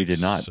 We did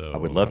not. So. I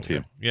would love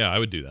to. Yeah, I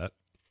would do that.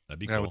 That'd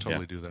be cool. I would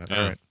totally do that. Yeah.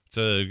 All right.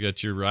 So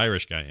got your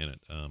Irish guy in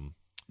it.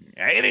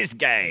 Irish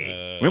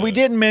guy. We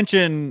didn't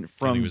mention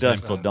From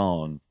Dusk Till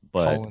Dawn.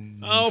 But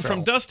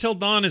From Dusk Till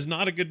Dawn is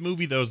not a good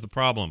movie, though, is the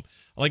problem.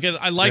 Like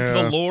I liked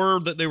the lore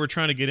that they were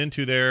trying to get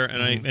into there,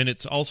 and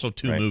it's also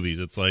two movies.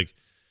 It's like,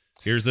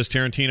 here's this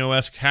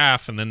Tarantino-esque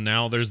half, and then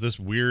now there's this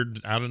weird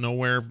out of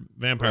nowhere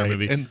vampire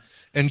movie.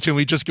 And can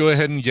we just go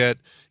ahead and get,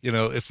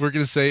 if we're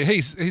going to say,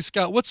 hey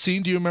Scott, what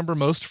scene do you remember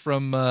most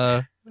from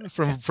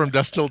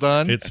Dusk Till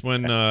Dawn? It's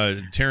when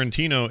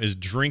Tarantino is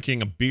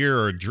drinking a beer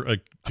or a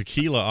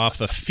tequila off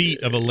the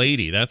feet of a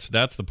lady. That's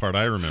the part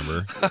I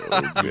remember.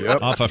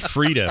 Off of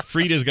Frida.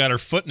 Frida's got her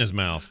foot in his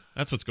mouth.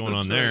 That's what's going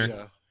on there.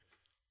 Yeah.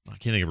 I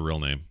can't think of her real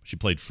name. She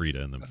played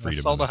Frida in the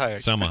Frida Salma movie. Hayek.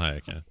 Salma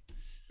Hayek,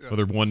 yeah. With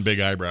her one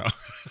big eyebrow.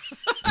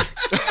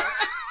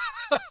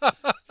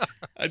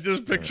 I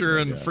just picture her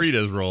in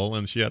Frida's role,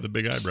 and she had the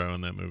big eyebrow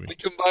in that movie. We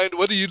combined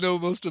what do you know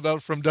most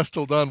about From Dusk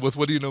Till Dawn with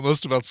what do you know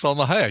most about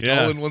Salma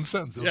Hayek, all in one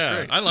sentence. It was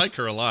great. I like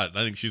her a lot.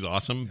 I think she's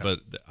awesome,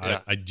 but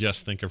I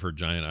just think of her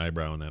giant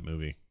eyebrow in that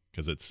movie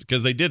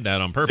because they did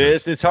that on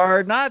purpose. It's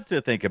hard not to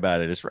think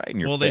about it. It's right in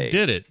your face. Well, they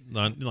did it.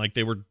 Like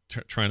they were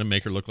trying to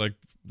make her look like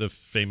the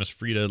famous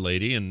Frida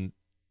lady, and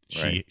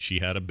she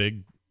had a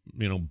big,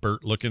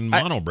 Burt-looking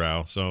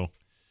monobrow. So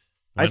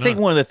I think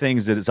one of the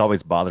things that has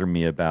always bothered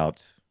me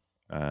about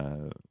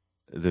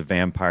the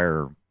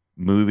vampire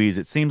movies,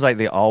 it seems like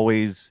they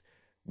always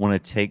want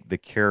to take the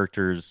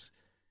characters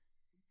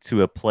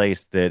to a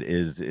place that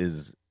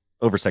is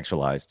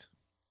over-sexualized.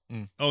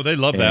 Oh, they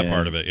love that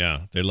part of it.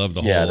 Yeah, they love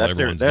the whole. Yeah, that's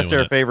their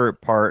it.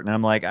 favorite part, and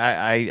I'm like,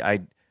 I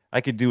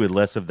could do with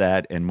less of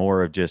that and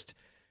more of just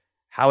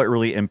how it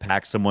really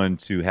impacts someone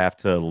to have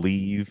to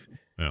leave,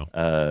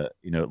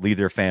 leave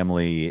their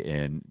family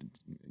and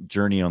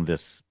journey on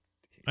this.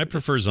 I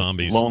prefer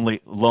zombies.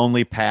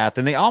 Lonely path,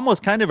 and they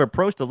almost kind of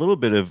approached a little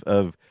bit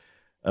of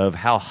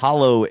how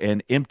hollow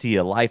and empty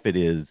a life it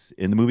is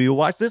in the movie we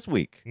watched this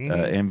week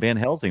in Van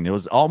Helsing. It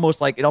was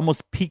almost like it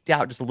almost peaked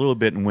out just a little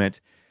bit and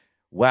went,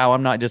 wow,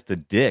 I'm not just a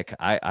dick.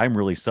 I'm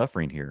really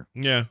suffering here.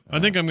 Yeah, I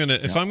think I'm gonna.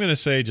 If I'm gonna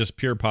say just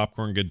pure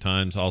popcorn good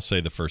times, I'll say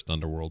the first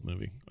Underworld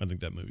movie. I think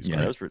that movie's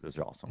great. Those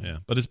are awesome. Yeah,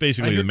 but it's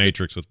basically The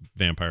Matrix with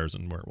vampires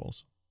and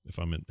werewolves. If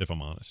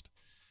I'm honest,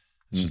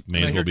 it's just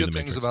may as well be The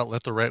Matrix. Things about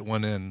Let the Right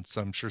One In, so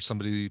I'm sure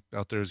somebody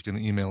out there is going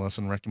to email us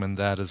and recommend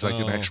that as like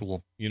an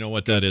actual. You know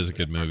what? That is a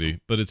good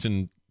movie, but it's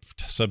in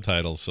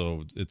subtitles,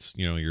 so it's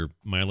your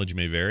mileage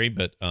may vary.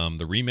 But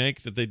the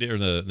remake that they did, or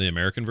the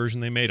American version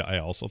they made, I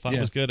also thought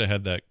was good. I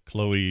had that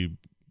Chloe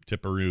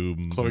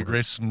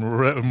Grace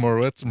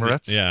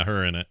Moretz. Yeah,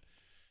 her in it.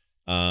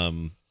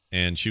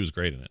 And she was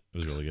great in it. It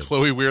was really good.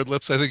 Chloe Weird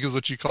Lips, I think is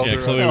what you called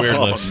her. Chloe Weird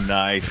Lips.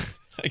 Nice.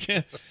 I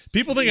can't.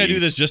 People think I do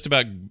this just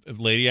about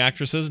lady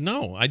actresses.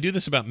 No, I do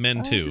this about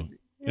men too.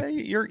 Yeah,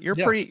 you're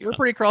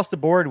pretty across the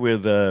board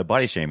with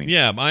body shaming.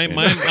 Yeah, I'm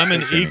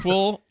an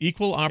equal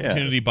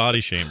opportunity body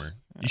shamer.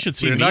 You should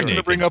see me. We're not going to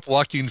naked. bring up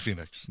Joaquin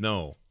Phoenix.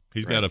 No,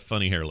 He's got a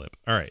funny hair lip.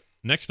 All right,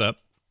 next up.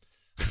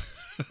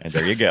 And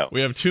there you go.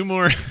 We have two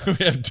more.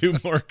 We have two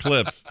more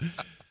clips.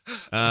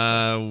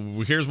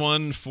 Here's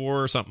one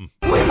for something.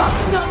 We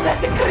must not let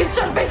the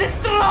creature be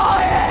destroyed!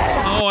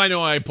 Oh, I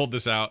know. I pulled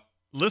this out.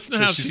 Listen to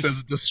how she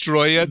says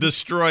destroy it.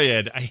 Destroy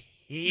it. I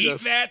hate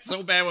that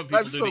so bad when people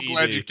I'm do so the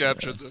glad ED. you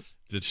captured this.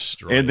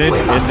 Destroyed. And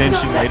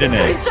then she laid an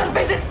egg. Creature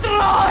be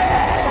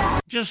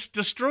destroyed! Just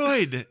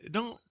destroyed.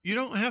 You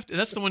don't have to.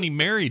 That's the one he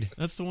married.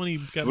 That's the one he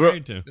got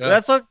married to.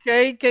 That's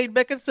okay. Kate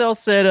Beckinsale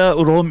said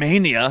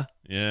Romania.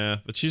 Yeah,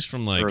 but she's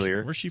from like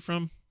Earlier. Where's she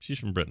from? She's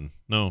from Britain.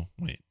 No,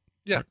 wait.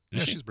 Yeah,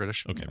 Is she? she's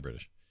British. Okay,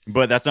 British.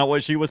 But that's not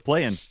what she was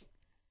playing.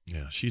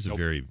 Yeah, she's a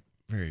very,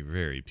 very,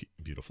 very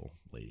beautiful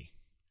lady.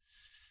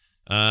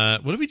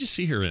 What did we just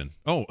see her in?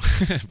 Oh,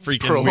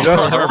 freaking Pearl Pearl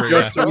Harbor, Harbor.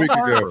 just a week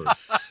ago.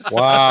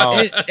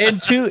 Wow. in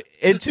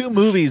two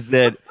movies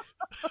that,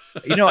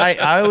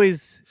 I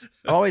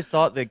always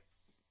thought that,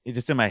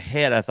 just in my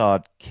head, I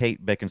thought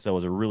Kate Beckinsale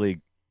was a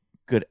really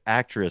good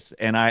actress,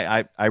 and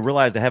I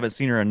realized I haven't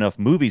seen her in enough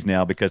movies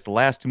now, because the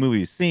last two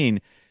movies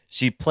seen,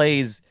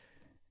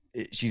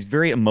 she's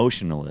very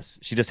emotionless.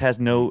 She just has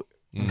no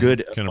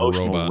good kind of a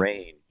emotional robot.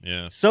 range.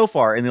 Yeah. So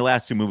far in the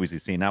last two movies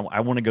we've seen, I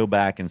want to go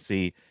back and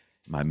see,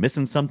 am I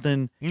missing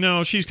something?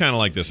 No, she's kind of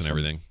like this and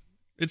everything.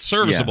 It's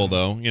serviceable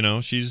though,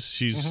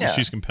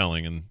 she's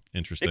compelling and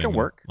interesting. It can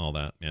work. And all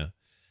that, yeah.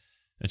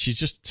 And she's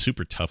just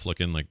super tough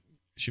looking. Like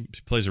she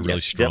plays a really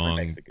Yes, she definitely strong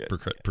makes it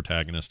good.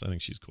 protagonist. I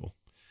think she's cool.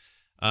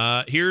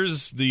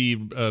 Here's the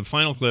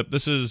final clip.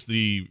 This is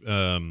the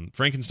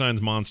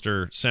Frankenstein's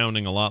monster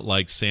sounding a lot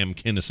like Sam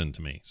Kinison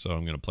to me. So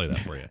I'm going to play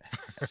that for you.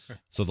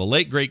 So the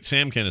late, great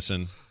Sam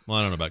Kinison, well,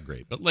 I don't know about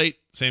great, but late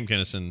Sam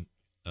Kinison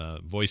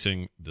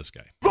voicing this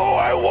guy. Though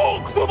I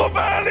walk through the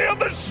valley of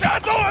the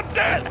shadow of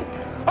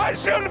death, I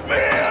shall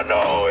fear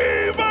no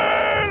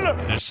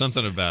evil! There's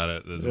something about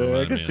it that's I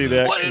reminding can me see of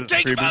that. What do you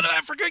take him out of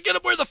Africa? Get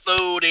him where the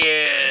food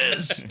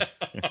is.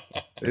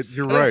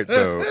 You're right,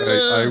 though.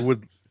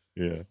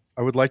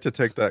 I would like to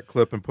take that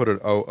clip and put an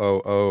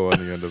O on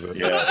the end of it.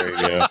 Yeah, there you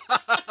go.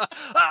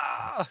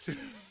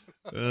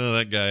 Oh,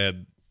 that guy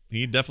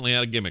he definitely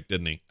had a gimmick,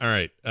 didn't he? All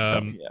right.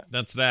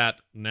 That's that.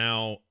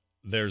 Now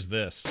there's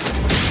this.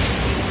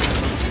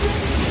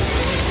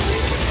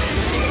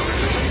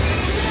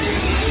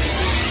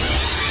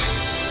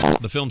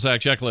 The Film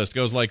Sack checklist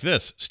goes like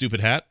this.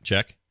 Stupid hat,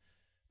 check.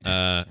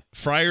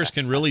 Friars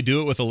can really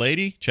do it with a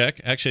lady, check.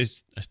 Actually,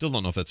 I still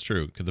don't know if that's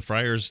true, because the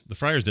friars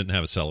didn't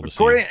have a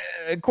celibacy.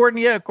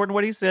 According to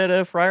what he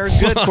said, Friars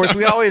good. Of course,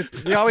 we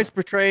always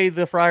portray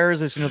the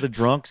Friars as the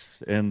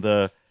drunks and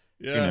the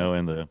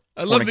and the.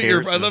 I love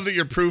that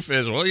your proof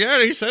is, well, yeah,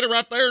 he said it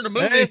right there in the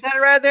movie. He said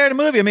it right there in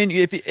the movie. I mean,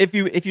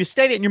 if you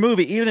state it in your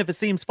movie, even if it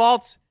seems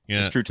false,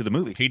 it's true to the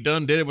movie. He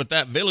done did it with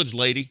that village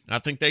lady. I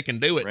think they can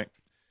do it. Right.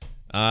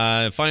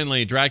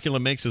 Finally, Dracula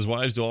makes his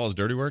wives do all his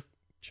dirty work.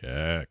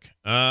 Check.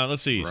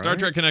 Let's see. Right. Star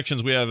Trek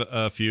connections. We have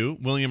a few.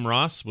 William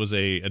Ross was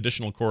a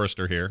additional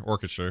chorister here,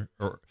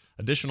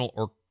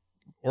 additional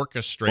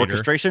orchestrator.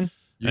 Orchestration.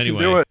 Anyway,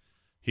 do it.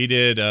 he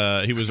did.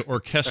 He was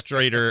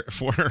orchestrator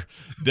for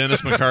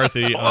Dennis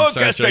McCarthy on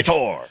Star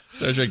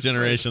Trek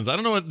Generations. I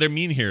don't know what they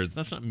mean here.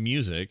 That's not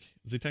music.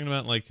 Is he talking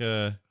about like?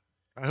 I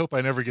hope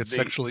I never get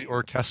sexually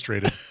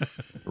orchestrated.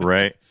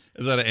 Right.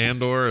 Is that an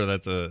and/or, or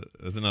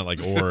isn't that like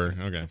or?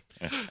 Okay.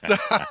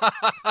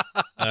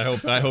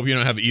 I hope you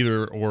don't have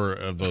either or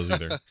of those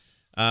either.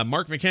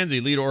 Mark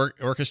McKenzie, lead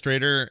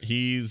orchestrator.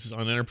 He's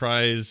on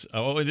Enterprise.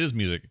 Oh, it is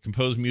music.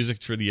 Composed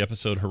music for the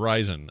episode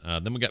Horizon.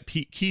 Then we got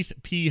Keith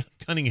P.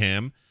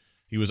 Cunningham.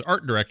 He was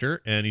art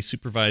director, and he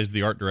supervised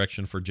the art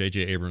direction for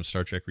J.J. Abrams'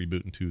 Star Trek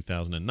reboot in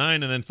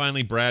 2009. And then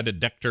finally, Brad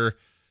Dechter.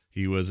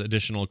 He was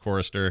additional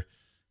chorister.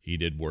 He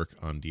did work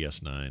on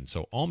DS9.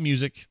 So all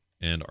music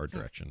and art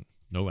direction.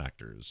 No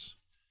actors,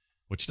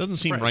 which doesn't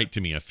seem right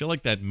to me. I feel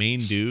like that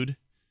main dude,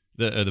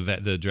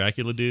 the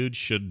Dracula dude,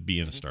 should be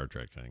in a Star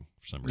Trek thing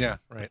for some reason. Yeah,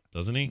 right.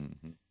 Doesn't he?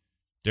 Mm-hmm.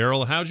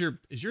 Daryl,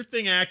 is your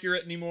thing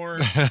accurate anymore?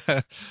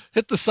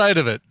 Hit the side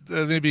of it.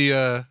 Maybe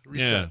reset.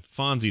 Yeah,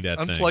 Fonzie that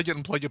thing. Unplug it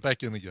and plug it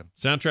back in again.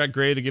 Soundtrack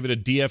grade, to give it a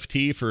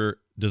DFT for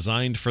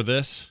designed for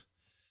this.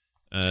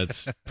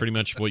 It's pretty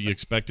much what you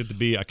expect it to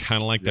be. I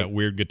kind of like that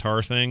weird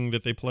guitar thing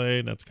that they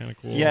play. That's kind of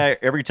cool. Yeah,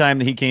 every time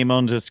that he came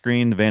onto the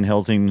screen, the Van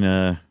Helsing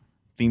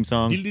theme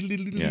song.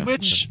 Yeah.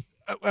 Which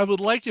I would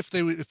like if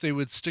they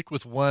would stick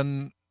with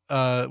one.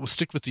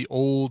 Stick with the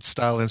old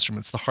style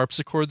instruments, the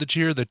harpsichord that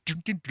you hear, the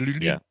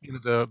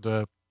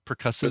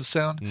percussive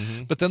sound,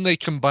 but then they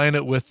combine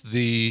it with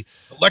the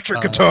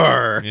electric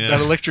guitar, that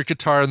electric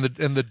guitar, and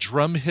the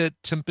drum hit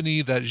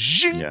timpani, that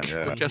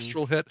zhink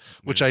orchestral hit,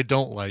 which I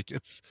don't like.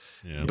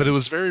 But it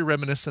was very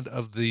reminiscent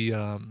of the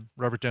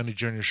Robert Downey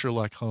Jr.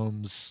 Sherlock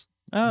Holmes.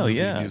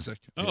 Music.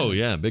 Oh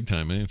yeah, big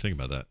time. I didn't think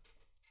about that.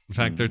 In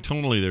fact, there's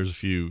a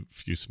few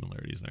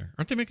similarities there.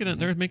 Aren't they making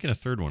they're making a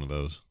third one of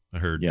those? I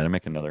heard. Yeah, they're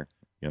making another.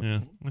 Yep. Yeah,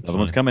 another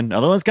one's coming.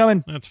 Another one's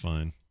coming. That's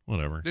fine.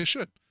 Whatever. They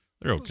should.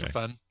 They're okay. Those are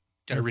fun.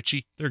 Guy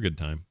Ritchie. They're a good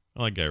time.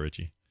 I like Guy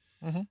Ritchie.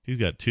 He's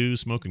got 2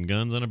 smoking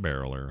guns and a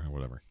barrel or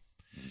whatever.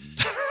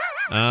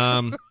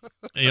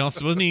 He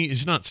also wasn't he?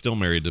 He's not still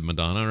married to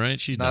Madonna, right?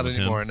 She's Not done with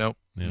anymore. him. Nope.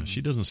 Yeah,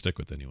 she doesn't stick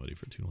with anybody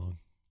for too long.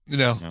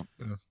 No.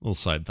 Little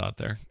side thought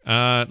there.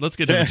 Let's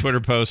get to the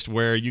Twitter post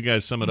where you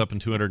guys sum it up in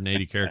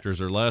 280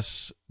 characters or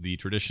less. The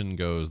tradition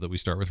goes that we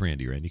start with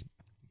Randy. Randy.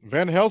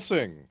 Van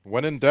Helsing.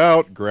 When in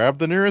doubt, grab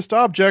the nearest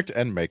object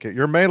and make it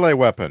your melee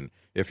weapon.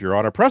 If you're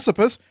on a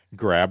precipice,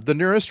 grab the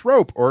nearest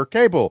rope or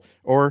cable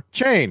or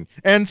chain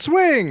and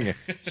swing.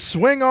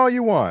 Swing all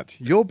you want.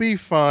 You'll be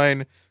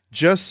fine.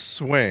 Just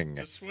swing.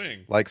 Just swing.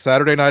 Like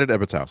Saturday night at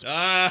Ebbett's house.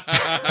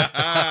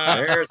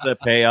 There's the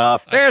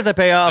payoff. There's the I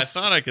payoff.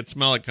 thought I could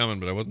smell it coming,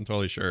 but I wasn't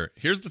totally sure.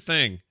 Here's the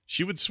thing.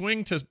 She would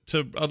swing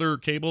to other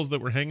cables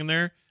that were hanging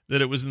there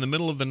that it was in the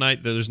middle of the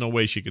night that there's no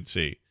way she could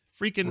see.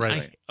 Freaking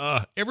Right.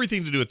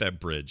 everything to do with that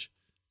bridge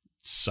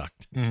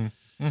sucked.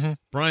 Mm-hmm.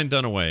 Brian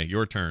Dunaway,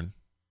 your turn.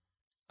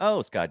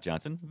 Oh, Scott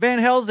Johnson. Van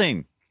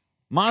Helsing.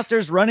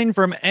 Monsters running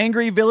from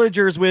angry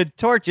villagers with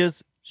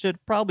torches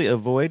should probably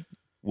avoid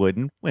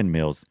wooden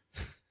windmills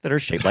that are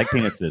shaped like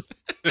penises.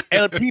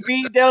 El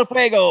Pipi del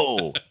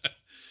Fuego.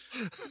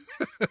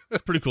 It's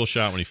a pretty cool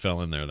shot when he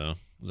fell in there, though. It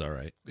was all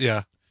right.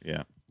 Yeah.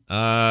 Yeah.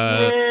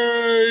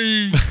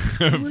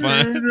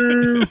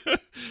 Fine.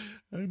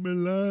 I'm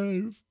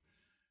alive.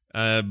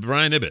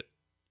 Brian Ibbett.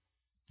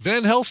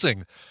 Van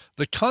Helsing.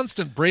 The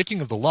constant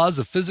breaking of the laws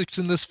of physics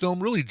in this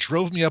film really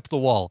drove me up the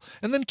wall,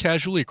 and then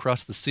casually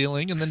across the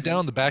ceiling, and then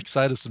down the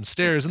backside of some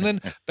stairs, and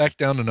then back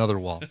down another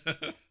wall.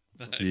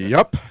 Nice.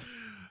 Yep.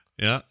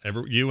 Yeah,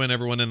 you and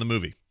everyone in the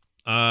movie.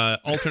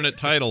 Alternate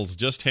titles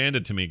just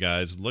handed to me,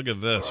 guys. Look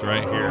at this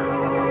right here.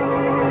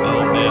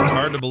 Oh, man, it's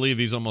hard to believe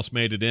these almost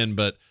made it in,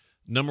 but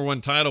number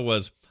one title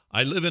was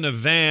I Live in a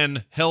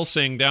Van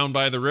Helsing Down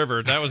by the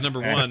River. That was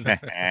number one.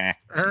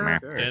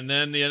 And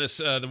then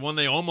the one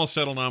they almost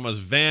settled on was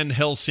Van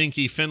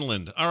Helsinki,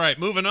 Finland. All right,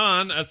 moving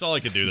on. That's all I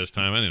could do this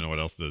time. I didn't know what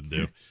else to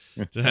do.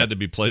 It had to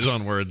be plays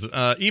on words.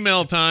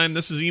 Email time.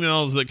 This is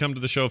emails that come to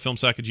the show,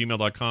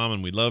 filmsack@gmail.com,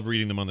 and we love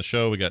reading them on the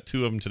show. We got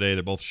two of them today.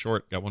 They're both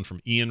short. Got one from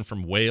Ian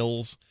from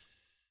Wales,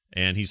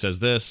 and he says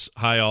this.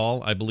 Hi,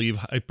 all. I believe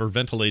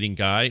hyperventilating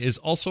guy is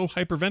also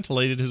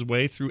hyperventilated his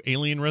way through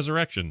Alien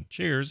Resurrection.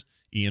 Cheers,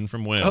 Ian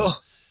from Wales.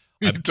 Oh,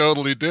 he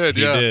totally did,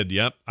 He yeah. did,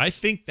 yep. I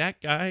think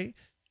that guy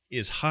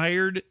is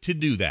hired to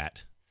do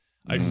that.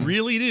 I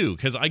really do,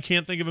 because I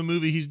can't think of a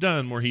movie he's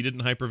done where he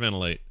didn't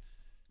hyperventilate.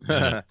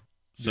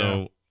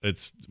 So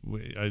it's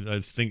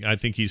I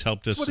think he's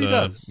helped us. It's what he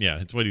does. Yeah,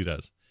 it's what he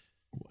does.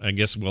 I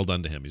guess well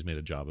done to him. He's made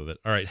a job of it.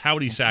 All right,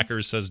 howdy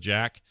Sackers, says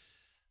Jack.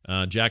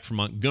 Jack from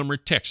Montgomery,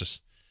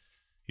 Texas.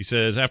 He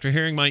says, after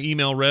hearing my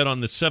email read on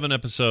the 7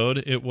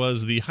 episode, it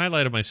was the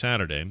highlight of my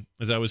Saturday.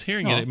 As I was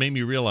hearing it made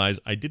me realize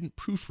I didn't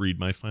proofread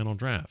my final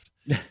draft.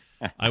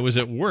 I was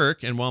at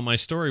work, and while my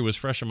story was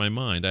fresh in my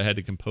mind, I had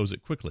to compose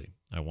it quickly.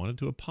 I wanted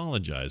to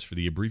apologize for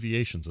the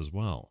abbreviations as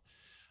well.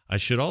 I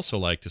should also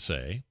like to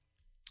say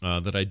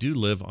that I do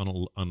live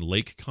on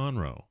Lake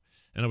Conroe,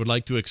 and I would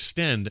like to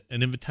extend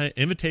an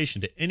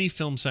invitation to any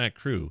Film Sack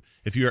crew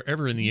if you are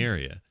ever in the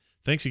area.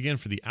 Thanks again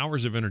for the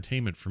hours of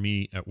entertainment for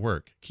me at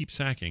work. Keep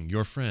sacking.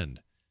 Your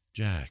friend,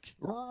 Jack.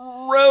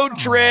 Road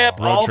trip.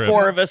 Road all trip.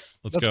 4 of us.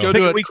 Let's go. go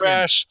Pick do a a weekend.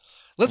 crash.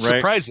 Let's Right.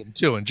 surprise him,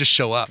 too, and just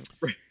show up.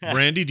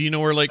 Randy, do you know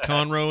where Lake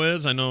Conroe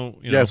is? I know.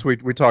 You know. Yes, we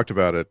talked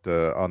about it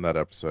on that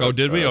episode. Oh,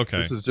 did we? Okay.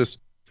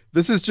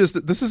 This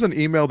is an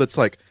email that's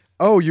like,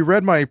 oh, you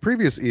read my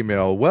previous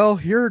email. Well,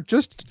 here,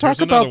 just talk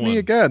Here's another about me one.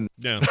 again,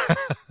 Yeah.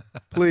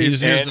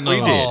 please. Here's And we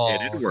another did, one.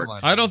 and it worked. come on.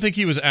 I don't think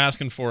he was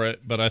asking for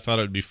it, but I thought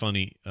it would be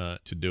funny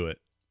to do it.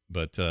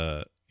 But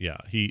yeah,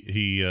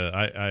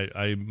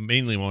 I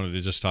mainly wanted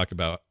to just talk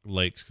about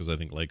lakes because I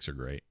think lakes are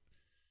great.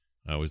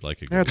 I always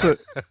like a Yeah, good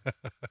it's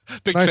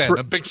a Big Nice fan. re-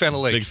 I'm a big fan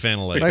of lakes. big fan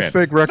of lakes. nice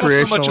big Not so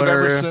recreational much of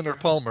area. Emerson or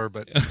Palmer,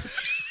 but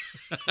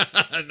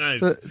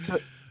Nice.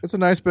 It's a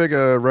nice big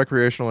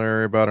recreational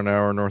area about an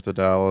hour north of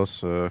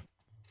Dallas. Been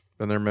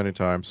there many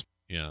times.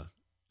 Yeah.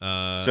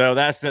 So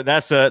that's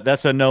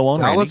a no on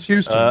Dallas, Randy.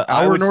 Houston, I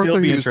hour would north still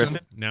of be Houston.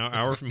 interested. Now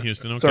hour from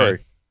Houston. Okay. Sorry.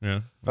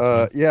 Yeah.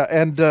 that's fine. Yeah,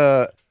 and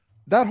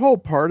that whole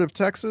part of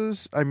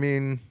Texas, I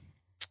mean,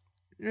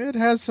 it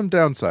has some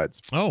downsides.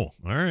 Oh,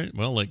 all right.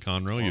 Well, Lake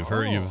Conroe, you've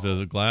heard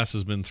the glass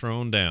has been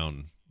thrown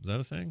down. Is that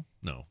a thing?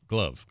 No.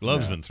 Glove's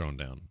been thrown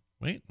down.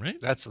 Wait, right?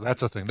 that's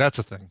a thing. That's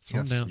a thing.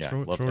 Throw Yes. down. Yeah,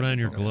 throw gloves down have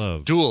your been thrown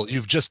glove. Duel.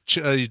 You've just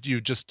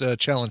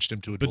challenged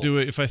him to a But duel.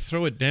 if I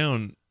throw it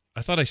down,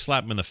 I thought I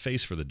slapped him in the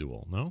face for the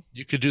duel. No.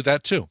 You could do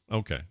that too.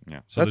 Okay.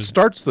 Yeah. So That there's-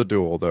 starts the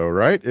duel, though,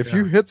 right? If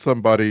you hit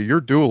somebody, you're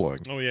dueling.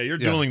 Oh yeah, you're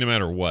Yeah. dueling no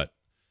matter what.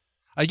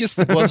 I guess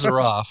the gloves are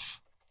off.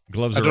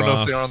 Gloves I are don't know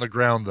off. if they're on the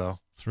ground though.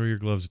 Throw your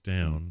gloves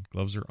down.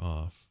 Gloves are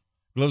off.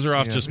 Gloves are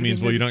off Yeah. just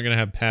means, well, you're not going to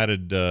have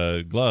padded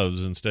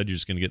gloves. Instead, you're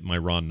just going to get my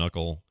raw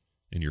knuckle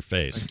in your I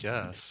face.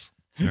 guess.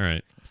 All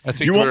right. I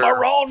think You want my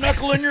we're- raw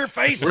knuckle in your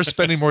face? We're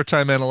spending more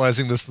time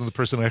analyzing this than the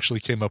person who actually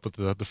came up with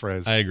the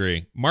phrase. I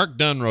agree. Mark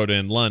Dunn wrote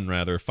in, Lund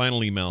rather,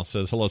 final email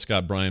says, hello,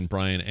 Scott, Brian,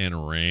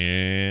 and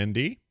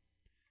Randy.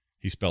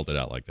 He spelled it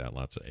out like that.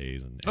 Lots of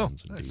A's and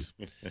N's and nice.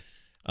 D's.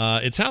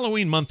 It's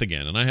Halloween month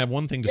again, and I have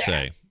one thing to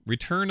say.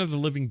 Return of the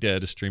Living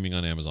Dead is streaming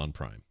on Amazon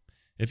Prime.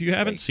 If you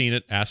haven't seen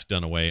it, ask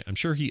Dunaway. I'm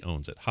sure he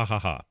owns it. Ha ha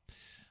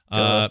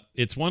ha.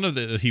 It's one of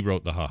the. He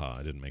wrote the ha ha.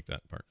 I didn't make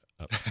that part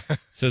up.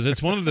 Says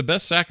it's one of the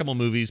best sackable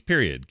movies.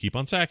 Period. Keep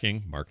on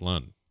sacking. Mark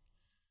Lund.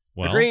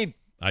 Well, Agreed.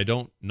 I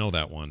don't know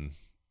that one.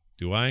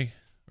 Do I?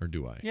 Or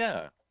do I?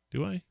 Yeah.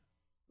 Do I?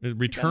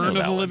 Return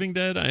of the Living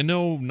Dead. I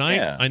know Night.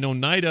 Yeah. I know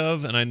Night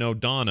of, and I know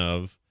Dawn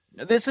of.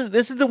 This is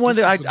the one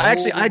that I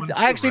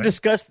actually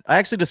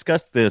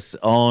discussed this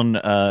on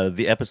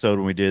the episode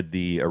when we did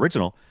the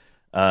original,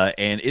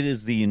 and it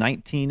is the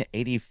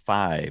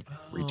 1985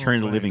 Return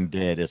of the Living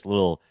Dead. It's a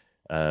little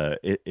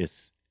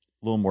it's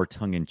a little more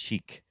tongue in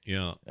cheek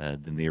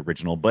than the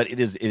original, but it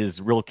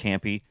is real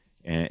campy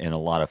and a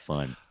lot of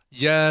fun.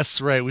 Yes,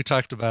 right. We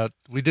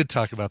did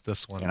talk about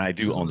this one, and I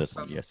do own this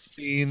one. Yes,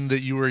 scene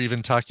that you were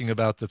even talking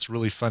about that's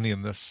really funny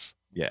in this.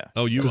 Yeah.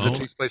 Oh, does it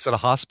take place at a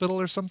hospital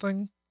or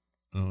something?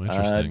 Oh,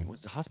 interesting.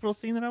 Was the hospital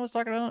scene that I was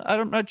talking about?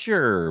 I'm not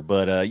sure,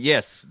 but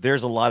yes,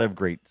 there's a lot of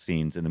great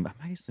scenes in them. I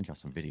might send y'all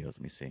some videos.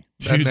 Let me see.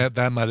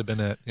 That might have been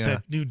it. Yeah.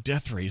 That new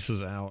Death Race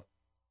is out.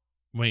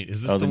 Wait,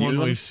 is this the one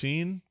we've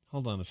seen?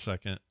 Hold on a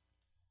second.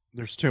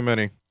 There's too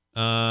many.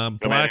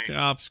 Black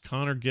Ops,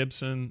 Connor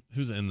Gibson.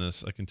 Who's in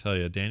this? I can tell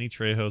you. Danny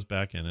Trejo's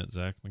back in it.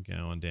 Zach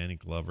McGowan, Danny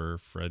Glover,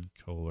 Fred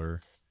Kohler.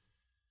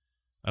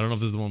 I don't know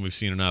if this is the one we've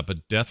seen or not,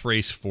 but Death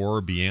Race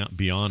 4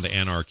 Beyond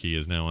Anarchy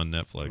is now on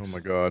Netflix. Oh my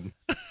God.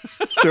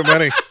 It's too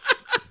many.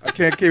 I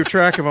can't keep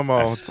track of them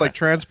all. It's like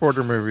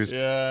transporter movies.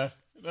 Yeah.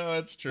 No,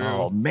 it's true.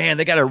 Oh man,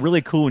 they got a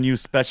really cool new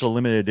special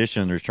limited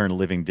edition Return of the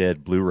Living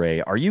Dead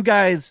Blu-ray. Are you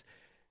guys?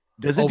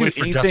 Does it do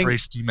anything? Death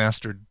Race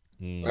Demastered.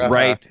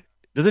 Right.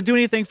 Does it do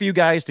anything for you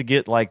guys to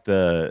get like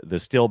the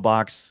still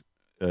box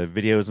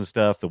videos and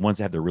stuff? The ones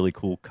that have the really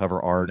cool cover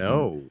art.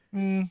 No.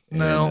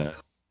 No.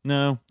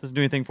 No, doesn't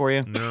do anything for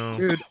you. No,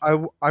 dude.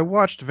 I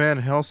watched Van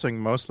Helsing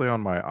mostly on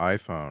my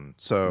iPhone.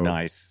 So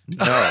nice.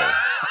 No.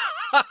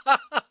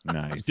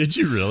 Nice. Did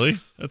you really?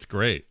 That's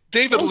great.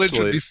 David Lynch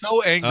would be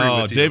so angry.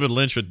 with you. David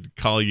Lynch would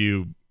call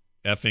you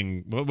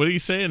effing. What did he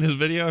say in his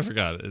video? I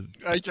forgot.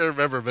 I can't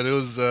remember, but it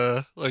was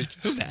like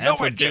no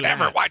one should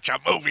ever watch a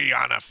movie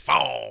on a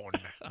phone.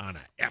 On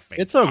a effing.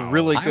 It's a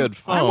really good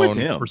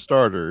phone for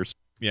starters.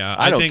 Yeah,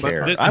 I don't think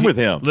care. I'm with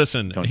him.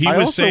 Listen, he I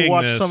was also saying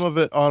watched this. some of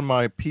it on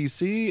my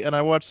PC, and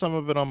I watched some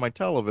of it on my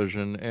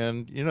television,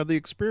 and the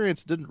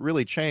experience didn't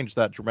really change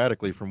that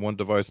dramatically from one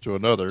device to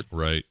another.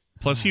 Right.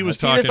 Plus, he was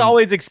See, talking. this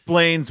always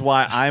explains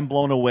why I'm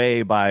blown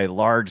away by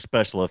large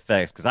special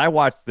effects, because I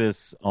watched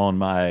this on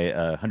my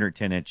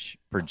 110-inch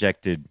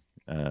projector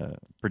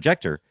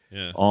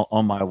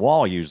on my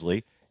wall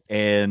usually,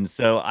 and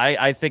so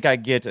I think I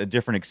get a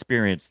different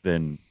experience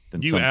than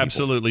you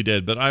absolutely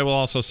did. But I will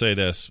also say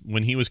this: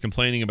 when he was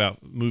complaining about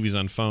movies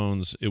on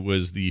phones, it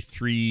was the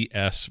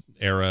 3S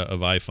era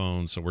of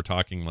iPhones, so we're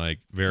talking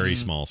like very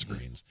small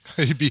screens.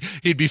 He'd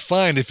be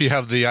fine if you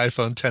have the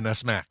iPhone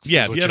XS Max.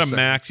 Yeah, if you had a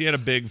Max, you had a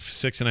big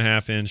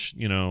 6.5-inch,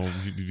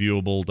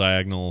 viewable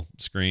diagonal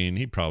screen,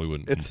 he probably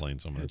wouldn't complain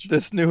so much.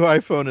 This new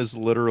iPhone is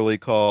literally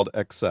called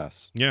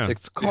XS. Yeah,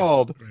 it's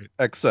called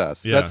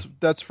XS. Yeah.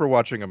 That's for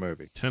watching a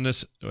movie.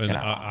 Tennis. And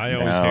I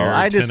always hear.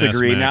 I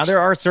disagree. Max. Now there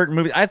are certain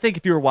movies. I think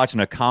if you were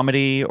watching a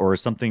comedy or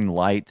something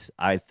light,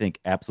 I think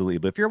absolutely.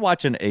 But if you're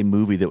watching a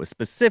movie that was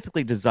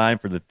specifically designed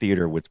for the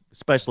theater with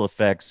special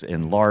effects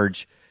and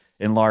large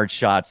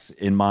shots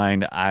in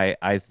mind,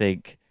 I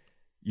think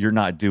you're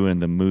not doing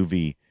the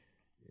movie.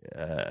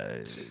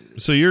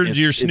 So you're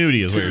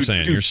snooty, is what you're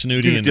saying. You're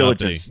snooty and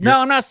diligence. No,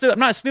 I'm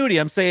not snooty.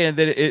 I'm saying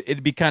that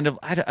it'd be kind of.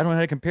 I don't know how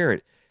to compare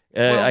it.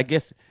 I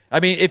guess. I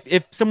mean,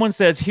 if someone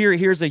says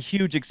here's a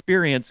huge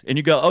experience, and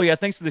you go, oh yeah,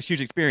 thanks for this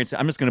huge experience,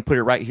 I'm just going to put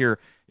it right here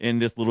in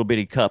this little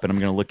bitty cup, and I'm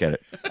going to look at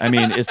it. I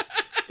mean,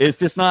 it's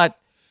just not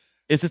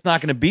going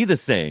to be the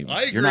same.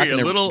 I agree. A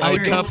little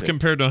cup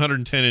compared to a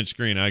 110-inch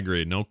screen. I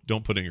agree. No,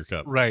 don't put it in your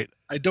cup. Right.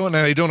 I don't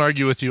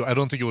argue with you. I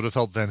don't think it would have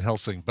helped Van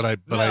Helsing, but I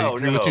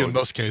agree with you in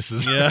most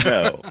cases. Yeah.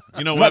 No.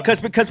 You know what?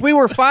 Because we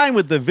were fine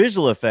with the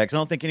visual effects. I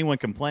don't think anyone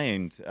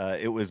complained.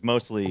 It was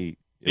mostly.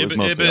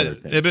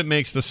 Ibit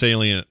makes the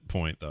salient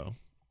point though.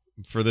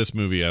 For this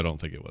movie, I don't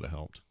think it would have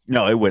helped.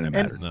 No, it wouldn't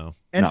have mattered. No.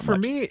 And for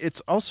me,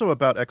 it's also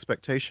about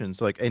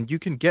expectations. And you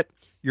can get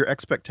your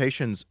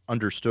expectations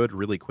understood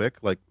really quick,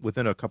 like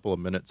within a couple of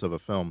minutes of a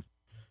film.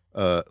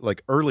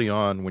 Like early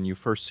on, when you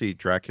first see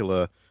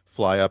Dracula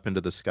fly up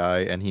into the sky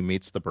and he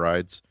meets the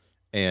brides,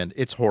 and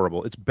it's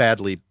horrible. It's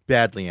badly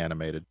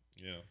animated.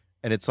 Yeah.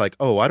 And it's like,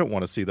 oh, I don't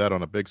want to see that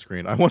on a big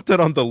screen. I want that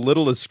on the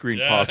littlest screen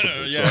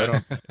possible.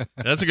 Yeah. So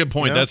That's a good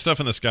point. That stuff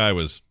in the sky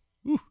was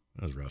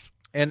rough.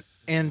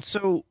 And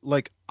so,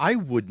 like, I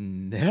would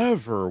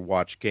never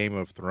watch Game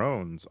of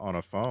Thrones on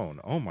a phone.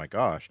 Oh my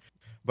gosh!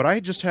 But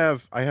I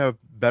have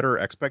better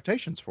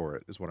expectations for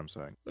it, is what I'm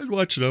saying. I'd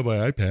watch it on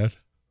my iPad.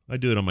 I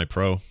do it on my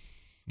Pro.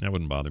 That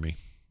wouldn't bother me.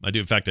 I do.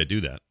 In fact, I do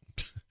that.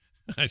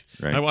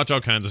 I watch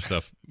all kinds of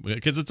stuff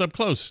because it's up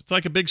close. It's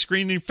like a big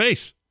screen in your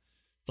face.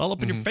 It's all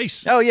up in your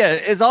face. Oh yeah,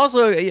 it's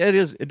also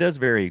it does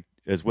vary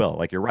as well.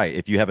 Like you're right.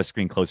 If you have a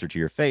screen closer to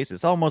your face,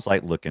 it's almost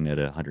like looking at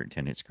a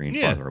 110-inch screen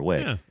farther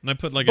away. Yeah, and I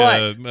put like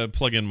a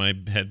plug in my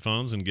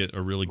headphones and get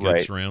a really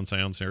good surround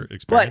sound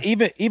experience. But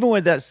even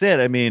with that said,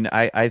 I mean,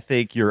 I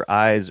think your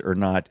eyes are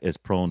not as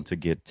prone to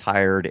get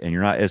tired, and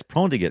you're not as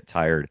prone to get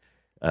tired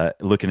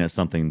looking at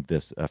something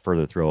this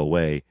further throw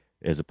away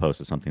as opposed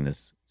to something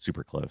that's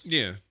super close.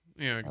 Yeah,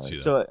 I can see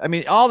that. So, I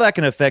mean, all that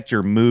can affect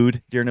your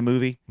mood during a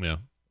movie. Yeah.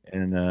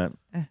 And I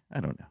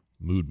don't know.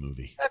 Mood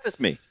movie. That's just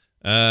me.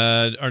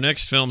 Our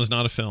next film is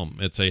not a film.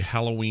 It's a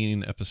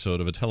Halloween episode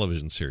of a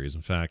television series.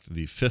 In fact,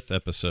 the 5th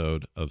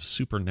episode of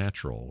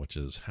Supernatural, which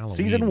is Halloween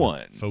Season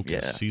 1.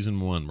 Focus. Yeah. Season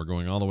 1. We're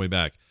going all the way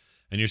back.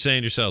 And you're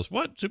saying to yourselves,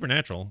 what?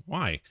 Supernatural?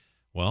 Why?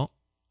 Well,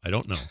 I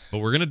don't know, but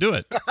we're going to do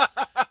it.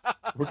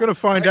 We're going to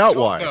find out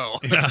why.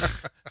 Yeah,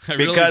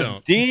 because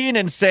Dean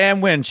and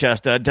Sam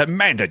Winchester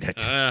demanded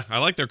it. I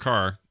like their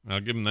car. I'll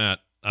give them that.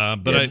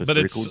 But Yes,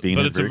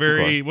 it's a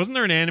very wasn't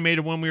there an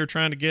animated one we were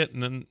trying to get,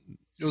 and then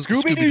it was the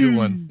Scooby-Doo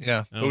one.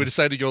 Yeah, Oh. but we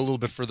decided to go a little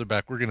bit further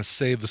back. We're going to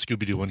save the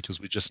Scooby-Doo one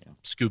because we just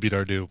Scoobied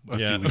our doo a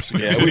few weeks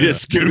ago. Yeah, we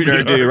just Scoobied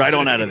our doo right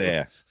on out of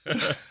there.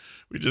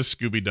 We just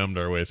Scooby-Dumbed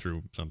our way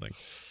through something.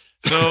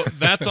 So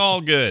that's all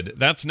good.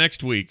 That's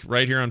next week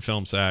right here on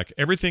Film Sack.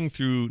 Everything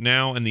through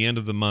now and the end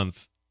of the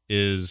month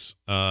is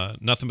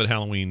nothing but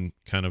Halloween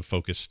kind of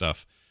focused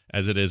stuff,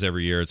 as it is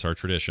every year. It's our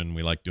tradition.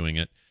 We like doing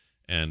it,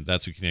 and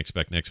that's what you can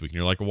expect next week. And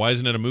you're like, well, why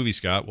isn't it a movie,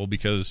 Scott? Well,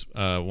 because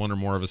one or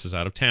more of us is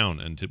out of town,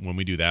 and when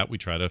we do that, we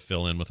try to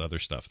fill in with other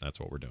stuff.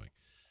 That's what we're doing.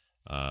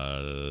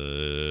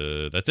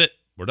 That's it.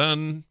 We're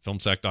done.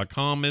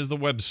 Filmsack.com is the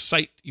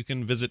website you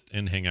can visit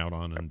and hang out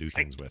on and do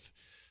things with.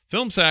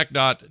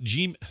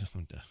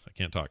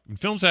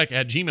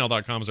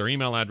 Filmsack@gmail.com is our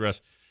email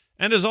address.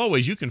 And as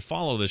always, you can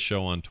follow this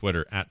show on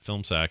Twitter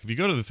 @FilmSack. If you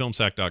go to the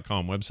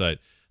filmsack.com website,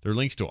 there are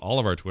links to all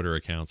of our Twitter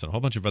accounts and a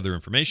whole bunch of other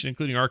information,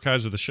 including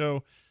archives of the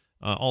show,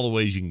 all the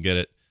ways you can get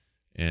it,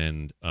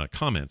 and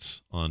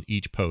comments on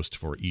each post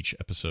for each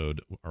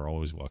episode are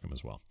always welcome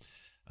as well.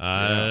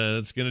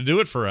 That's going to do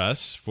it for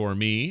us, for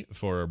me,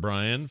 for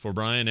Brian,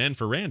 and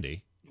for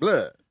Randy.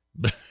 Blah.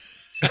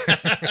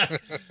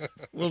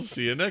 We'll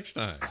see you next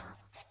time.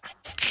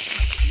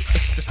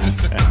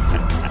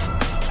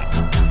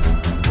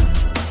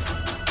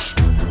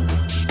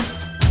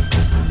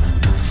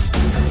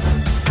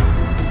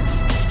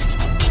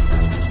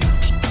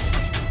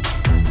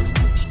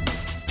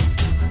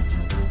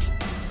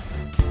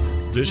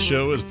 This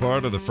show is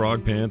part of the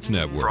Frog Pants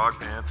Network. Frog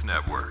Pants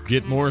Network.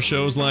 Get more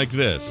shows like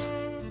this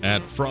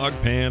at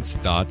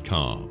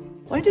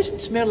frogpants.com. Why does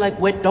it smell like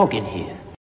wet dog in here?